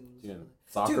costumes. Dude,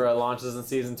 Sakura launches in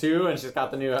season 2, and she's got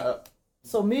the new.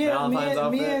 So me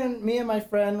Valentine's and my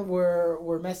friend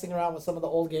were messing around with some of the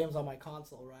old games on my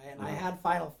console, right? And I had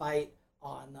Final Fight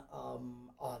on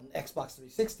Xbox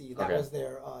 360. That Okay. was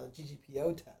their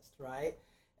GGPO test, right?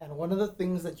 And one of the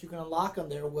things that you can unlock on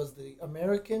there was the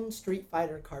American Street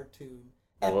Fighter cartoon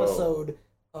episode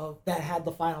of that had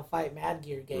the Final Fight Mad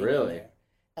Gear game. in Really? there.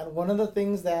 And one of the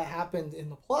things that happened in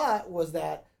the plot was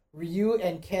that Ryu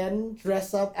and Ken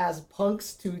dress up as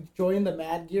punks to join the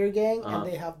Mad Gear gang, Uh-huh. and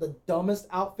they have the dumbest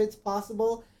outfits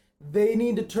possible. They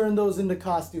need to turn those into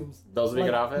costumes. Those would be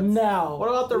good outfits? Now. What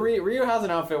about the Ryu has an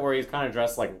outfit where he's kind of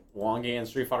dressed like Wongi in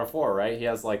Street Fighter 4, right? He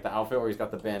has like the outfit where he's got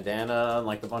the bandana and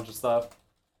like the bunch of stuff.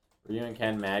 Ryu and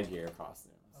Ken Mad Gear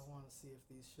costumes. I want to see if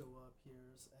these show up here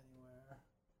anywhere.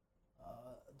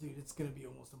 Dude, it's going to be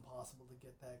almost impossible to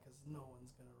get that because no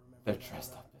one's going to remember They're that.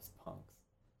 dressed up as punks.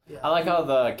 Yeah. I like how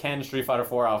the Ken Street Fighter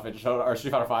 4 outfit showed, or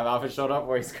Street Fighter 5 outfit showed up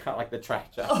where he's got like the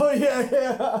track jacket. Oh, yeah.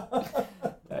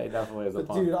 Yeah, he definitely is a But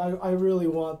punk. dude, I really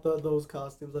want those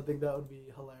costumes. I think that would be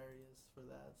hilarious for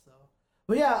that. So,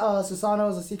 but yeah, Susanoo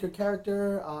is a secret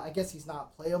character. I guess he's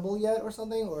not playable yet or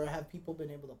something, or have people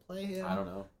been able to play him? I don't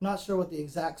know. Not sure what the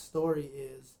exact story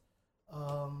is.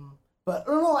 But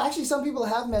or no, actually, some people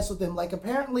have messed with him. Like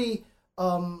apparently,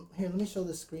 here, let me show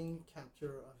the screen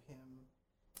capture of him.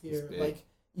 Here, big. like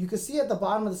you can see at the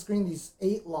bottom of the screen these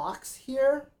 8 locks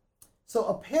here. So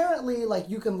apparently, like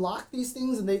you can lock these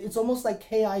things, and it's almost like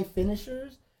KI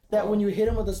finishers. That when you hit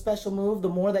him with a special move, the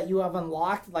more that you have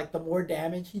unlocked, like the more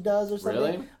damage he does, or something.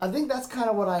 Really? I think that's kind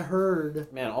of what I heard.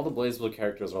 Man, all the BlazBlue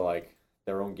characters are like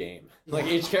their own game. Like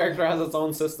Yeah. each character has its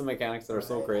own system mechanics that are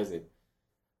so Right. crazy.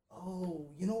 Oh,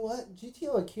 you know what?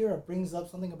 GTO Akira brings up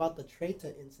something about the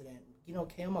Treta incident. You know,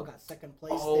 Kamo got second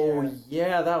place Oh there.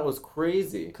 yeah, that was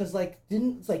crazy. Cause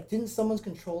didn't someone's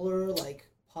controller like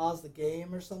pause the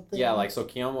game or something? Yeah, like so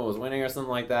Kiyomo was winning or something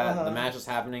like that. Uh-huh. The match was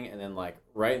happening, and then like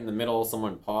right in the middle,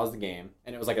 someone paused the game,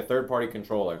 and it was like a third-party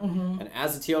controller. Mhm. And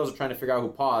as the TOs were trying to figure out who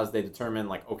paused, they determined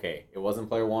like, okay, it wasn't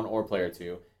player 1 or player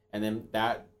 2, and then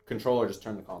that controller just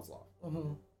turned the console off.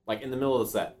 Mhm. Like in the middle of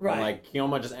the set. Right. And like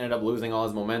Kiyoma just ended up losing all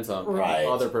his momentum, Right. and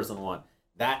the other person won.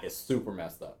 That is super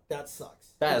messed up. That sucks.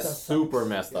 That That is super sucks.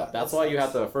 messed Yeah, up. That's that why you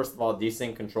sucks. have to first of all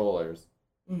desync controllers.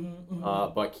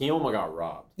 But Kiyoma got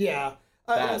robbed. Yeah.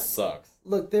 That sucks.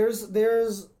 Look,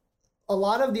 there's a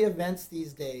lot of the events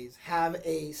these days have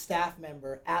a staff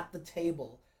member at the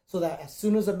table so that as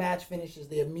soon as a match finishes,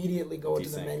 they immediately go into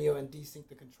the Desync. menu and desync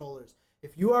the controllers.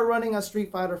 If you are running a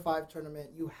Street Fighter V tournament,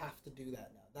 you have to do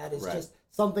that now. That is Right. just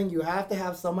something you have to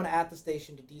have someone at the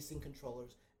station to desync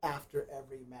controllers after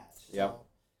every match. Yep. So,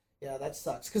 yeah, that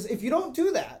sucks. Because if you don't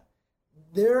do that,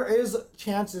 there is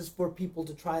chances for people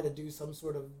to try to do some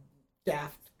sort of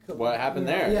daft. What happened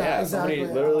there? Yeah, exactly.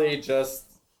 Somebody literally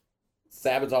just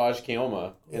sabotaged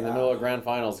Kioma in the middle of grand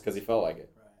finals because he felt like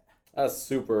it. Right. That's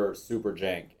super, super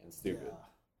jank and stupid. Yeah.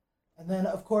 And then,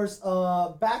 of course,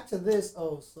 back to this.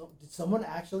 Oh, so did someone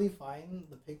actually find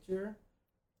the picture?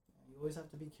 You always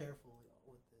have to be careful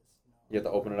with this. You have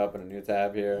to open it up in a new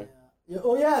tab here. Yeah.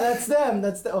 Oh yeah, that's them.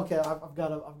 Okay. I've got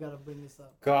to bring this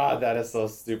up. God, that is so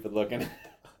stupid looking.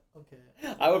 Okay.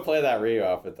 I would play that Ryu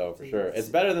outfit though for sure. It's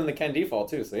better than the Ken default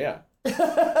too. So yeah. It's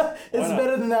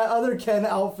better than that other Ken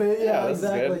outfit. Yeah,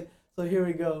 exactly. So here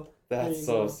we go. That's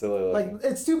so silly looking. Like,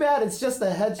 it's too bad it's just the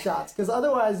headshots, because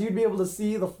otherwise you'd be able to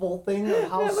see the full thing of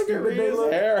how stupid they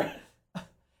look. Hair.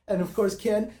 And of course,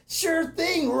 Ken, sure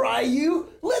thing, Ryu.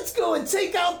 Let's go and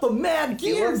take out the Mad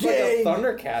Gear looks Gang. like a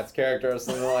Thundercats character or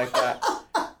something like that.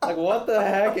 Like, what the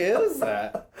heck is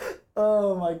that?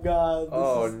 Oh my god.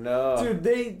 No. Dude,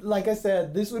 they, like I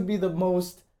said, this would be the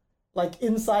most, like,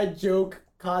 inside joke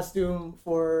costume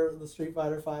for the Street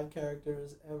Fighter V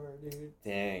characters ever, dude.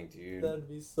 Dang, dude. That'd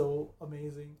be so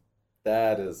amazing.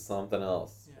 That is something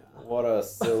else. Yeah. What a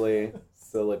silly,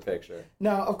 silly picture.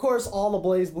 Now, of course, all the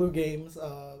BlazBlue games,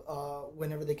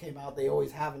 whenever they came out, they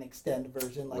always have an extend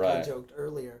version, like I joked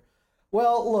earlier.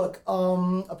 Well, look,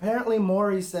 apparently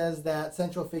Mori says that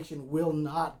Central Fiction will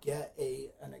not get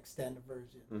an extend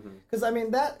version. Because, I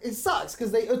mean, it sucks,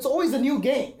 because it's always a new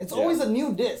game. It's always a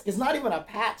new disc. It's not even a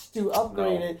patch to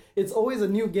upgrade it. It's always a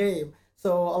new game.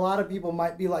 So a lot of people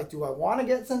might be like, do I want to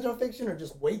get Central Fiction or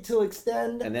just wait till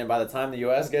extend? And then by the time the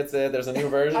US gets it, there's a new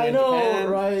version I in know, Japan.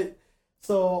 right?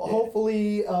 So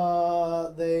hopefully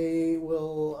they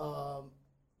will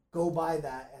go by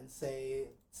that and say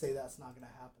that's not going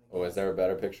to happen again. Oh, is there a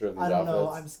better picture of these outfits? I don't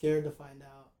outfits? know. I'm scared to find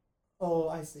out. Oh,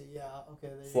 I see. Yeah. Okay.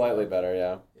 There Slightly better,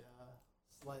 yeah. Yeah,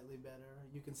 slightly better.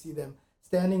 You can see them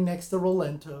standing next to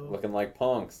Rolento. Looking like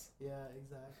punks. Yeah,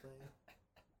 exactly.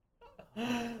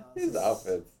 These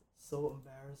outfits. So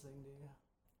embarrassing, dude.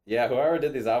 Yeah, whoever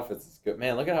did these outfits is good.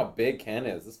 Man, look at how big Ken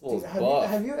is. This fool is buff.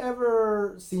 Have you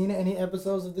ever seen any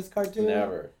episodes of this cartoon?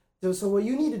 Never. So what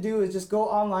you need to do is just go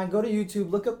online, go to YouTube,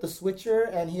 look up the Switcher,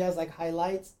 and he has like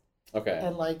highlights. Okay.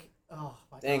 And like, oh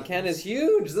my god. And Ken is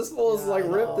huge. This fool is like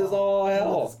ripped as all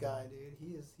hell. This guy, dude.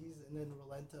 He's and then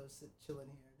Rolento chilling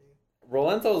here, dude.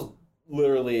 Rolento's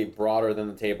literally broader than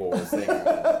the table we're sitting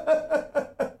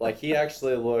at. Like, he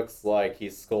actually looks like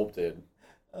he's sculpted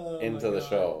into the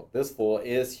show. This fool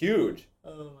is huge.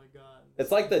 Oh my god.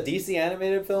 It's like the DC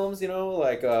animated films, you know,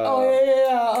 like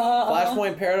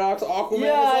Flashpoint Paradox, Aquaman.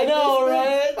 Yeah, like I know,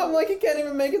 right? I'm like, he can't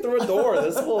even make it through a door.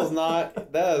 This fool is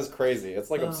not. That is crazy. It's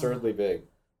like absurdly big.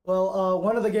 Well,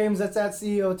 one of the games that's at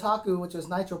CEO Otaku, which was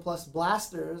Nitro Plus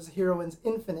Blasters, Heroes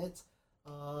Infinite,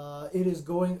 it is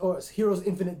going, or Heroes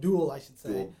Infinite Duel, I should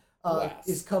say,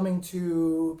 is coming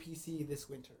to PC this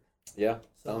winter. Yeah,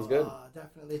 sounds good.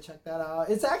 Definitely check that out.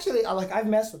 It's actually, like, I've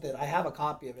messed with it. I have a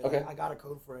copy of it. Okay. I got a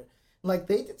code for it. Like,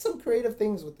 they did some creative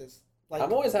things with this. Like,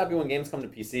 I'm always happy when games come to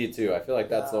PC too. I feel like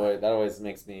that always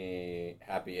makes me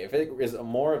happy. If it is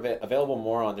available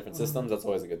more on different systems, that's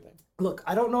always a good thing. Look,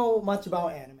 I don't know much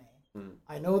about anime.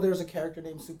 I know there's a character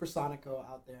named Supersonico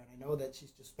out there, and I know that she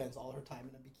just spends all her time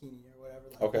in a bikini or whatever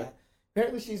like that.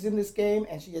 Apparently she's in this game,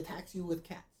 and she attacks you with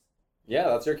cats. Yeah,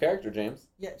 that's your character, James.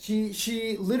 Yeah,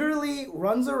 she literally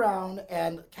runs around,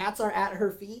 and cats are at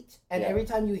her feet, and every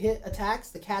time you hit attacks,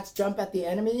 the cats jump at the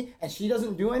enemy, and she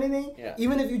doesn't do anything. Yeah.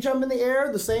 Even if you jump in the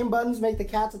air, the same buttons make the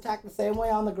cats attack the same way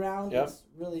on the ground. Yep. It's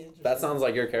really interesting. That sounds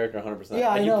like your character 100%. Yeah,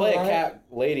 like I know, you play right? a cat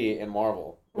lady in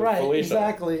Marvel. With Right, Felicia.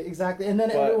 exactly. And then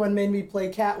everyone made me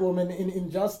play Catwoman in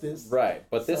Injustice. Right,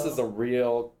 but this is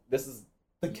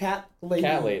the cat lady.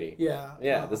 Cat lady. Yeah.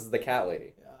 Yeah, this is the cat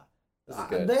lady. Yeah. This is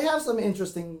good. They have some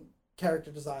interesting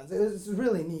character designs. It's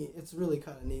really neat. It's really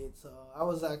kind of neat. So I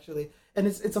was actually, and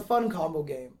it's a fun combo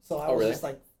game. So I was just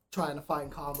like trying to find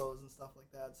combos and stuff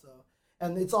like that. So,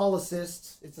 and it's all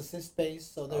assists. It's assist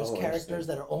based. So there's characters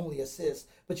that are only assists,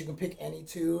 but you can pick any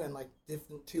two, and like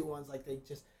different two ones. Like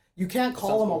you can't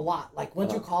call them a lot. Like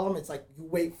once you call them, it's like you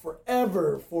wait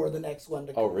forever for the next one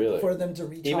to for them to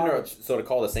recharge. So to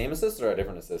call the same assist or a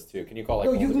different assist too? Can you call like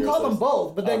no? You can call them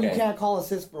both, but then you can't call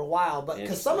assists for a while. But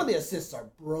because some of the assists are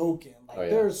broken, like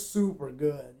they're super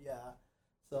good. Yeah.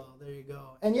 So there you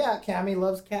go. And yeah, Cammy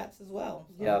loves cats as well.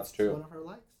 So yeah, that's true. It's one of her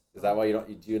likes. Is that why you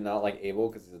do not like Abel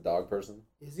because he's a dog person?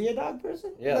 Is he a dog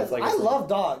person? Yeah, it's like I love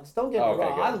dogs. Don't get me wrong.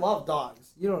 Good. I love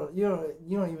dogs. You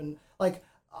don't even like.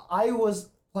 I was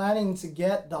planning to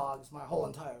get dogs my whole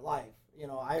entire life.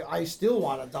 I still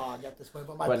want a dog at this point,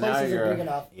 but my But place now isn't big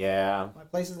enough. Yeah. My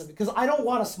place isn't because I don't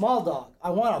want a small dog. I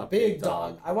want a big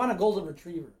dog. I want a golden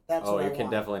retriever. That's what I want. You can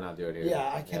definitely not do it here.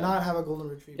 Yeah, I cannot have a golden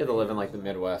retriever. You have to live in like the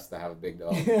Midwest to have a big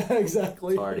dog. Yeah,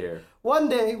 exactly. It's hard here. One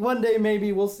day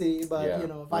maybe we'll see. But if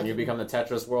when you become the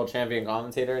Tetris world champion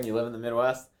commentator and you live in the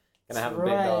Midwest, gonna have a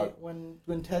big dog. When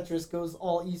Tetris goes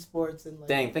all esports and like.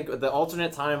 Dang, think the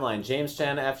alternate timeline: James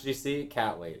Chen FGC,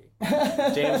 cat lady.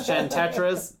 James Chen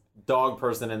Tetris, dog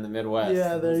person in the Midwest.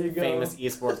 Yeah, there you go. Famous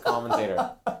esports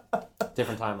commentator.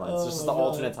 Different timelines. It's just the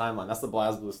alternate timeline. That's the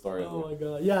BlazBlue story. Oh my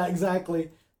god. Yeah, exactly.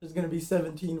 There's gonna be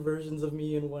 17 versions of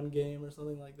me in one game or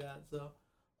something like that. So,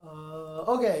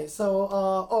 okay.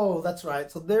 So, that's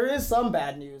right. So there is some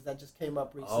bad news that just came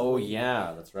up recently. Oh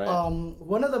yeah, that's right.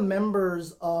 One of the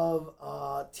members of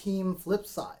Team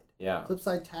Flipside. Yeah.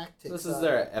 Flipside Tactics. This is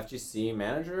their FGC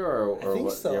manager or I think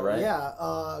what? so. Yeah, right?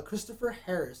 Yeah. Christopher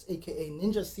Harris, aka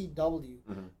Ninja CW,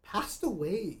 passed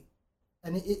away.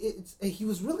 And he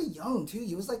was really young too.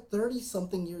 He was like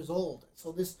 30-something years old.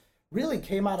 So this really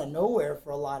came out of nowhere for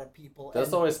a lot of people.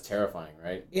 That's always terrifying,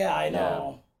 right? Yeah, I know.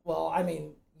 Yeah. Well, I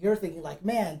mean, you're thinking like,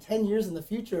 man, 10 years in the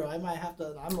future, I might have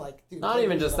to. I'm like, dude. Not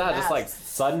even just that. Just like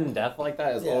sudden death like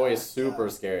that is always super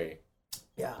scary.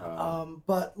 Yeah.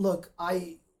 But look,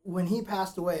 when he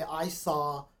passed away, I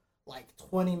saw like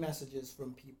 20 messages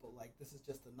from people like, this is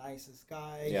just the nicest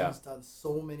guy. Yeah. He's done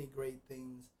so many great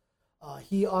things.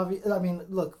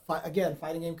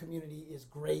 Fighting game community is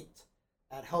great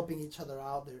at helping each other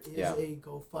out. There is a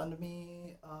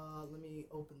GoFundMe. Let me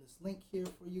open this link here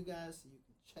for you guys so you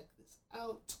can check this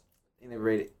out. I think they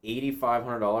rated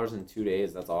 $8,500 in 2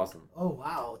 days. That's awesome. Oh,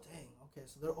 wow. Dang. Okay,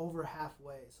 so they're over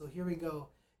halfway. So here we go.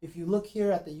 If you look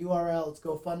here at the URL, it's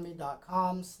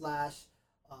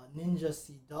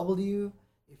gofundme.com/NinjaCW.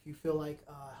 If you feel like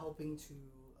helping to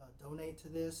donate to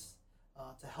this,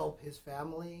 to help his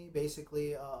family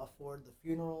basically afford the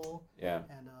funeral. Yeah.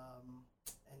 And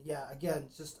again,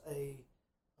 just a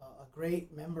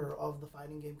great member of the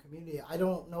fighting game community. I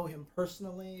don't know him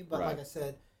personally, but like I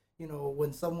said,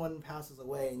 when someone passes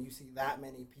away and you see that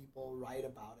many people write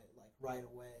about it like right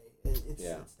away, it's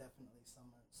definitely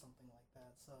something like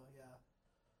that. So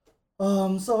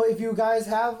so if you guys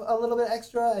have a little bit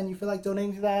extra and you feel like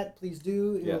donating to that, please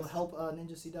do. It will help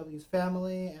Ninja CW's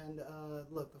family. And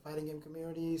look, the fighting game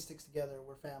community sticks together.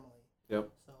 We're family.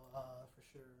 Yep. So for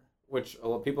sure. Which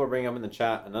people are bringing up in the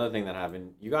chat. Another thing that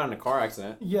happened. You got in a car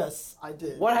accident. Yes, I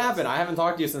did. What happened? I haven't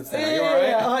talked to you since then. Are you all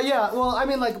right? Yeah. Well, I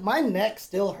mean, like my neck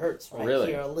still hurts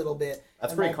here a little bit.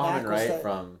 That's pretty common, right?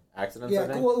 From accidents. Yeah,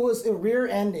 well, it was a rear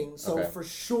ending, so for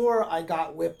sure I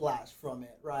got whiplash from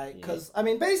it, right? Because I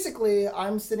mean, basically,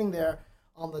 I'm sitting there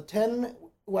on the 10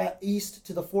 East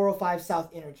to the 405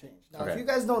 South interchange. Now, if you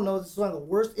guys don't know, this is one of the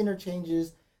worst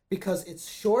interchanges because it's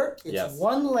short, it's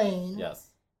one lane,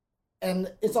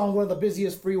 and it's on one of the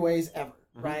busiest freeways ever,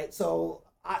 right? So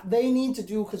they need to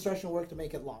do construction work to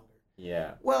make it longer.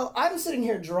 Yeah. Well, I'm sitting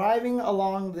here driving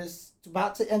along this,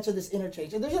 about to enter this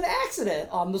interchange, and there's an accident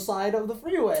on the side of the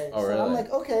freeway. Oh, so really? I'm like,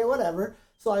 okay, whatever.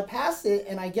 So I pass it,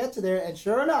 and I get to there, and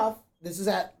sure enough, this is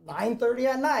at 9:30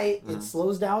 at night. It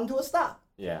slows down to a stop.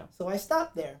 Yeah. So I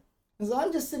stop there. And so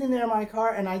I'm just sitting there in my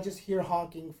car, and I just hear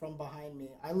honking from behind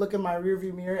me. I look in my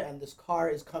rearview mirror, and this car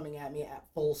is coming at me at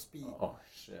full speed. Oh,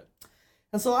 shit.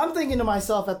 And so I'm thinking to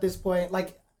myself at this point,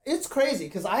 like, it's crazy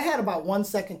because I had about 1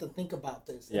 second to think about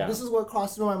this. Yeah. And this is what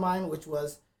crossed through my mind, which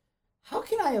was, how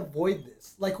can I avoid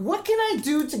this? Like, what can I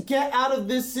do to get out of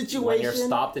this situation? When you're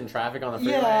stopped in traffic on the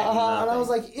freeway. Yeah, and I was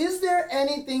like, is there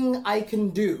anything I can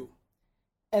do?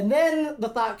 And then the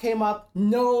thought came up,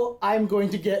 no, I'm going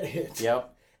to get hit.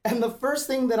 Yep. And the first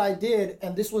thing that I did,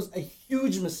 and this was a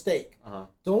huge mistake,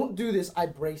 don't do this, I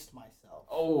braced myself.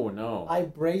 Oh, no. I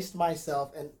braced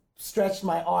myself and stretched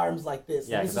my arms like this.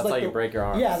 Yeah, because that's how you break your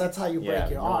arms. Yeah, that's how you break your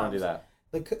arms. You don't want to do that.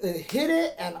 It hit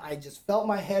it, and I just felt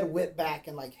my head whip back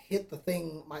and like hit the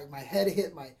thing. My head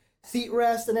hit my seat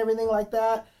rest and everything like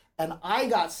that. And I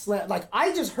got slammed. Like,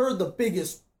 I just heard the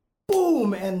biggest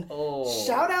boom. And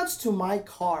shout outs to my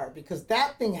car because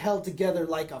that thing held together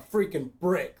like a freaking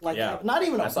brick. Like, not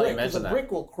even a brick, because a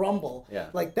brick will crumble. Yeah.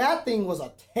 Like, that thing was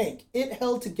a tank. It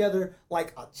held together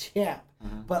like a champ.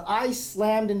 But I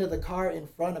slammed into the car in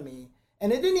front of me,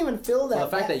 and it didn't even feel that. So the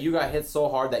fact that you got hit so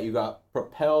hard that you got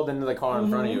propelled into the car in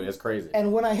front of you is crazy.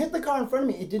 And when I hit the car in front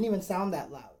of me, it didn't even sound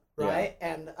that loud, right?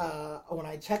 Yeah. And when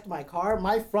I checked my car,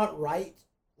 my front right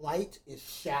light is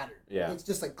shattered. Yeah. It's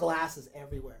just like glasses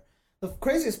everywhere. The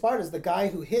craziest part is the guy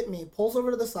who hit me pulls over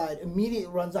to the side,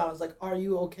 immediately runs out and is like, "Are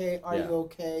you okay? Are you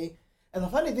okay?" And the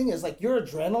funny thing is, like, your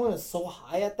adrenaline is so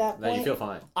high at that point. That you feel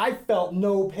fine. I felt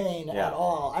no pain at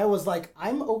all. I was like,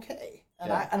 I'm okay.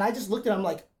 And I just looked at him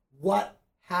like, what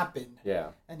happened? Yeah.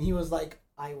 And he was like,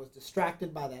 I was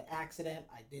distracted by that accident.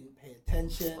 I didn't pay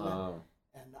attention.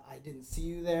 And I didn't see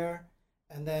you there.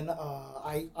 And then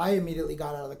I immediately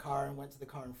got out of the car and went to the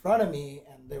car in front of me,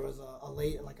 and there was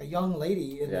a young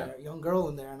lady in there, a young girl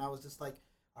in there, and I was just like,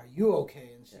 "Are you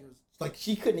okay?" And she was like,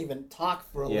 she couldn't even talk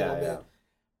for a little bit.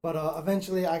 But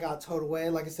eventually I got towed away.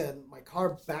 Like I said, my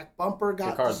car back bumper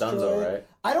got destroyed. Your car's donezo, right?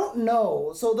 I don't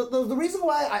know. So the reason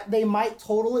why they might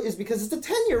total it is because it's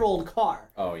a 10-year-old car.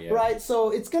 Oh, yeah. Right?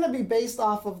 So it's going to be based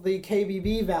off of the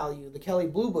KBB value, the Kelley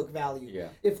Blue Book value. Yeah.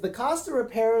 If the cost of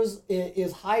repairs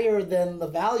is higher than the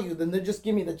value, then they just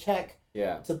give me the check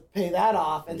to pay that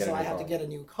off. And so I have to get a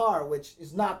new car, which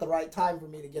is not the right time for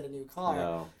me to get a new car.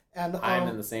 No. And I'm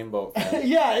in the same boat.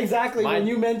 Yeah, exactly. When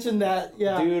you mentioned that,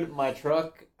 dude, my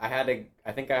truck, I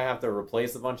think I have to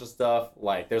replace a bunch of stuff.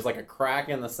 Like, there's like a crack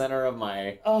in the center of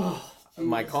my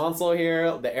my console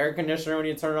here. The air conditioner, when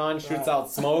you turn it on, shoots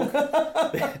out smoke.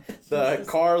 The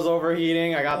car's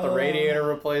overheating. I got the radiator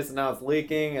replaced, and now it's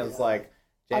leaking. And it's like,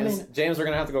 James, we're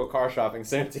gonna have to go car shopping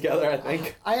soon together, I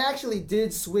think. I actually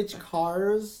did switch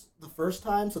cars the first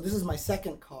time, so this is my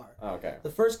second car. Okay.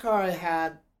 The first car I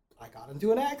had, I got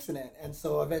into an accident, and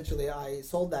so eventually I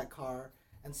sold that car,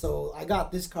 and so I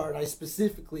got this car, and I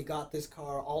specifically got this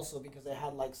car also because it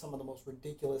had like some of the most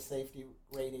ridiculous safety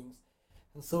ratings,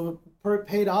 and so it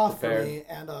paid off for me.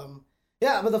 And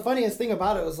but the funniest thing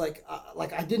about it was like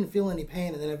I didn't feel any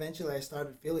pain, and then eventually I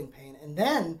started feeling pain, and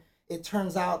then it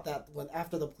turns out that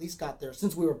after the police got there,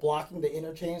 since we were blocking the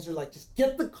interchange, they're like, just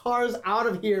get the cars out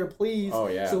of here, please,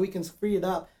 so we can free it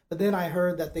up. But then I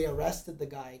heard that they arrested the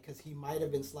guy because he might have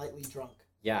been slightly drunk.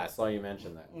 Yeah, I saw you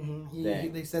mention that.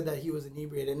 Mm-hmm. They said that he was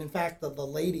inebriated. And in fact, the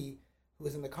lady who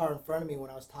was in the car in front of me when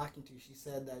I was talking to, she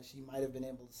said that she might have been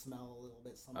able to smell a little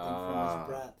bit something from his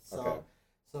breath.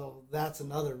 So that's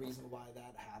another reason why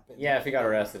that happened. Yeah, if he got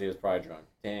arrested, he was probably drunk.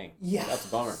 Dang. Yeah. That's a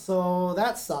bummer. So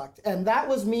that sucked. And that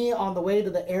was me on the way to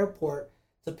the airport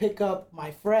to pick up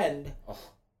my friend. Oh.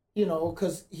 You know,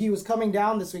 because he was coming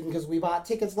down this week because we bought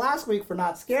tickets last week for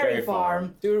Not Scary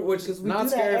Farm. Dude, which is Not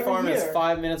Scary Farm is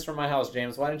 5 minutes from my house,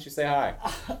 James. Why didn't you say hi?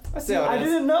 I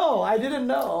didn't know. I didn't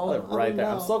know. I live right there.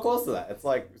 I'm so close to that. It's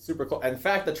like super close. In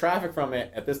fact, the traffic from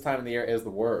it at this time of the year is the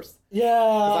worst. Yeah.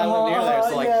 Because I live near there,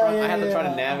 so like I had to try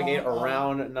to navigate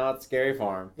around Not Scary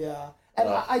Farm. Yeah. And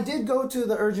I did go to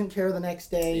the urgent care the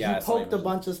next day. Yeah, he poked a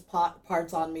bunch of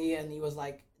parts on me, and he was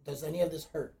like, "Does any of this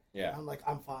hurt?" Yeah. And I'm like,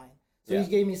 "I'm fine." So he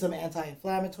gave me some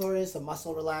anti-inflammatories, some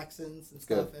muscle relaxants and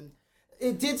stuff. And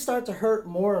it did start to hurt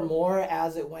more and more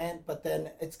as it went, but then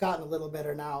it's gotten a little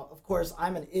better now. Of course,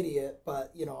 I'm an idiot,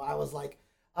 but, you know, I was like,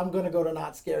 I'm going to go to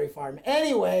Not Scary Farm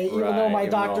anyway, even though my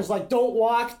doctor's like, don't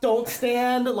walk, don't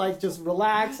stand, like, just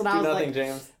relax. And I was nothing, like,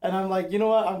 James. And I'm like, you know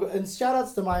what? And shout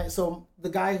outs to so the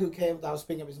guy who came that I was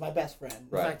picking up is my best friend.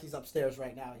 In fact, he's upstairs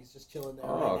right now. He's just chilling there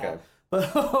now.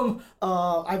 But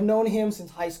I've known him since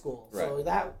high school, so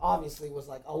that obviously was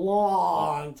like a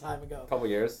long time ago. A couple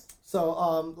years.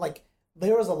 So like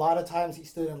there was a lot of times he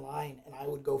stood in line, and I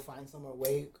would go find somewhere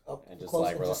way up and close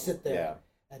and just sit there. Yeah.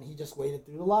 And he just waited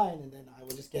through the line, and then I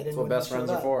would just get in. That's what best friends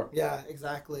are for. Yeah,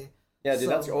 exactly. Yeah, dude.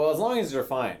 That's as long as you're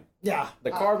fine. Yeah.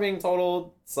 The car being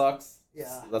totaled sucks.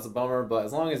 Yeah. That's a bummer, but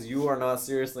as long as you are not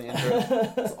seriously injured,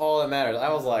 that's all that matters.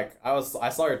 I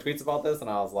saw your tweets about this, and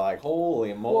I was like,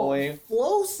 holy moly.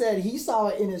 Well, Flo said he saw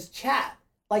it in his chat.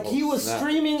 Like, he was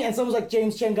streaming, and someone was like,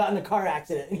 James Chen got in a car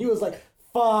accident. And he was like,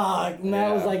 fuck. And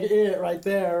that was like it right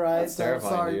there, right? That's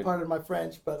terrifying, sorry, dude. Pardon my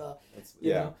French, but,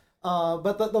 you know.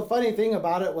 But the funny thing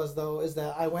about it was, though, is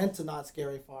that I went to Not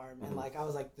Scary Farm, and, like, I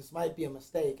was like, this might be a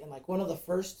mistake. And, like, one of the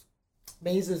first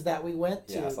mazes that we went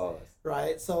to. Yeah, I saw this.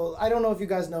 Right? So I don't know if you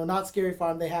guys know, Not Scary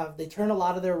Farm, they turn a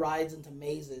lot of their rides into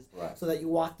mazes. Right. So that you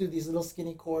walk through these little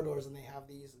skinny corridors, and they have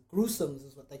these gruesomes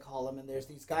is what they call them, and there's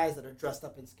these guys that are dressed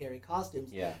up in scary costumes.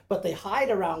 Yeah. But they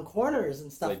hide around corners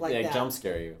and stuff like that. They jump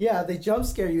scare you. Yeah, they jump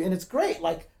scare you, and it's great.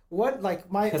 Like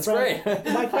my That's friend, great.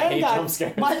 my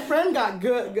friend got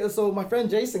good. So my friend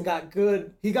Jason got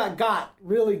good. He got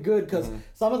really good because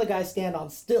some of the guys stand on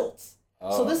stilts.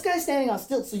 Oh. So this guy's standing on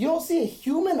stilts, so you don't see a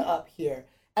human up here.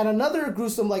 And another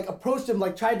gruesome like approached him,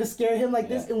 like tried to scare him like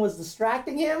this and was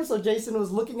distracting him. So Jason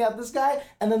was looking at this guy,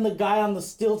 and then the guy on the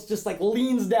stilts just like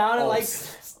leans down and like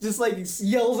just like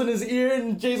yells in his ear,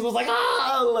 and Jason was like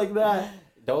like that.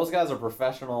 Those guys are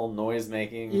professional noise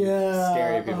making,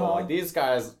 scary people. Like these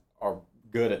guys are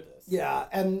good at this. Yeah,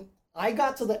 and I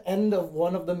got to the end of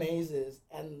one of the mazes,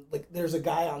 and like there's a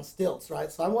guy on stilts,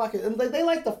 right? So I'm walking, and like they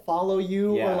like to follow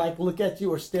you or like look at you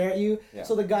or stare at you. Yeah.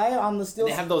 So the guy on the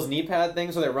stilts, they have those knee pad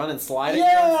things where they run and slide.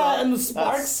 Yeah, and the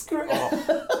sparks.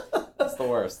 It's the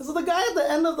worst. So the guy at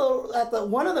the end of the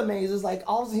one of the mazes, like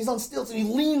all of a sudden he's on stilts and he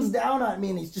leans down at me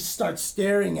and he just starts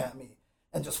staring at me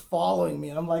and just following me.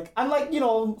 And I'm like,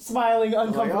 smiling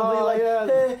uncomfortably,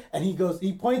 hey. And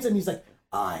he points and he's like,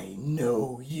 I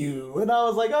know you. And I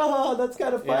was like, oh, that's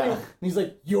kind of funny. Yeah. And he's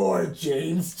like, you're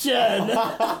James Chen. And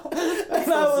I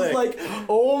was sick. like,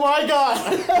 oh my God.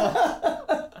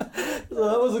 So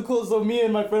that was cool. So me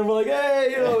and my friend were like,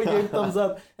 hey, we gave thumbs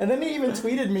up. And then he even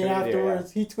tweeted me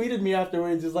afterwards. He tweeted me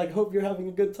afterwards. He's like, hope you're having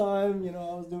a good time. I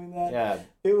was doing that. Yeah.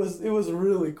 It was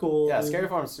really cool. Yeah, Scary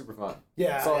Farm's super fun.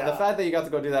 Yeah. So the fact that you got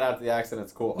to go do that after the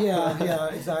accident's cool. Yeah,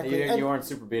 exactly. You weren't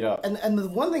super beat up. And the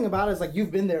one thing about it is, like,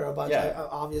 you've been there a bunch, Yeah.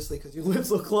 obviously, because you live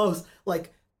so close.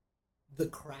 Like, the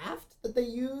craft that they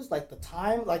use, like the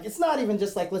time, like it's not even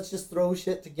just like let's just throw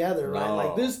shit together, right? No.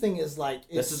 Like this thing is like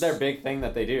This is their big thing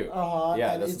that they do.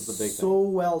 Yeah, this is the big so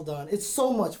thing. well done. It's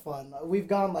so much fun. We've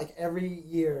gone like every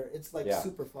year. It's like Yeah.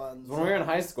 super fun. When we were in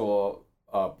high school,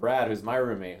 Brad, who's my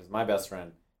roommate, who's my best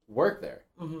friend, worked there.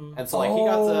 Mm-hmm. And so like he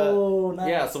got to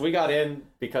nice. so we got in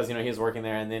because he was working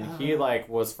there, and then he like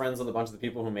was friends with a bunch of the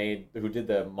people who did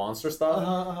the monster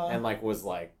stuff, and like was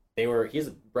like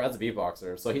Brad's a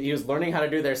beatboxer, so he was learning how to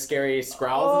do their scary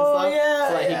scrowls and stuff,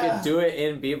 so that he could do it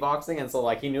in beatboxing, and so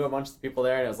like he knew a bunch of people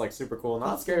there, and it was like super cool.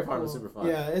 Not Scary Farm was super fun.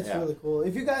 Yeah, it's really cool.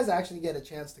 If you guys actually get a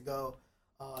chance to go,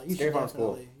 you should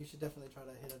definitely try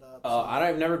to hit it up.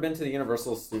 I've never been to the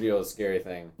Universal Studios scary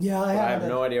thing. Yeah, I have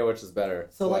no idea which is better.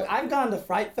 So like I've gone to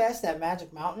Fright Fest at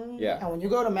Magic Mountain. Yeah. And when you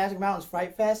go to Magic Mountain's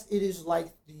Fright Fest, it is like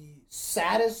the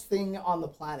saddest thing on the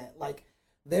planet. Like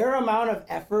their amount of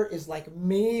effort is like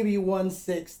maybe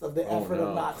 1/6 of the effort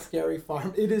of Not Scary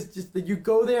Farm. It is just that you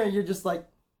go there and you're just like,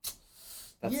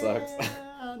 that sucks.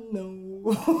 No.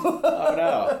 Oh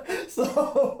no.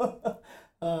 So,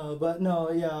 but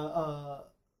no,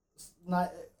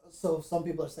 not. So some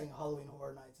people are saying Halloween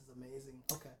Horror Nights is amazing.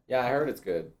 Okay. Yeah, I heard it's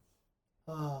good.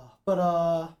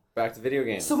 But back to video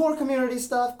games. some more community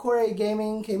stuff. Core 8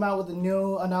 Gaming came out with a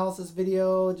new analysis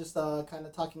video, just kind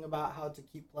of talking about how to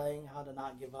keep playing, how to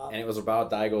not give up. And it was about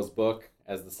Daigo's book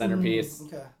as the centerpiece,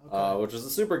 which was a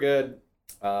super good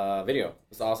video.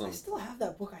 It's awesome. I still have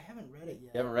that book. I haven't read it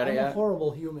yet. You haven't read it I'm yet? a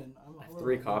horrible human. I have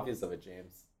 3 copies of it,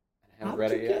 James. I haven't How'd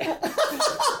read you it yet. get-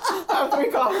 I have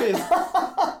 3 copies.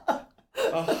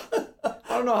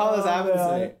 I don't know how this happens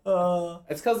to me.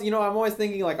 It's because, I'm always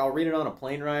thinking, like, I'll read it on a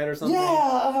plane ride or something.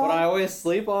 Yeah. But I always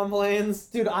sleep on planes.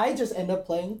 Dude, I just end up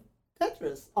playing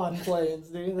Tetris on planes,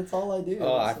 dude. That's all I do.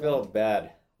 Oh, I feel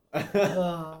bad.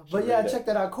 But yeah, check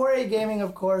that out. Core 8 Gaming,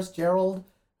 of course. Gerald,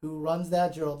 who runs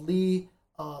that, Gerald Lee,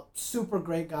 super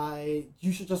great guy.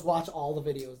 You should just watch all the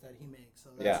videos that he makes.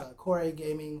 So that's Core 8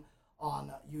 Gaming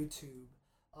on YouTube.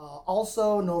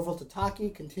 Also, Norval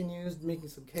Tataki continues making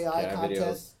some KI content.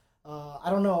 Videos. I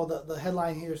don't know, the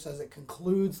headline here says it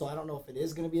concludes, so I don't know if it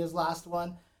is going to be his last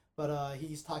one, but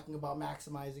he's talking about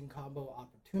maximizing combo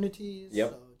opportunities. Yep.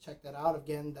 So check that out.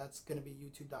 Again, that's going to be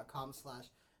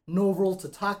youtube.com/Norval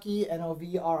Tataki,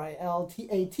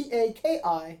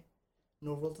 NOVRILTATAKI,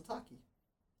 Norval Tataki.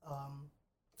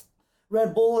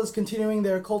 Red Bull is continuing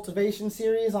their cultivation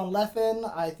series on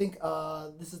Leffen. I think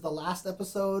this is the last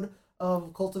episode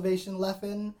of Cultivation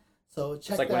Leffen. So check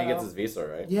that out. It's like when he gets his visa,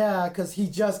 right? Yeah, because he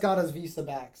just got his visa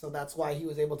back, so that's why he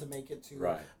was able to make it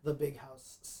to the Big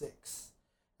House 6.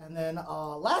 And then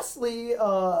lastly,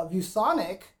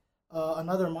 ViewSonic,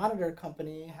 another monitor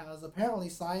company, has apparently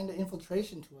signed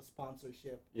Infiltration to a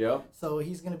sponsorship. Yep. So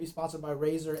he's going to be sponsored by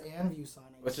Razer and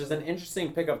ViewSonic. Which is an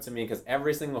interesting pickup to me because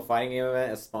every single fighting game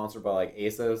event is sponsored by like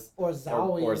Asus or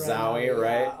Zowie. Or Zowie,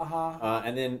 right? Yeah,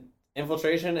 and then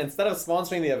Infiltration, instead of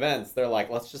sponsoring the events, they're like,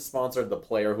 let's just sponsor the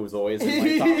player who's always in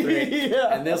like top 3.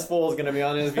 And this fool is going to be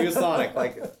on his ViewSonic.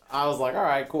 Like, I was like, all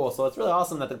right, cool. So it's really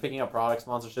awesome that they're picking up product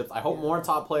sponsorships. I hope more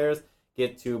top players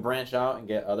get to branch out and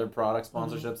get other product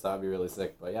sponsorships. That would be really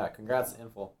sick. But yeah, congrats to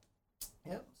Infil.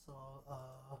 Yep. So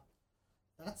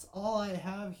that's all I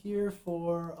have here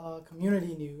for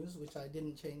community news, which I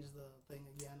didn't change the thing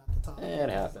again at the top. It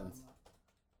happens.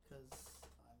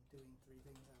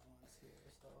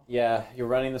 Yeah, you're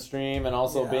running the stream and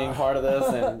also being part of this,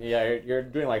 and you're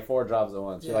doing like 4 jobs at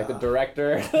once. You're like the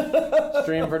director,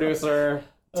 stream producer,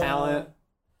 talent.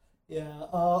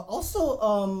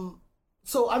 Also,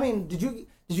 so I mean, did you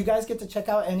guys get to check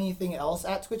out anything else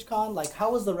at TwitchCon? Like,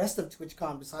 how was the rest of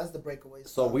TwitchCon besides the breakaways?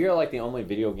 So we are like the only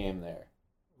video game there.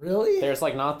 Really? There's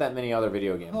like not that many other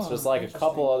video games. Just like a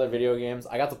couple other video games.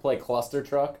 I got to play Cluster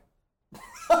Truck.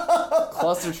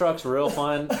 Cluster Truck's real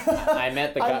fun. I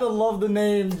met the guy. I love the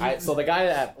name. So the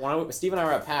guy Steve and I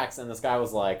were at PAX, and this guy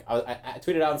was like, I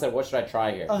tweeted out and said, "What should I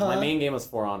try here?" My main game was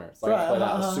For Honor, so I got to play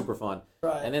that. It was super fun.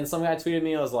 Right. And then some guy tweeted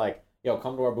me, and was like, yo,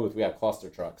 come to our booth. We have cluster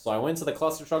truck. So I went to the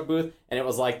cluster truck booth, and it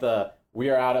was like the "We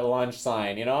are out at lunch"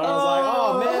 sign, you know? And I was like,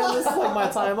 oh man, this is like my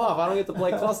time off. I don't get to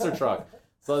play cluster truck.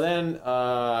 So then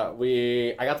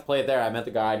I got to play it there. I met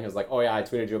the guy, and he was like, oh yeah, I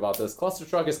tweeted you about this. Cluster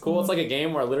truck is cool. It's like a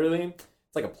game where literally,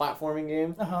 it's like a platforming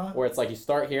game where it's like you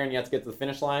start here and you have to get to the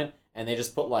finish line, and they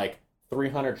just put like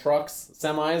 300 trucks,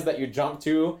 semis that you jump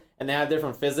to, and they have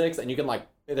different physics, and you can like,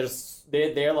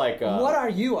 they're like... what are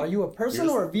you? Are you a person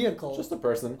or a vehicle? Just a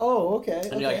person. Oh, okay.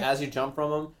 And you're like, as you jump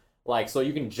from them, like, so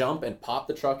you can jump and pop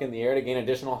the truck in the air to gain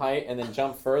additional height, and then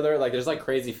jump further. Like, there's like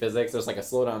crazy physics. There's like a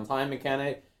slow down time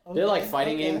mechanic. They're like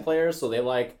fighting game players, so they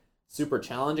like super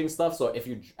challenging stuff. So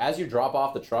as you drop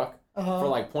off the truck for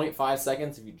like 0.5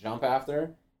 seconds, if you jump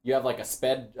after, you have like a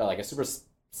super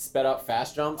sped up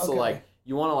fast jump. So like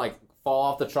you want to like fall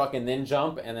off the truck and then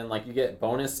jump, and then like you get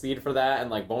bonus speed for that and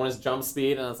like bonus jump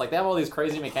speed, and it's like they have all these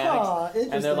crazy mechanics,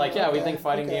 and they're like, we think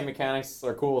fighting game mechanics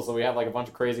are cool, so we have like a bunch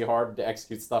of crazy hard to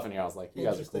execute stuff in here. I was like, you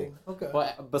guys are cool. Okay.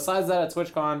 But besides that, at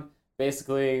TwitchCon,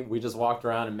 basically we just walked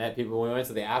around and met people. We went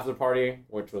to the after party,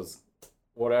 which was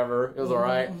whatever. It was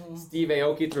alright. Steve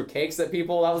Aoki threw cakes at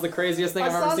people. That was the craziest thing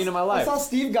I've ever seen in my life. I saw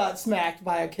Steve got smacked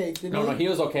by a cake, didn't he? No, he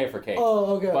was okay for cakes.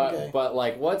 Oh, okay, But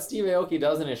like what Steve Aoki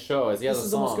does in his show is he has a song. This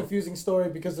is the most confusing story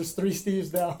because there's 3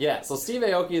 Steves now. Yeah, so Steve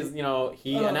Aoki is,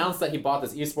 he announced that he bought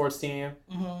this esports team.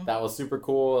 That was super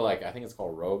cool. Like, I think it's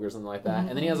called Rogue or something like that. And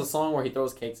then he has a song where he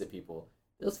throws cakes at people.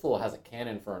 This fool has a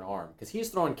cannon for an arm because he's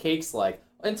throwing cakes like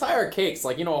entire cakes,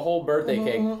 like a whole birthday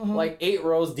cake, like 8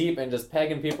 rows deep, and just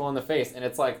pegging people in the face. And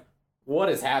it's like, what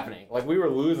is happening? Like, we were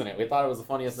losing it. We thought it was the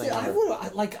funniest thing ever.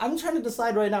 I'm trying to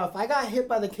decide right now if I got hit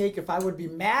by the cake, if I would be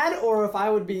mad or if I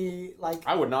would be like...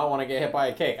 I would not want to get hit by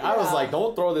a cake. Yeah. I was like,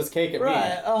 don't throw this cake at me.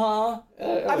 Right, I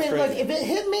mean, like, if it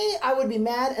hit me, I would be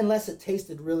mad unless it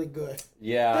tasted really good.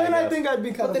 Yeah, then I think I'd be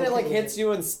kind of... But then it, like, hits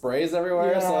you and sprays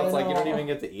everywhere, so it's like you don't even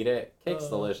get to eat it. Cake's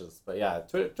delicious. But yeah,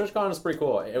 TwitchCon is pretty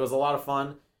cool. It was a lot of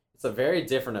fun. It's a very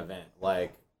different event.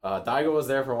 Like... Daigo was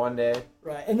there for one day.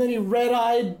 Right, and then he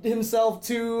red-eyed himself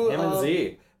to... Him and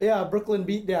Z. Yeah, Brooklyn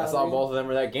Beatdown. I saw both of them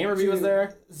were there. Gamerby was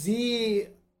there. Z,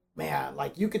 man,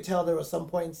 like, you could tell there was some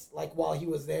points, like, while he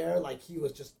was there, like, he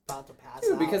was just about to pass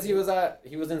out. Because he was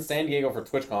in San Diego for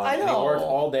TwitchCon. I know. And he worked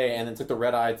all day and then took the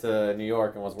red-eye to New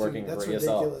York and was working for ESL. That's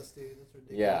ridiculous, dude. That's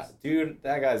ridiculous. Yeah, dude,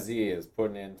 that guy Z is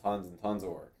putting in tons and tons of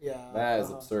work. Yeah. That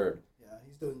is absurd. Yeah,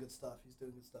 he's doing good stuff.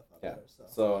 Out there.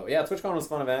 So yeah, TwitchCon was a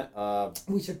fun event.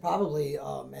 We should probably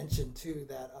mention too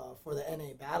that for the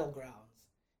NA Battlegrounds,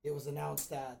 it was announced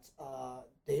that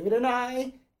David and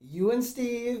I, you and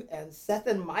Steve, and Seth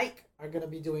and Mike are going to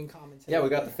be doing commentary. Yeah, we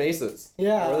got the faces.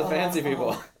 Yeah, we're the fancy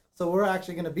people. So we're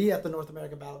actually going to be at the North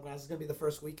American Battlegrounds. It's going to be the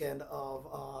first weekend of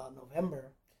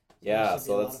November. Yeah,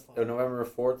 so that's November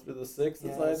 4th through the 6th.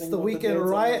 Yeah, it's the weekend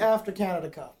right after Canada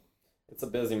Cup. It's a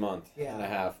busy month and a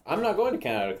half. I'm not going to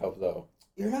Canada Cup though.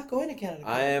 You're not going to Canada Cup?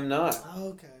 I am not.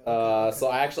 Okay. So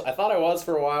I thought I was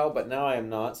for a while, but now I am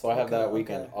not. So I have that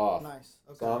weekend off. Nice.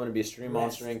 Okay. So I'm going to be stream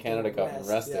monstering Canada Cup and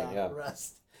resting. Yeah.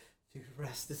 Rest. Dude,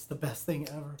 rest is the best thing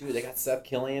ever. Dude, they got Seth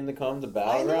Killian to come to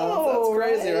Battlegrounds. That's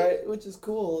crazy, right? Which is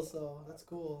cool. So that's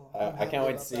cool. I can't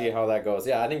wait to see how that goes.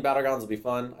 Yeah, I think Battlegrounds will be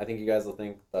fun. I think you guys will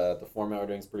think the format we're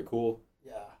doing is pretty cool.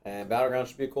 Yeah. And Battlegrounds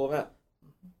should be a cool event.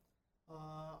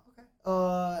 Okay.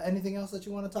 Anything else that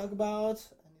you want to talk about?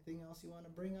 Anything else you want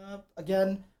to bring up?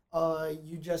 Again,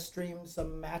 you just streamed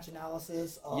some match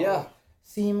analysis of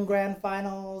SEAM Grand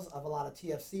Finals, of a lot of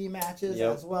TFC matches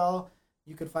as well.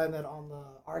 You could find that on the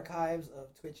archives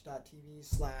of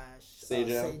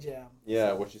twitch.tv/Sajam.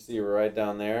 Yeah, what you see right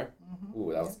down there.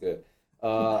 Ooh, that was good.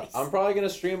 Nice. I'm probably going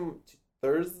to stream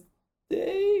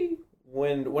Thursday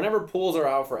whenever pools are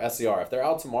out for SCR. If they're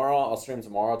out tomorrow, I'll stream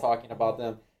tomorrow talking about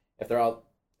them. If they're out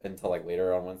until like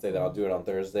later on Wednesday, then I'll do it on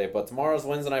Thursday. But tomorrow's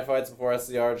Wednesday night fights before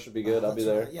SCR. It should be good. I'll be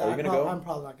there. Right. Yeah, are you going to go? I'm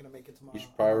probably not going to make it tomorrow. You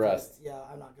should probably rest. Yeah,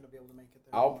 I'm not going to be able to make it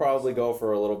there. I'll probably go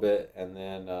for a little bit, and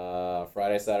then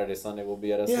Friday, Saturday, Sunday we'll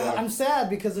be at SCR. Yeah, I'm sad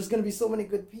because there's going to be so many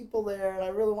good people there, and I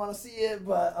really want to see it,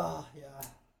 but yeah,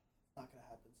 not going to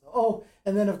happen. So,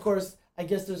 and then of course, I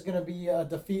guess there's going to be a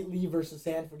Defeat Lee versus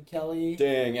Sanford Kelly.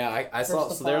 Dang, yeah, I saw.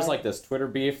 So there's like this Twitter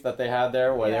beef that they had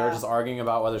there where they were just arguing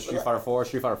about whether Street Fighter 4 or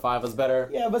Street Fighter 5 was better.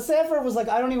 Yeah, but Sanford was like,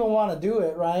 I don't even want to do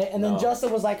it, right? And then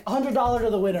Justin was like, $100 to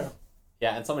the winner.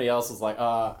 Yeah, and somebody else was like,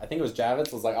 I think it was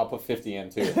Javits, was like, I'll put 50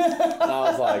 in too. And I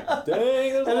was like, dang,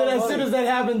 there's And then as soon as that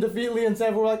happened, Defeat Lee and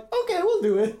Sanford were like, okay, we'll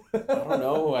do it. I don't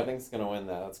know who I think's going to win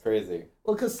that. That's crazy.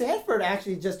 Well, because Sanford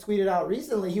actually just tweeted out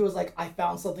recently, he was like, I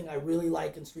found something I really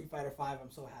like in Street Fighter 5. I'm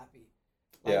so happy.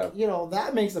 Like, you know,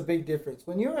 that makes a big difference.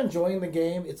 When you're enjoying the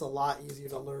game, it's a lot easier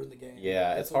to learn the game.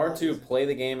 Yeah, it's hard to play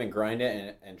the game and grind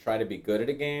it and try to be good at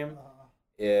a game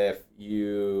if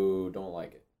you don't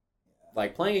like it.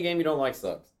 Like, playing a game you don't like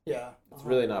sucks. Yeah. It's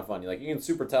really not fun. Like, you can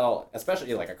super tell,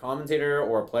 especially like a commentator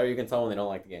or a player, you can tell when they don't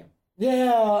like the game.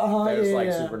 Yeah, They're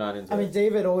just super not into it. I mean,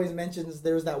 David always mentions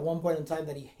there was that one point in time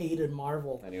that he hated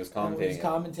Marvel. And he was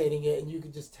commentating it, and you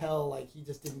could just tell, like, he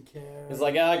just didn't care. He's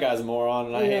like, yeah, that guy's a moron,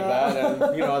 and I hate that,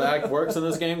 and, you know, that works in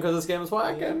this game because this game is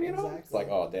whack, and, you know, it's like,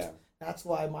 oh, damn. That's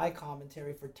why my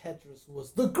commentary for Tetris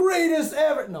was the greatest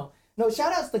ever. No,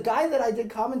 shout outs the guy that I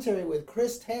did commentary with,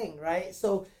 Chris Tang, right?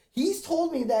 So he's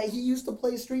told me that he used to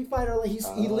play Street Fighter. Like,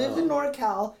 he lived in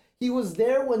NorCal. He was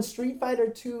there when Street Fighter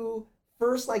 2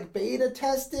 first, like, beta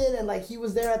tested, and, like, he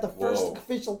was there at the first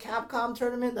official Capcom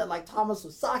tournament that, like, Thomas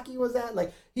Wasaki was at.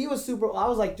 Like, he was super. I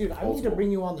was like, dude, I need to bring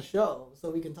you on the show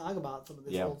so we can talk about some of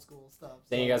this old school stuff.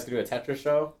 Then you guys could do a Tetris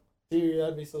show. Dude,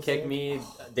 that'd be so sick. Me,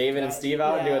 David, and Steve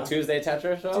out and do a Tuesday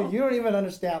Tetris show. Dude, you don't even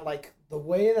understand, like, the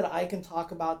way that I can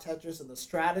talk about Tetris and the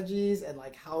strategies and,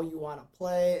 like, how you want to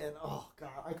play. And, oh,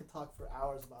 God, I could talk for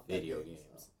hours about video games.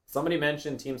 So. Somebody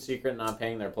mentioned Team Secret not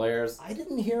paying their players. I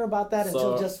didn't hear about that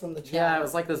until just from the chat. Yeah, it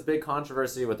was like this big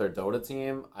controversy with their Dota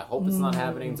team. I hope it's not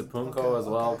happening to Punko as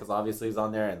well, because obviously he's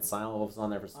on there, and Silent Wolf's on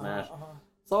there for Smash.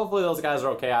 So hopefully those guys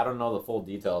are okay. I don't know the full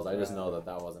details. I just know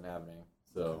that wasn't happening.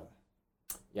 So,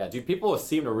 yeah, dude, people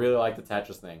seem to really like the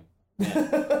Tetris thing. Man,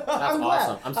 that's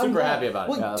awesome. I'm super happy about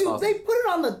it. Well, dude, awesome. They put it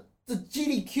on the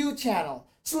GDQ channel.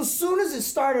 So as soon as it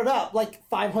started up, like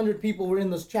 500 people were in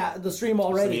the stream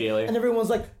already, and everyone's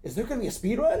like, "Is there gonna be a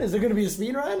speed run? Is there gonna be a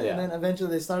speed run?" Yeah. And then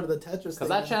eventually they started the Tetris. Because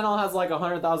that channel has like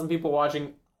 100,000 people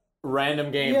watching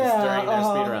random games during their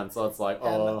speed run, so it's like,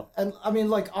 oh. And I mean,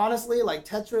 like, honestly, like,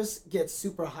 Tetris gets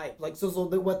super hyped. Like, so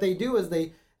what they do is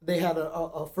they had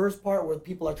a first part where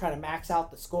people are trying to max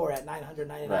out the score at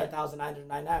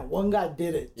 999,999. One guy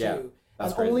did it too. Yeah.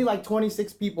 And only like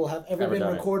 26 people have ever been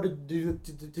recorded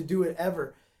to do it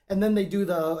ever. And then they do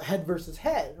the head versus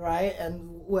head, right?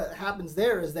 And what happens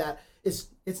there is that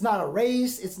it's not a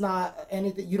race. It's not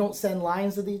anything. You don't send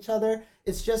lines with each other.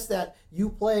 It's just that you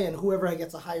play, and whoever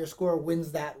gets a higher score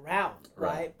wins that round,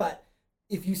 right? But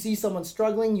if you see someone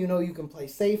struggling, you know you can play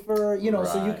safer. You know,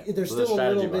 so there's still a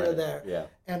little bit of there. Yeah.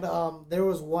 And there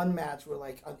was one match where,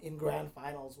 like, in grand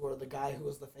finals, where the guy who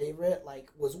was the favorite,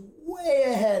 like, was way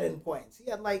ahead in points.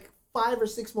 He had like 5 or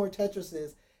 6 more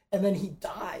Tetrises, and then he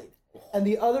died. And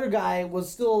the other guy was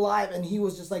still alive, and he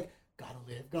was just like, gotta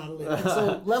live. And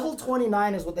so level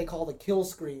 29 is what they call the kill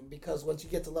screen, because once you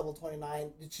get to level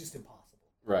 29, it's just impossible.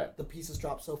 Right. The pieces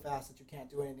drop so fast that you can't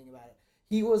do anything about it.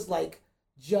 He was like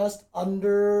just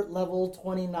under level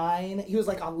 29. He was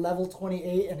like on level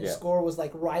 28, and his score was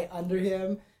like right under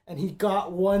him. And he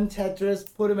got one Tetris,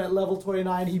 put him at level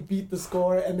 29. He beat the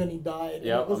score, and then he died.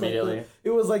 Yep, immediately. Like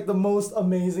it was like the most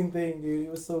amazing thing, dude.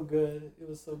 It was so good.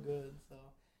 So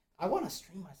I want to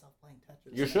stream myself playing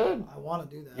Tetris. You should. I want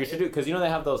to do that. You should do, because you know they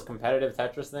have those competitive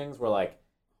Tetris things where, like,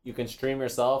 you can stream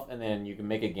yourself and then you can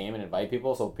make a game and invite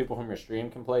people so people from your stream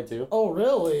can play too. Oh,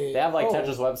 really? They have like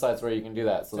Tetris websites where you can do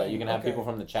that so that you can have people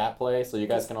from the chat play so you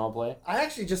guys can all play. I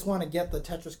actually just want to get the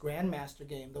Tetris Grandmaster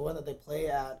game, the one that they play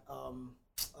at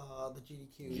the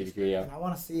GDQ. GDQ, yeah. And I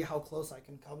want to see how close I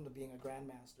can come to being a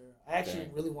Grandmaster. I actually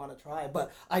really want to try,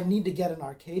 but I need to get an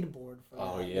arcade board for that.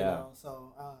 Oh, yeah. You know?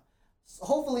 So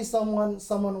hopefully someone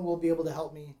will be able to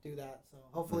help me do that. So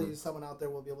hopefully someone out there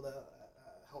will be able to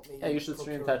help me. Yeah, you should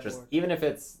stream Tetris, even if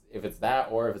it's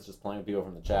that or if it's just playing with people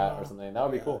from the chat or something. That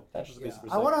would be cool. Tetris would be super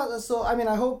sick.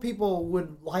 I hope people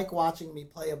would like watching me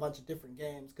play a bunch of different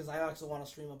games, because I also want to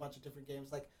stream a bunch of different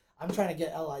games. Like, I'm trying to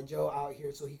get L.I. Joe out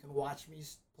here so he can watch me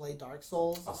play Dark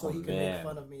Souls, so he can make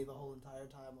fun of me the whole entire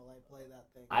time while I play that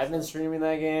thing. I've been streaming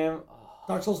that game.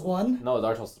 Dark Souls 1? No,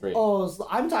 Dark Souls 3. Oh, so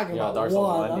I'm talking about Dark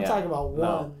Souls 1. I'm talking about 1.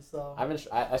 No. So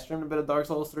I streamed a bit of Dark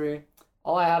Souls 3.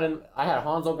 All I had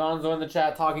Hanzo Gonzo in the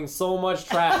chat talking so much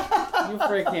trash. You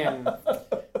freaking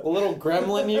little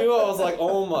gremlin, you. I was like,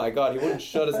 oh my god, he wouldn't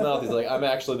shut his mouth. He's like, I'm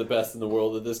actually the best in the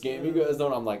world at this game. You guys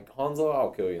don't. I'm like, Hanzo, I'll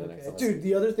kill you the next time. Dude,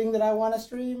 the other thing that I want to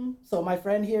stream. So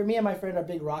me and my friend are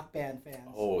big Rock Band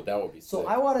fans. Oh, that would be sick. So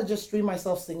I want to just stream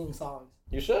myself singing songs.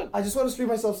 You should. I just want to stream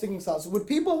myself singing songs. Would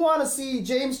people want to see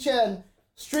James Chen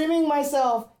streaming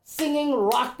myself singing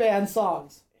Rock Band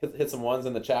songs? Hit some ones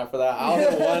in the chat for that. I'll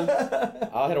hit a 1.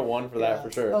 I'll hit a 1 for that for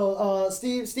sure. Oh,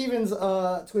 Steven's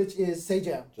Twitch is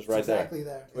Sajam. Just right exactly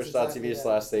there.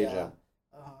 Twitch.tv/Sajam.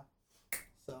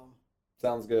 So.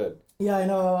 Sounds good. Yeah, I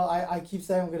know. I keep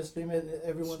saying I'm going to stream it.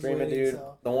 Everyone's stream waiting, it, dude.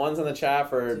 So. The ones in the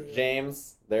chat for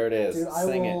James, there it is. Dude, I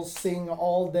will sing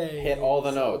all day. Hit all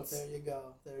the notes. There you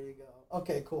go.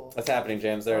 Okay, cool. That's happening,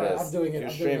 James. There it is. I'm doing it. You're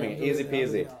streaming. Easy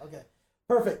peasy. Okay.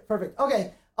 Perfect.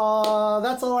 Okay.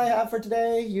 That's all I have for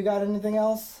today. You got anything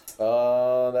else?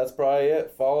 That's probably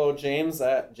it. Follow James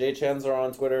at jchenzer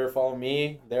on Twitter. Follow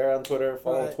me there on Twitter.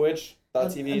 Follow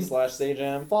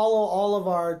twitch.tv/sajam. Follow all of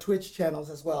our Twitch channels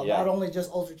as well. Yeah. Not only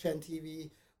just Ultra Chen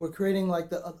TV. We're creating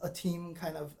like a team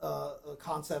kind of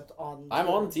concept on. I'm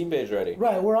on the team page already.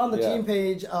 Right, we're on the team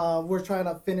page. We're trying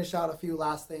to finish out a few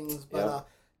last things, but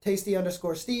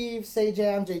Tasty_Steve,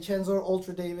 Sajam, Jay Chenzer,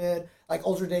 Ultra David. Like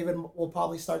Ultra David will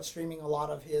probably start streaming a lot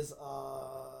of his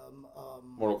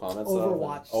Mortal Kombat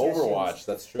Overwatch. Stuff. Overwatch,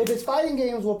 that's true. If it's fighting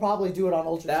games, we'll probably do it on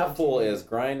Ultra. That fool is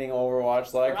grinding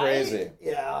Overwatch like crazy.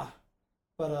 Yeah,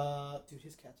 but dude,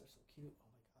 his cats are so cute.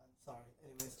 Oh my god, sorry.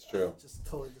 Anyways, it's true. Just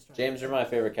totally distracted. James, you're my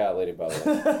favorite cat lady, by the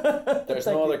way. There's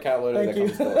no other cat lady that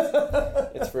comes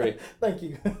close. It's free. Thank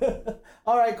you.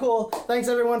 All right, cool. Thanks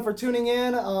everyone for tuning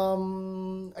in.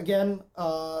 Again,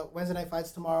 Wednesday Night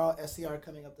Fights tomorrow. SCR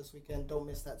coming up this weekend. Don't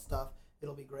miss that stuff.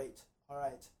 It'll be great. All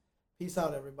right. Peace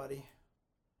out, everybody.